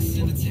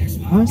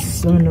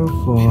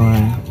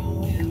 704.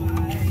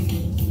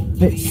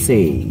 Let's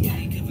see.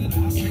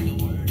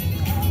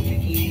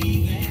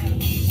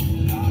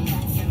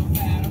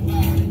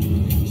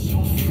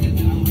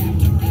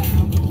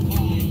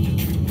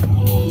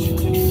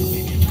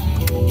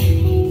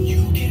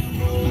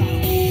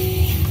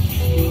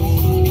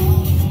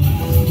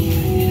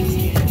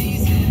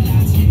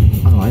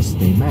 Oh, I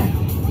see map.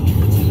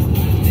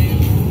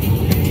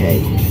 Okay.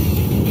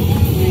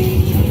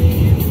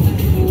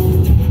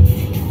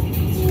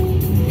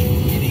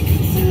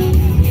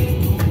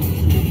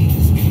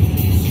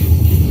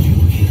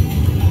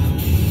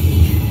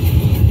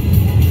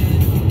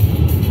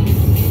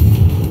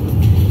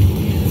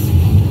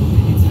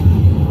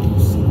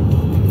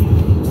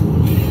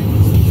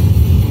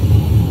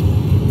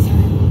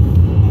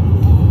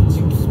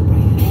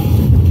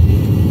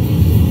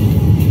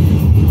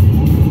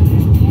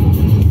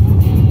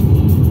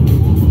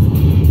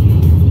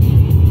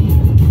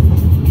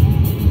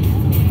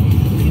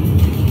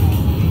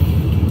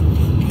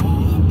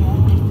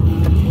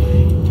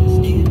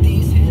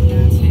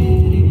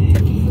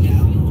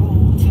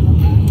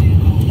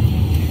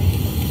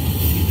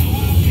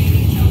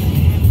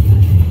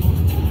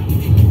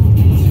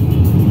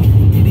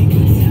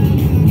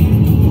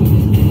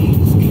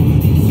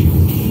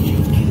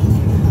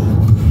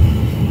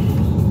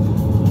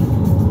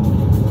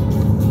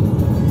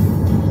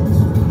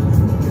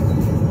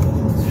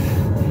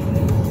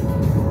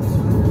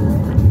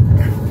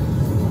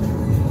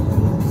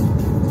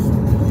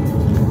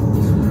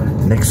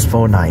 Next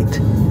fortnight,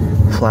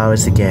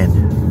 flowers again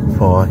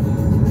for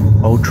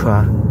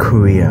Ultra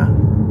Korea.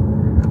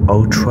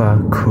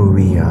 Ultra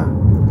Korea.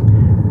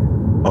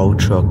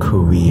 Ultra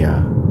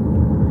Korea.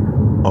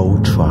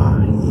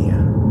 Ultra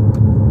here.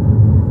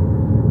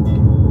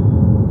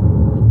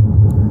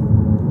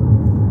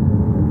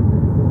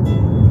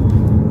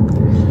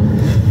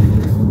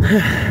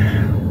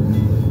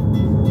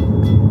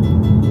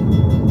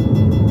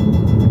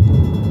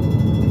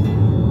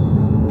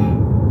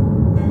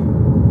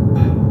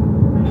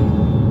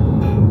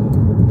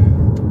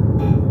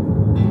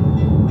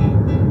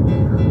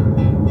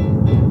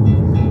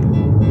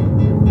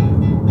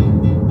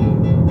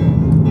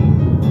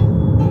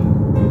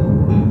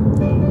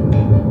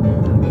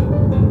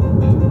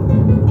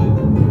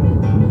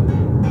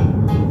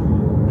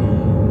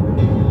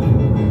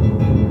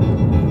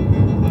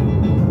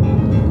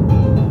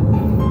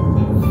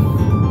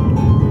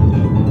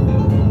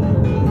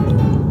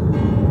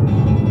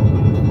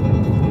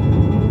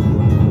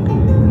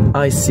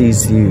 I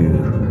sees you.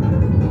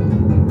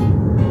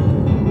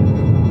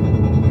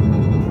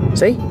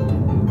 See?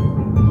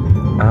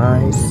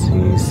 I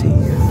sees you.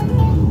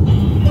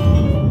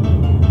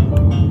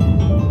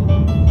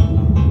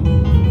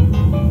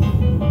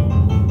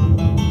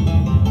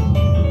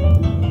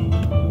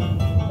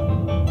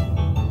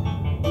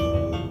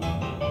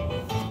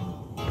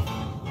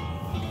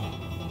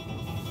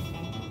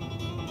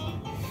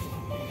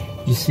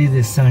 You see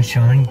the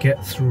sunshine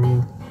get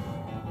through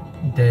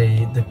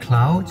the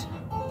cloud?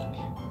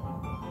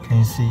 Can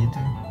you see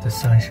the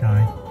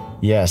sunshine?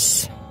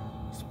 Yes.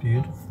 It's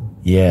beautiful.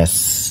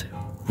 Yes.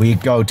 We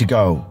go to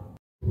go.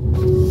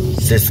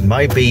 This is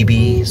my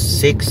baby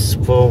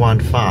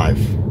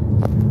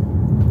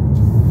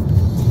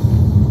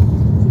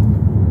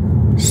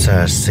 6415.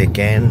 Search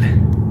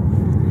again.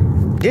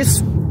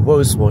 This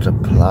Rosewater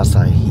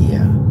Plaza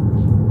here.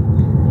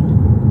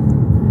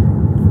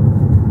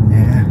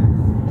 Yeah.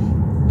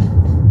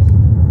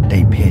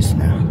 They pissed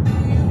now.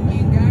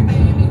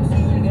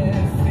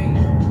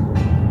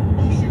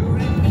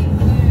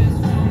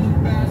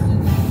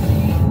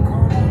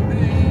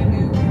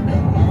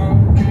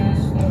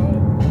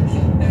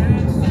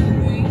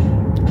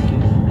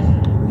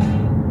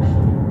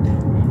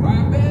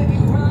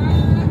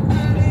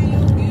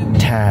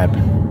 cab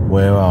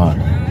we're on.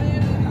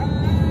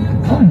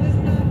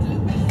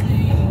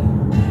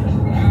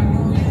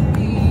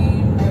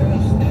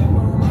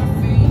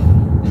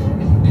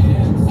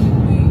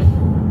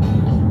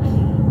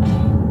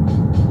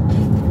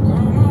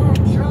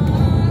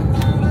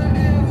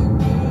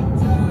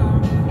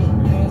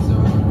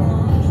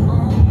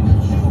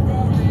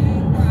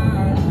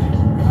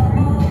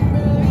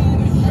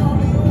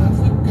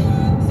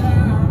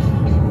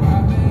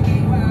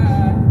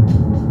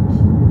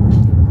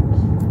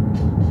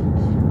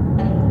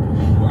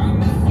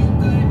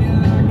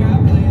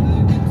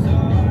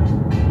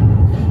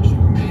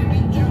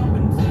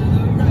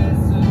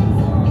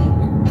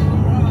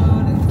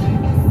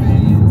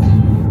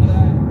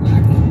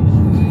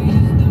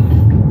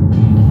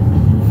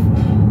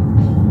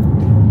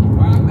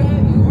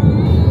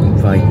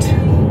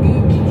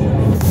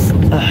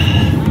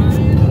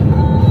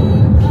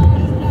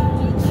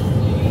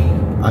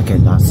 Okay,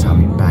 last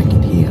time we're back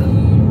in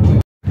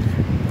here.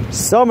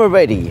 Summer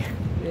ready.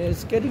 Yeah,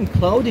 it's getting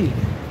cloudy.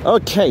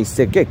 Okay,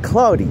 so get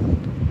cloudy.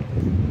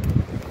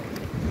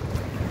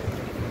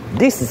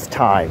 This is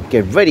time.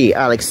 Get ready,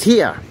 Alex,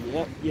 here.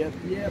 Yep.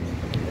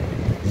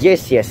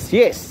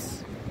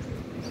 Yes.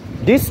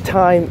 This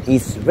time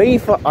is ready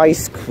for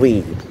ice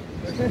cream.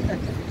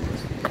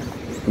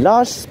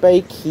 Large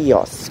space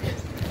kiosk.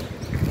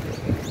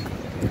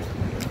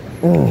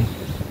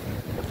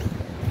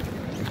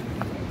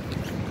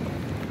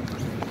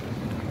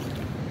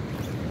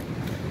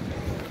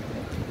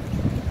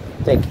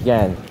 Think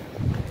again.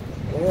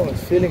 Oh,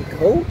 it's feeling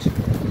cold?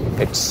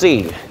 Let's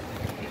see.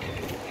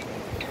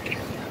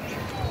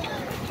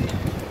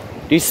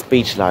 This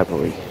beach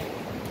library.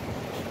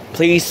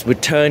 Please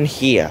return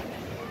here.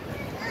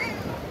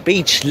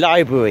 Beach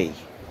library.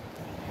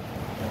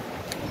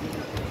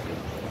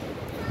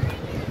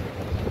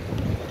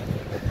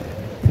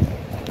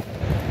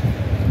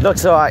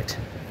 Looks alright.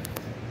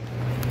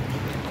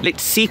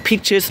 Let's see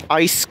pictures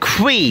ice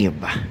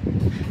cream.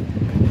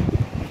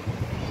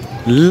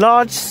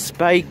 Large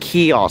space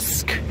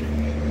kiosk.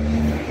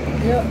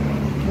 Yeah.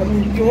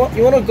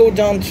 You wanna go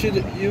down to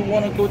the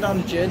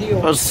jetty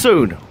or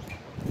soon.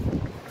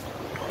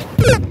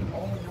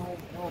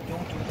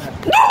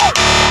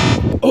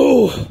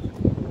 Oh.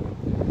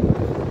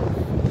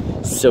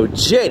 So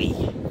jetty.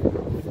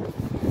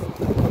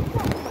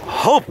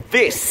 Hope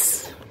this.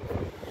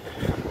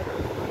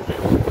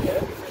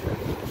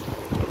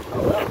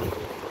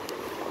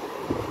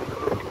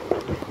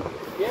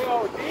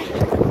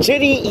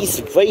 Jetty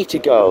is ready to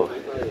go.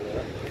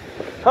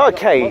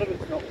 Okay,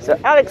 so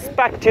Alex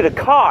back to the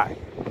car.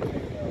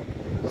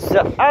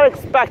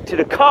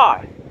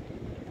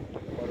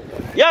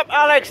 Yep,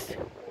 Alex.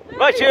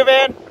 Right here,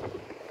 man.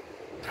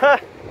 Huh.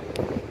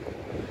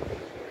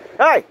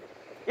 Hey,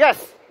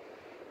 yes.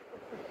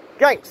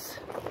 Thanks.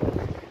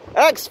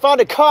 Alex found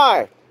a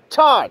car.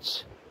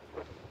 Charge.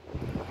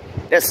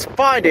 Let's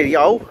find it,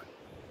 yo.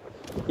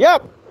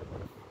 Yep.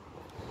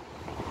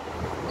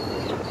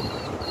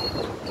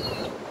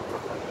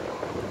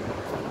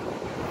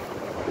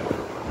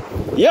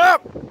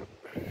 Yep.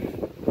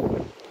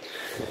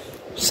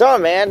 So,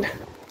 man.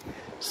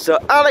 So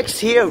Alex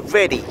here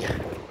ready.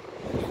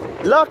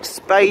 Lux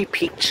Bay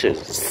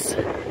Pictures.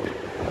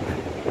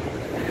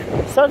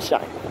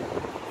 Sunshine.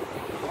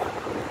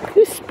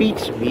 This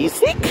beach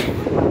music.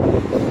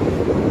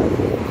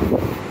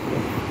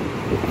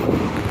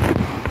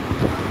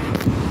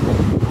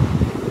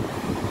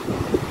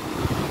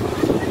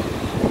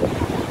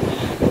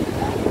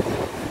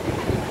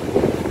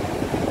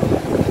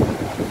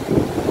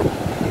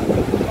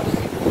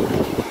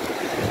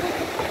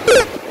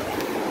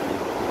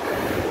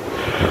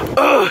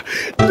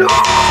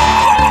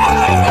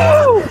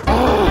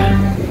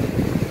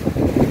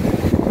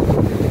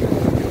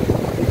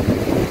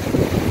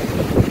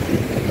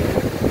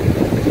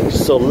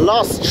 So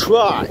last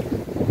try.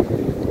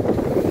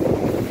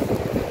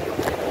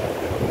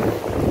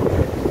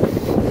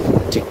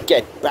 To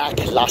get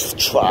back, last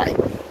try.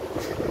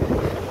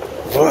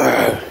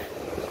 Whoa.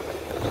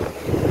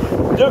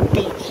 The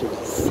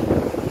beaches.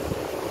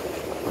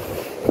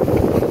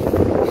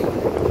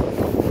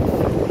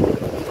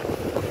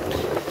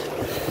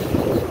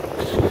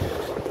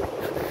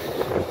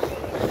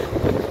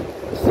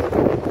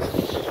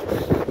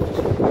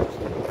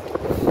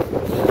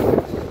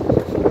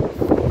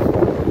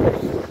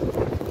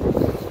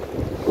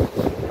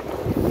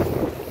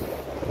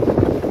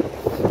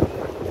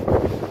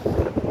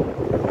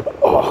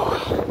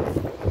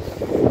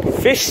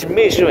 Fish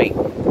measuring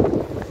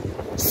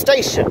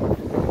station.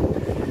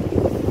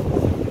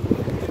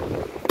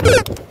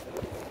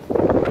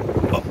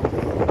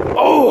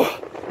 Oh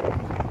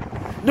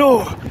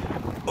no!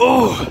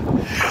 Oh!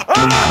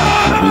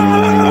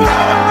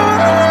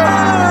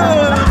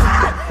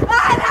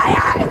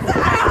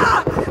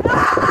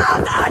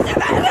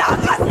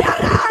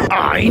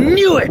 I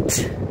knew it!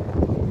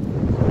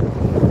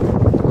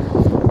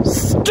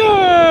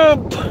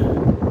 Stop!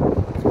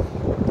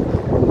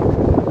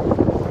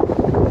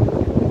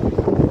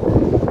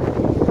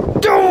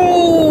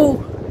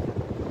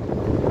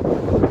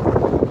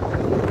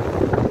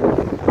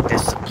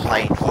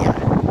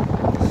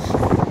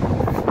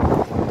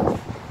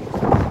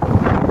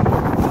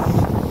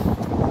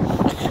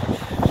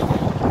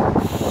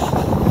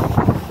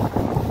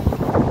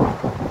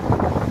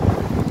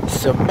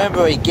 So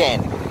remember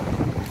again,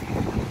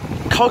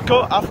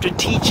 Coco after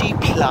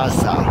TG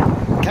Plaza,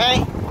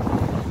 okay?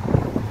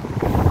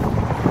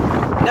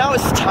 Now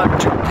it's time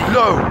to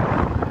blow.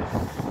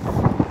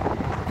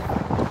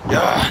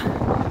 Yeah.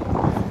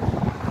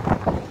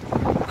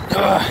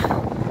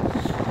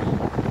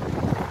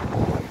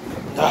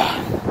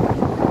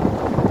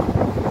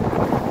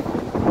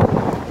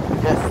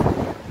 Yes.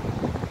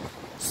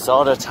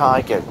 Saw the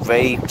target,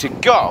 ready to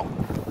go.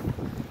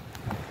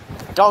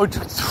 Don't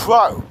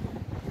throw.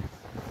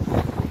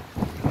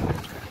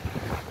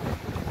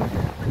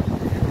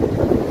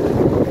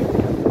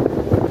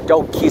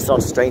 Don't kiss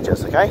on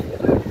strangers, okay?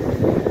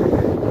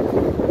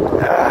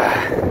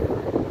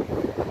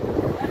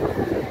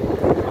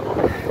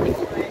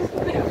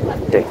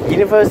 The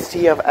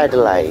University of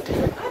Adelaide.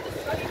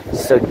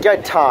 So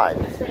good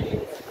time.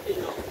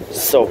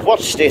 So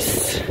watch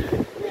this.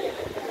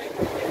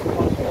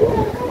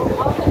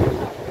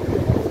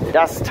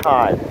 That's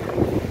time.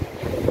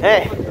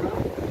 Hey.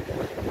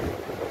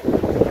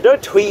 The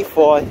tree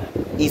for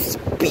is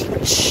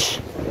beach.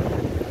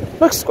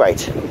 Looks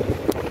great.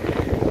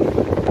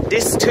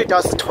 This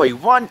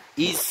 2021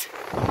 is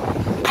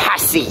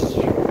passy.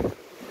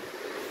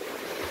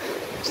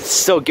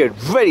 So get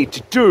ready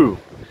to do.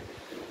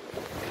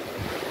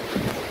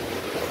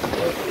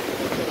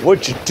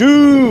 What you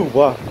do?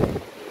 What?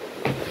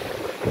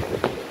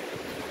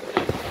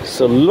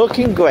 So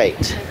looking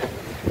great.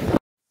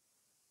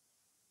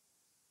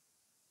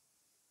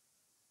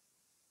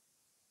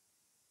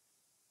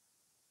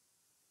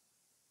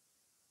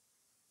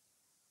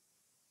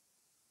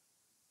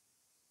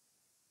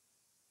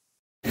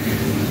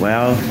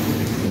 Well,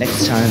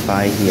 next time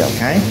buy here,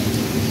 okay?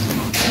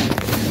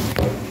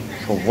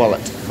 For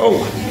wallet.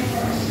 Oh!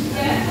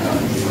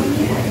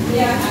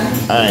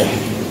 Alright.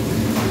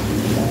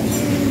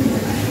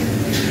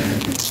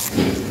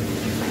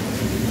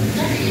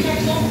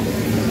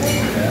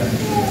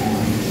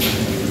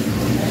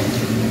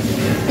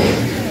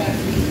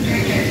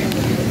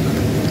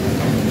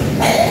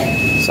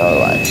 So,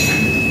 alright.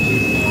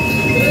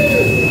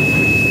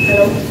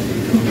 Hello.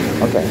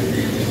 Okay.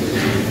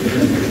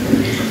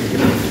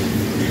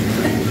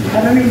 I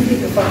don't even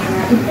think the fucking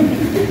out.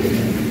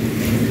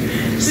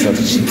 So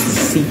that she can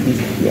see me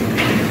here.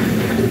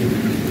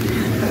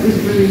 That was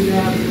really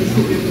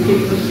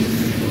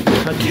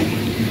Okay.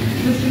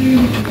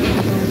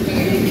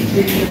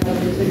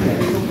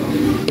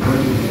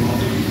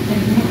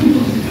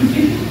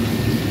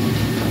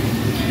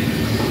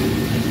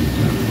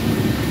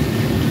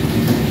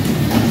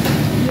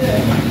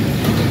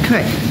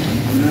 Okay.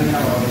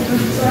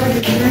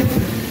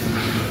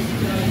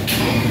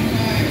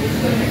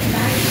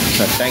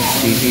 So thanks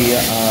to you,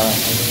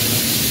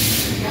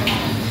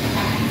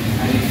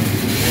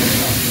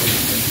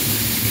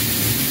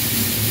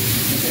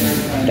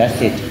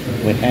 that's it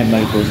when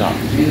AAMI goes up.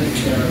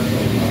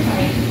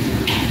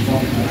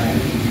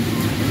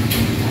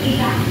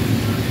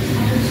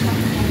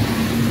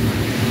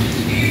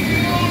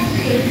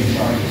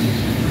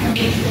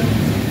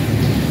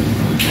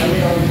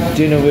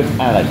 Dinner with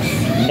Alex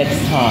next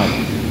time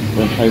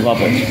when play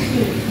Robert.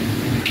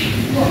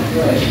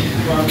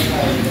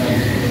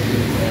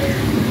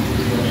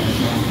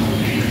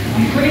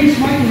 I'm quitting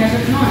smoking, there's a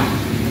time.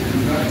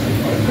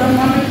 Don't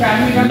want to grab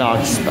me.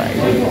 Not space.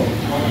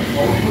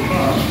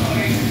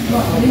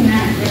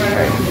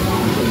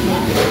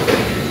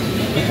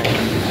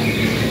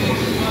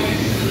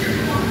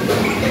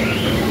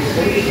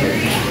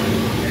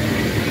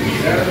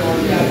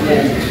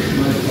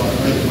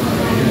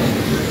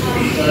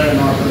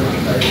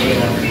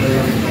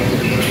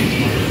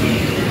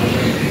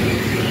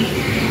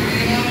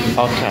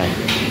 Okay.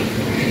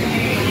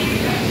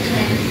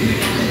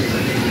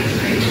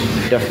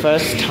 The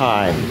first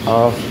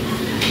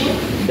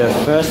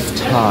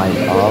time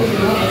of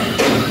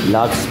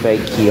Luxpay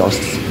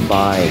kiosks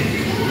buying.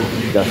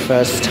 The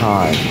first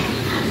time.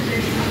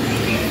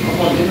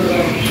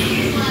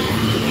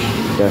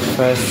 The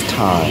first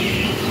time.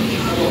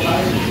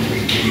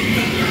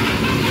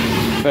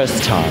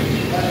 First time.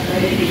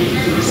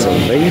 So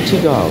ready to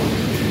go.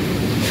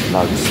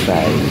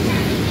 Luxpay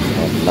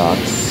and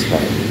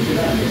Luxpay.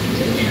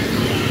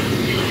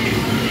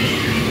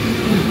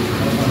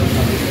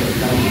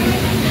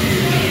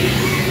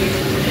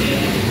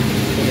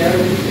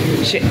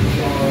 Shit.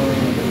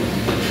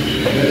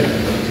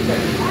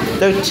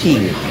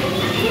 13.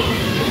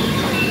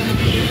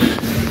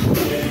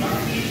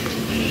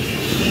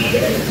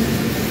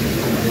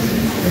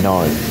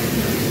 No.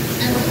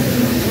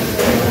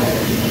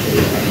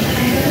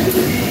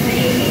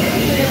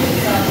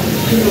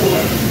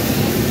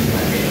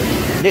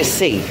 Let's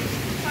see.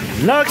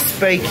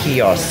 Luxpay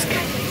kiosk.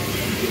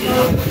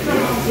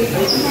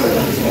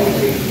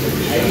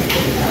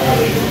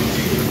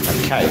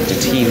 Okay, the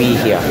TV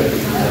here.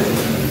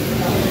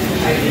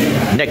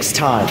 Next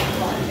time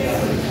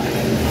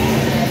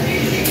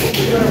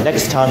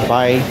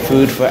buy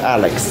food for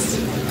Alex.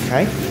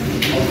 Okay?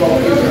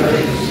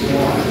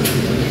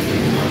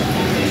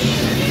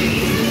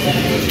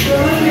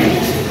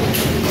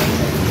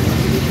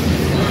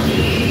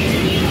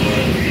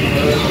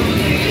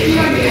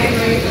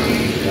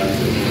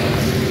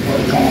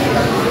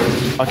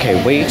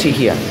 Okay, wait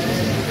here.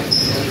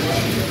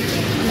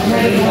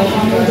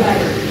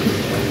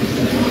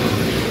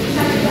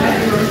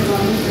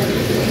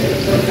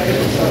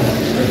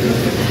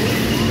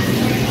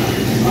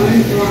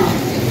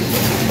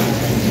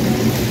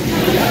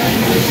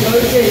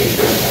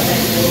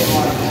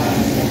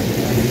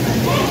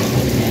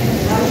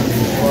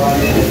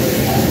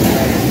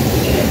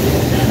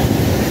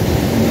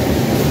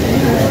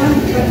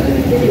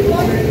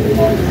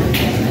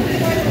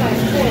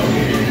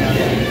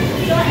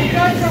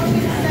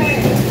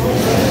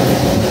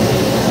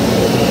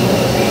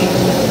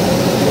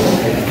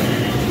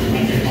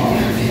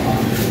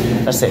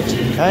 That's it,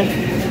 okay?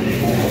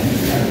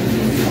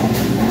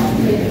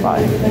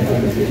 Right.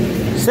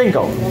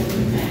 Single.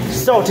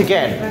 Salt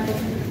again.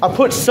 I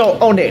put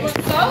salt on it.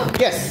 Salt?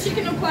 Yes.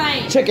 Chicken or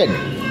plain? Chicken. Do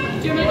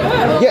you want me to do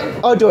it?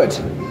 Yeah, I'll do it.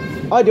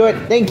 I'll do it.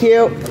 Thank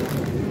you.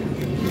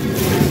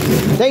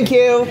 Thank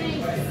you.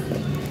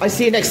 I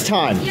see you next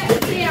time. Yeah,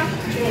 see ya.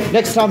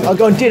 Next time I'll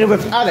go on dinner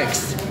with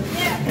Alex.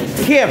 Yeah.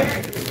 Kim.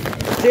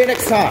 See you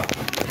next time.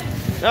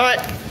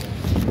 Alright.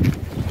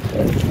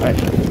 Right.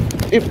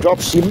 If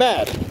drops, she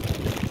mad.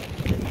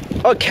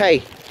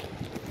 Okay.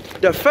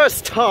 The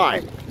first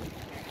time.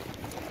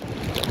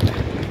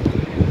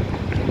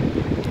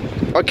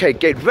 Okay,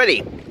 get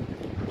ready.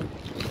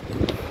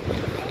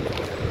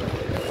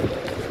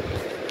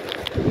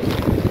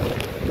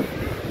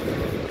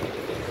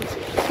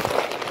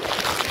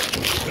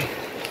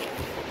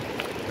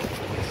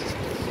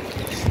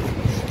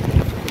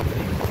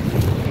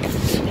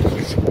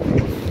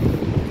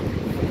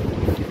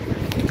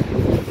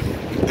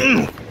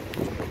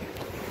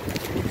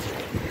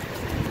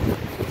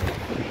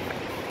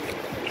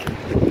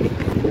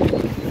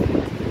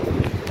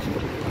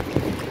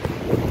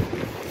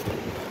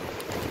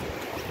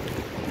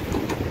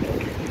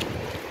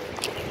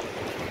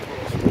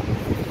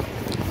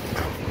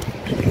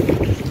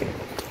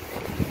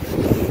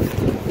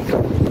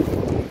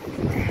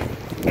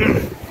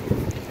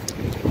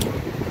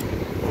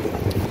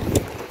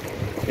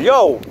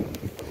 Yo!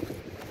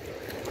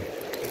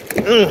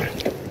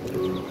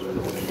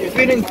 You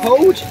feeling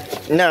cold?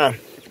 Nah.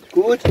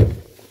 Good.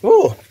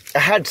 Ooh, I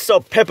had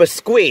salt pepper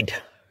squid.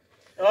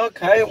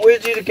 Okay, where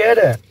did you get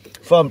it?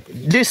 From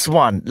this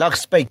one,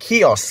 Lux Bay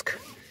Kiosk.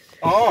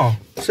 Oh,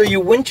 so you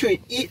went to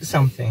eat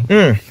something?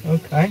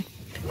 Okay.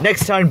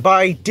 Next time,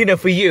 buy dinner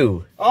for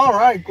you.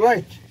 Alright,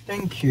 great.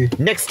 Thank you.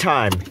 Next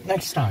time.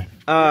 Next time.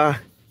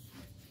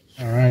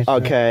 Alright.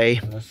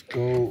 Okay. Let's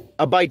go.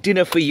 I'll buy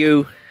dinner for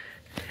you.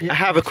 I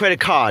have a credit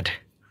card.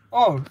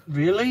 Oh,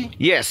 really?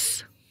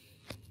 Yes.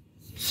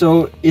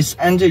 So it's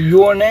under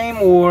your name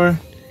or?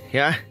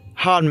 Yeah,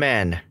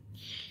 HARDMAN.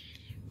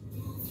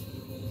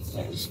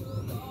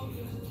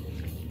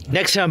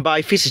 Next time,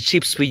 buy fish and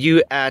chips for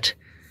you at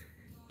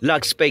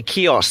Lux Bay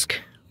Kiosk.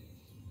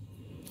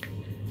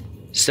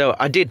 So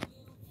I did.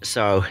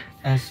 So.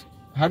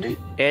 How do you?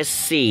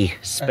 SC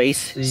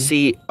space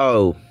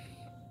CO.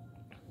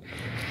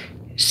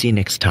 See you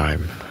next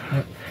time.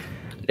 Yep.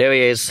 There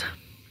he is.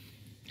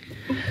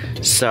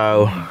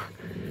 So,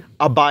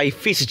 I'll buy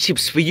fish and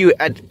chips for you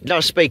at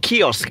Lux Bay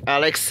Kiosk,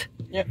 Alex.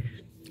 Yep.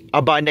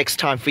 I'll buy next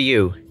time for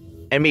you.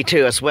 And me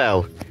too as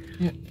well.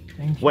 Yep.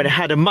 Thank you. When I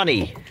had the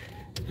money.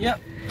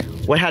 Yep.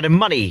 When I had the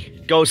money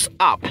goes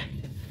up.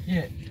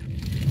 Yeah.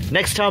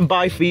 Next time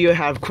buy for you,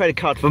 have credit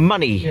card for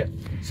money. Yeah.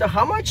 So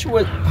how much is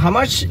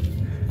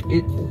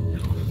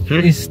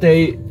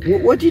the,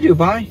 what did you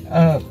buy?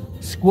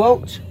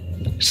 Squat?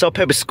 Salt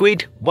pepper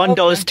squid,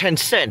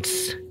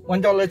 $1.10.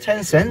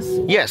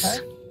 $1.10? Yes.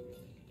 Okay.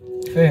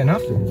 Fair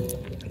enough.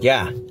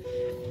 Yeah.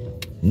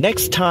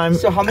 Next time.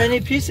 So how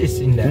many pieces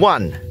in there?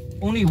 One.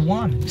 Only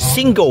one?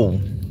 Single.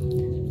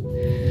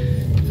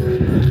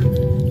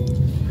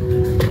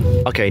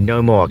 Okay,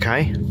 no more,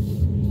 okay?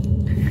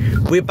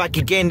 We're back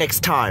again next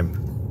time.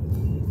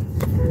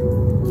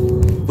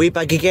 We're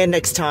back again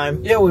next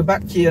time. Yeah, we're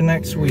back here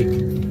next week.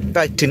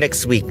 Back to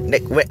next week.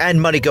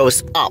 And money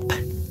goes up.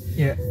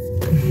 Yeah.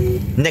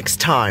 Next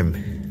time.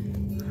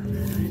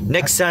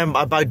 Next time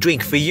I buy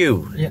drink for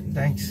you. Yeah,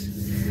 thanks.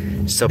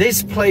 So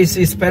this place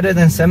is better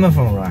than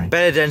Semaphore, right?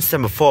 Better than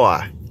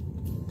Semaphore.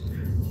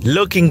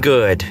 Looking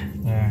good.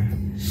 Yeah.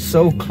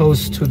 So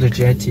close to the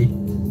jetty.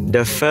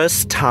 The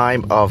first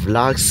time of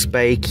Lux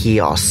Bay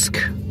Kiosk.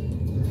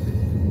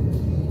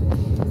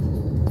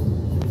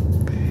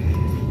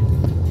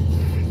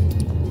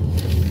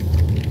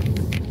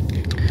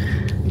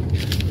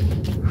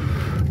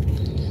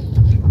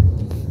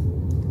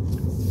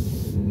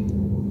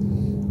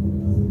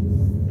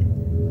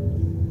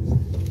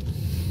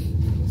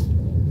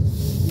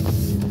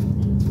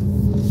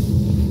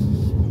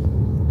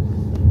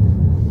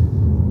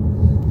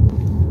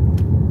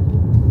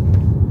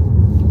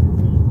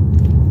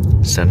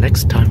 So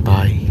next time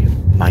buy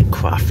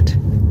Minecraft.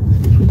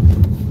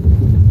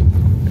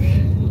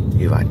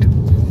 You're right.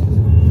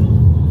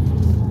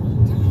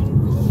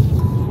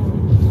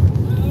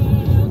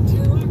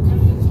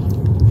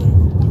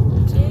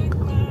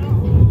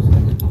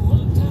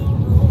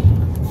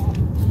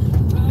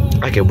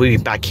 Okay, we'll be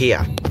back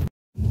here.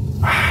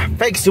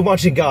 Thanks for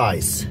watching,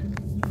 guys.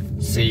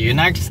 See you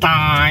next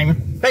time.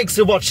 Thanks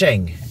for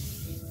watching.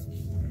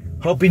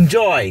 Hope you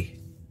enjoy.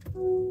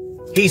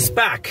 He's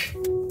back.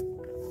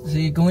 Is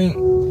he going?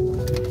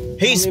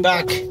 He's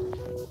back.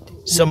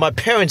 So my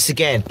parents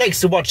again. Thanks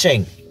for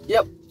watching.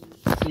 Yep.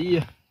 See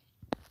ya.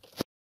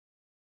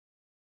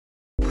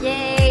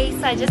 Yay!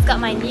 So I just got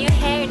my new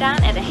hair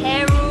done at the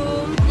hair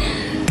room.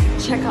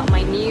 Check out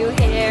my new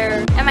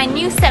hair and my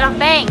new set of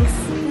bangs.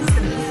 This is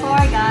the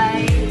before,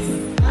 guys.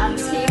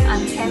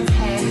 Untamed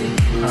hair.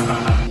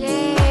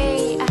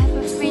 Yay! I have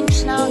a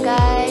fringe now,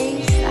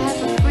 guys. I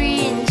have a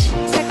fringe.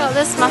 Check out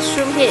this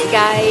mushroom head,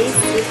 guys,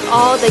 with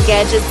all the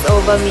gadgets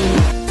over me.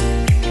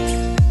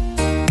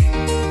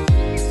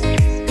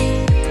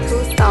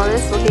 Cool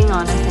stylist working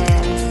on her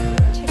hair.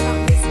 Check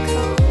out these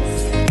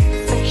curls,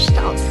 fresh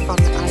out from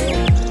the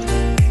iron.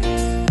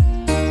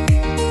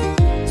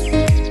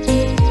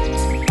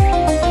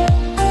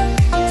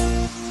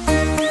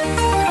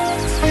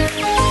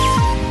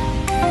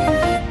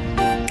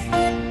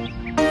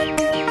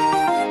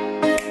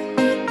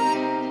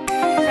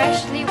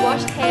 Freshly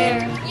washed hair.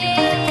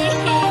 Yay!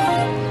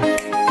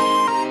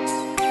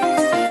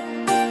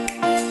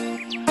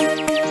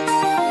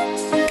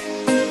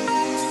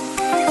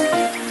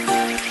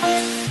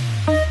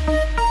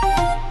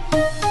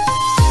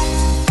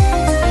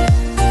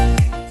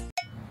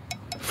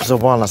 So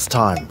one last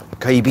time.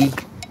 KB?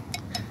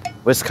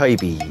 Where's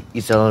KB?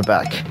 He's on the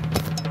back.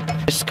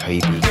 Where's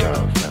KB go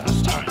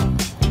last time?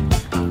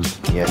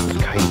 Yes,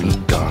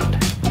 KB gone.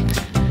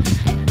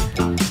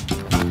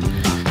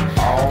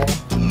 All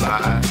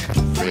my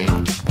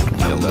friends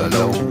know the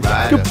low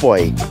rider. Good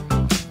boy.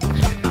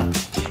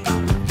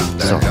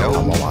 The So, I'm low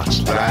gonna watch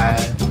that.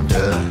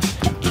 rider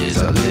is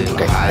a little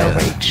Okay, no higher.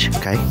 rage,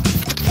 okay?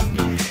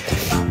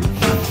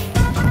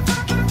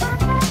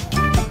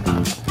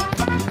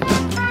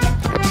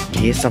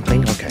 Here's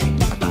something, okay.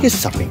 Here's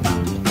something.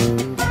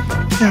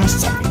 Now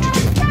something to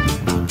do.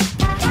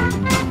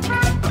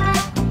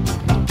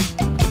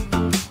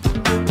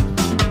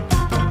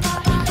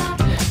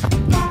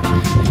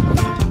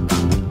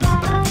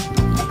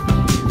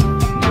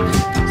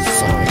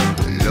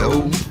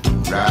 Low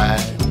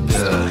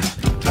rider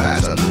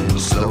drives a little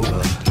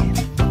slower.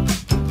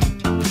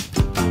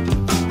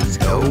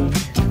 Low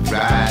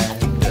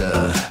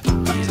rider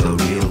is a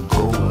real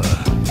goer.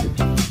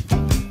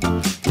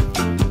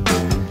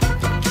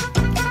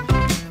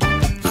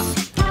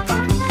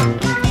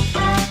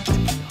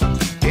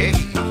 Hey.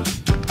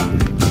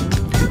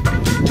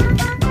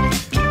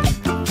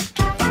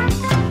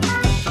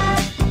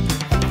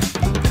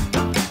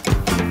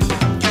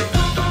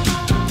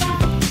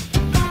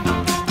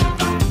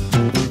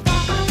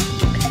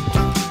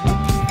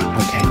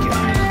 Okay,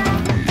 good.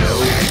 Low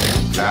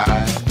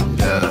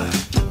rider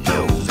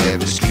knows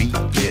every street,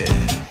 yeah.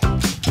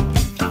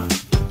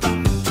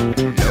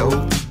 Low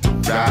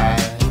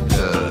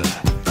rider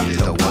is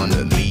the one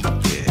to meet,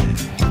 yeah.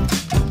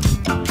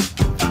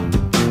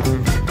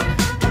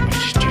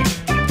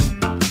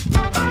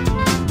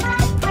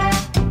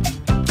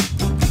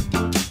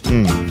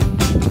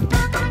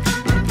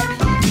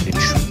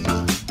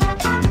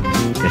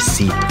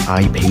 Receipt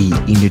IP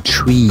in the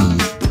tree.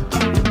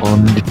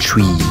 On the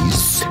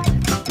trees.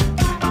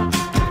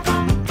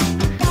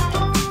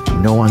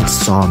 No one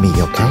saw me,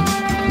 okay?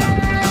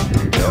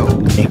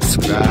 Next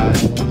week.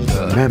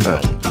 Remember,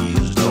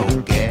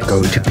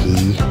 go to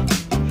pee.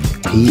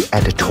 Pee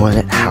at the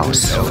toilet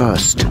house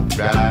first.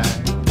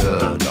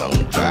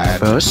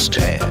 First,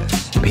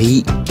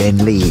 pee, then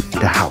leave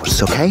the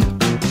house, okay?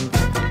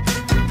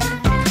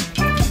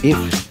 If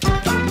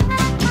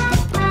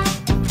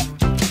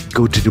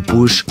go to the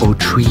bush or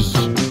tree.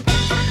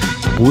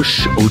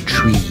 Bush or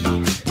tree.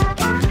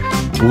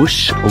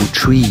 Bush or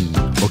tree,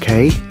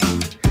 okay?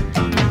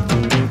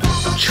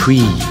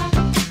 Tree.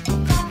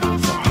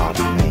 So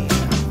HARDMAN.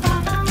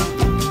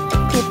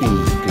 Could be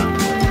good.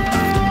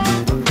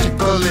 Take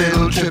a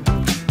little trip,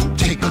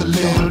 take a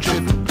little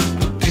trip,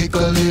 take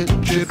a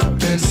little trip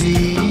and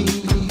see.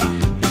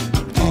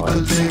 Take a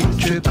little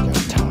trip,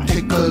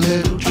 take a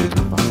little trip,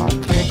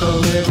 take a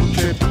little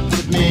trip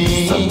with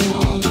me.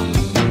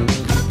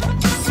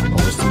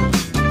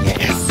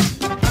 Yes.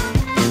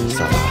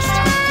 So last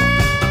time.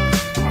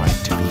 Alright,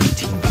 to be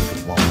eating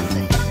with one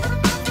thing.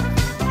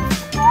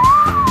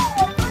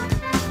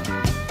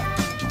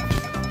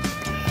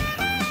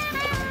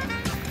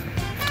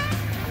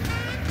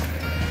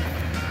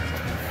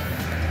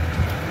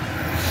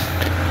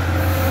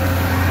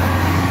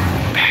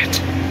 Bad.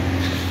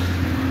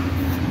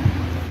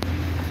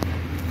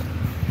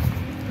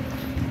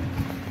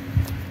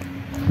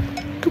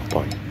 Good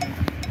boy.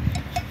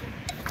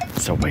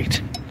 So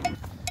wait.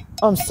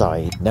 I'm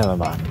sorry, never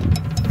mind.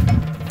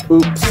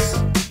 Oops.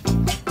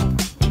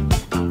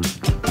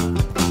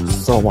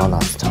 So one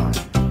last time.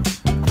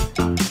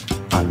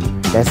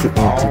 That's the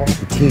end to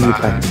continue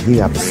back to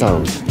the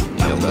episode.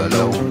 The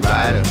low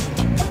rider,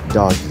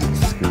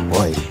 Doggies, good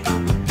boy.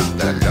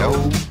 the low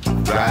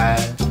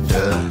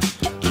rider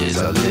is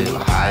a little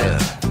higher.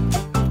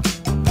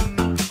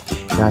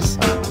 That's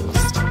how it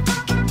is.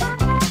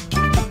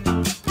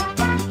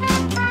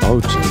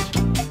 emoji.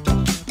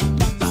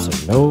 So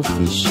no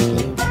fish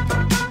game.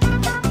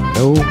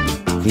 No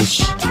fish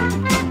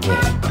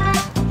game.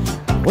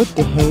 What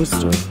the hell is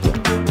doing here?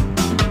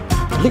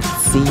 Let's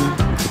see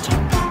the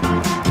time.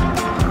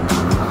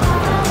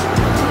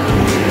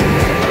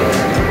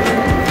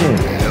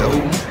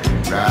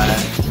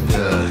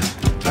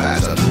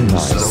 I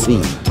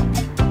see.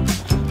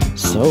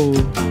 So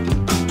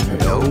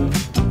no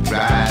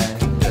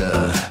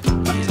rider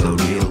is a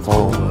real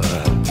forward.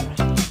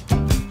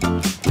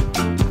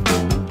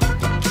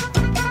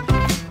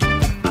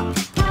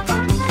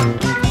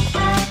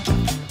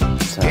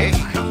 So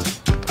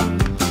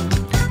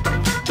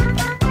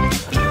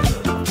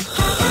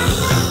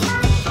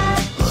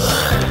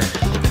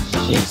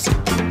yes.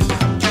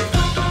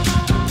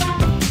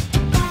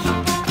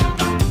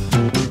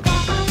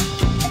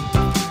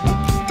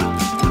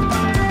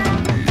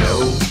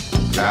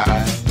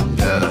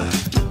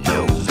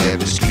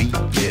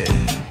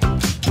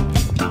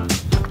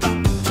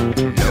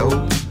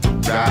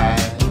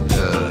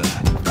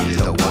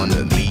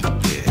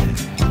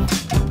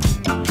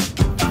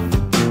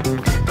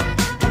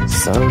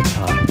 So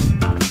tired.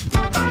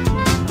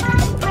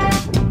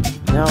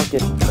 Now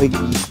get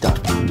piggies done.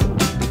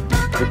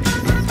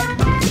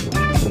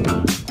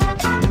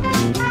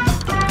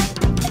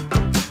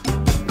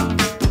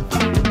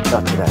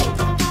 Not today.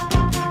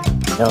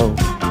 No,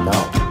 no.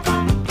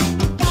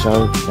 So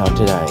not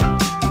today.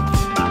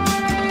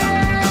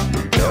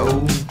 No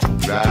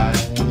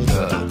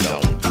rider,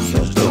 don't.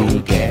 So we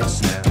gas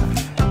now.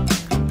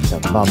 So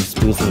mom's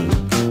busy.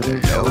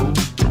 No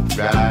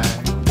rider,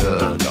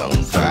 don't.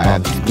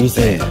 Mom's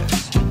busy.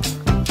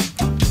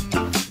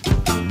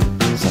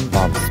 Some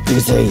mom's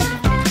busy.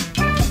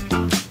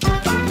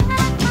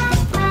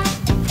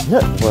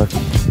 Network.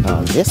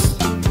 Yes.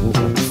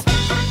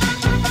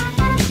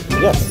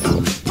 Yes.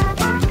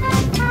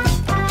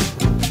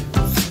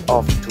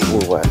 Off to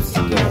Woolworths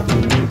again.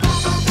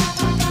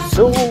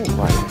 So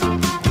right.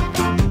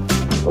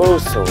 Oh,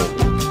 so.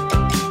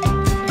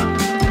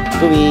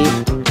 Do we?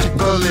 Take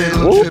a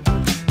little trip.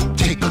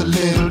 Take a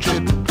little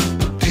trip.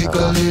 Take a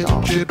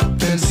little trip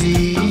and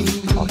see.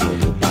 Okay,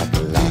 like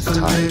the last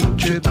time.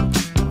 Trip.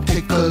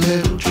 Take a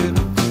little trip.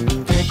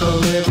 Take a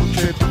little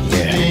trip.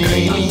 Yeah,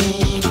 baby.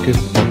 Good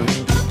boy.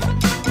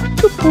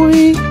 Good boy.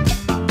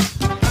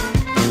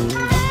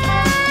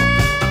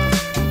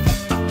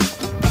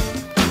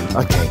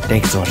 Okay,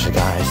 thanks so much,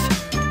 guys.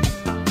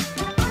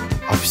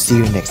 I'll see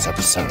you next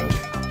episode.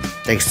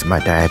 Thanks to my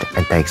dad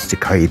and thanks to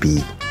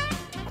Kobe.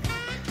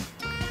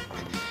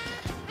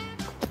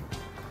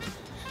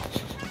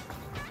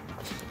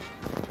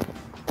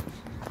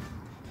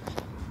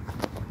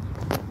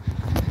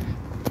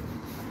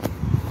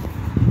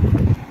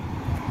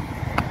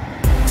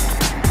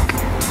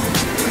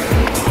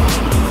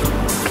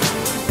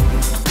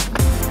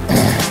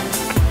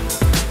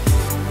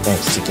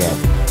 Thanks again.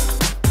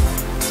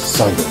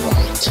 So you're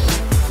right.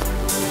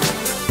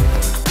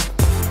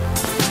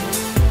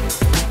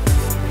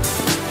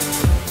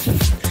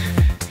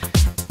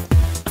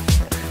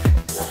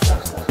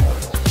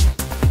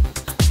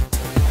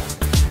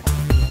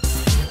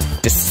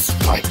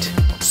 Despite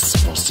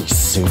spicy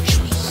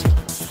surgeries,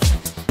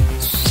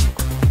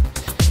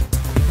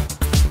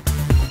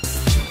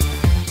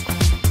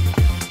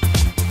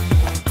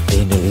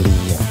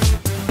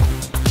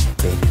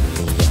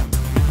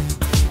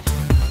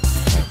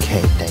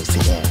 okay, thanks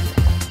again.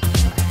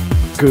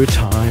 Good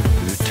time,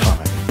 good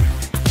time.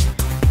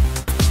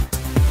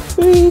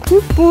 Hey,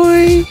 good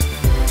boy.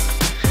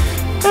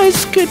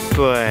 Nice, good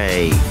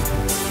boy.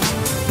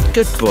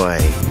 Good boy.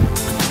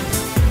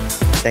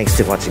 Thanks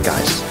for watching,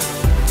 guys.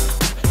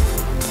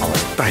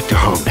 Alright, back to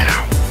home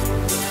now.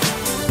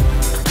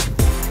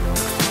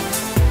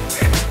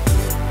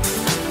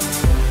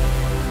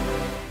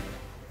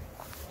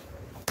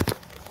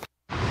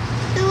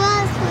 Who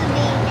else would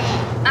be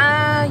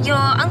there? Your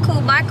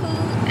Uncle Michael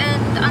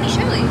and Auntie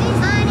Shirley.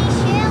 Who's Auntie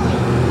Shirley?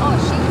 Oh,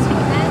 she's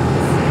your dad's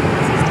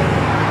sister.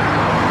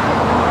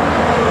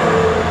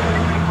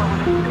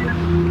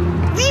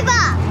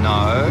 River! No.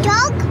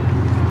 Dog?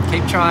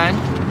 Keep trying.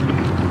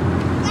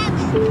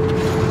 Rabbit. You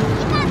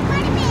can't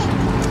put him in.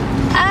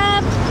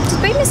 Did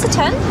we miss a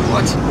turn?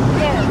 What?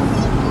 Yeah.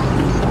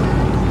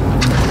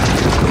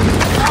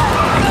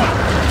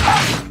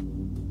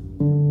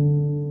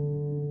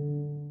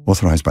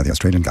 Authorised by the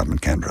Australian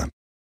Government, Canberra.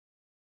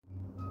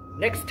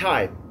 Next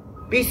time,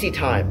 BC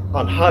Time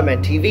on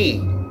HARDMAN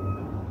TV.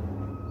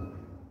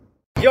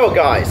 Yo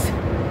guys,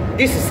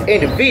 this is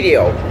in the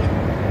video.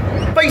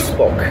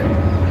 Facebook,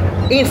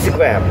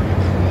 Instagram,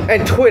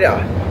 and Twitter.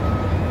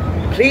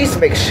 Please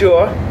make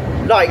sure,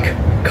 like,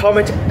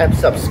 comment, and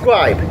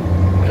subscribe.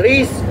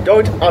 Please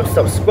don't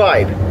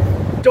unsubscribe.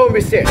 Don't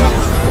miss it.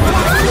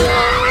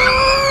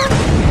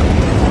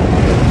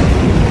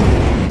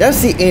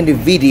 That's the end of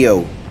the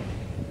video.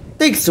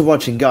 Thanks for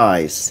watching,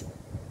 guys.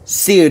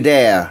 See you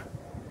there.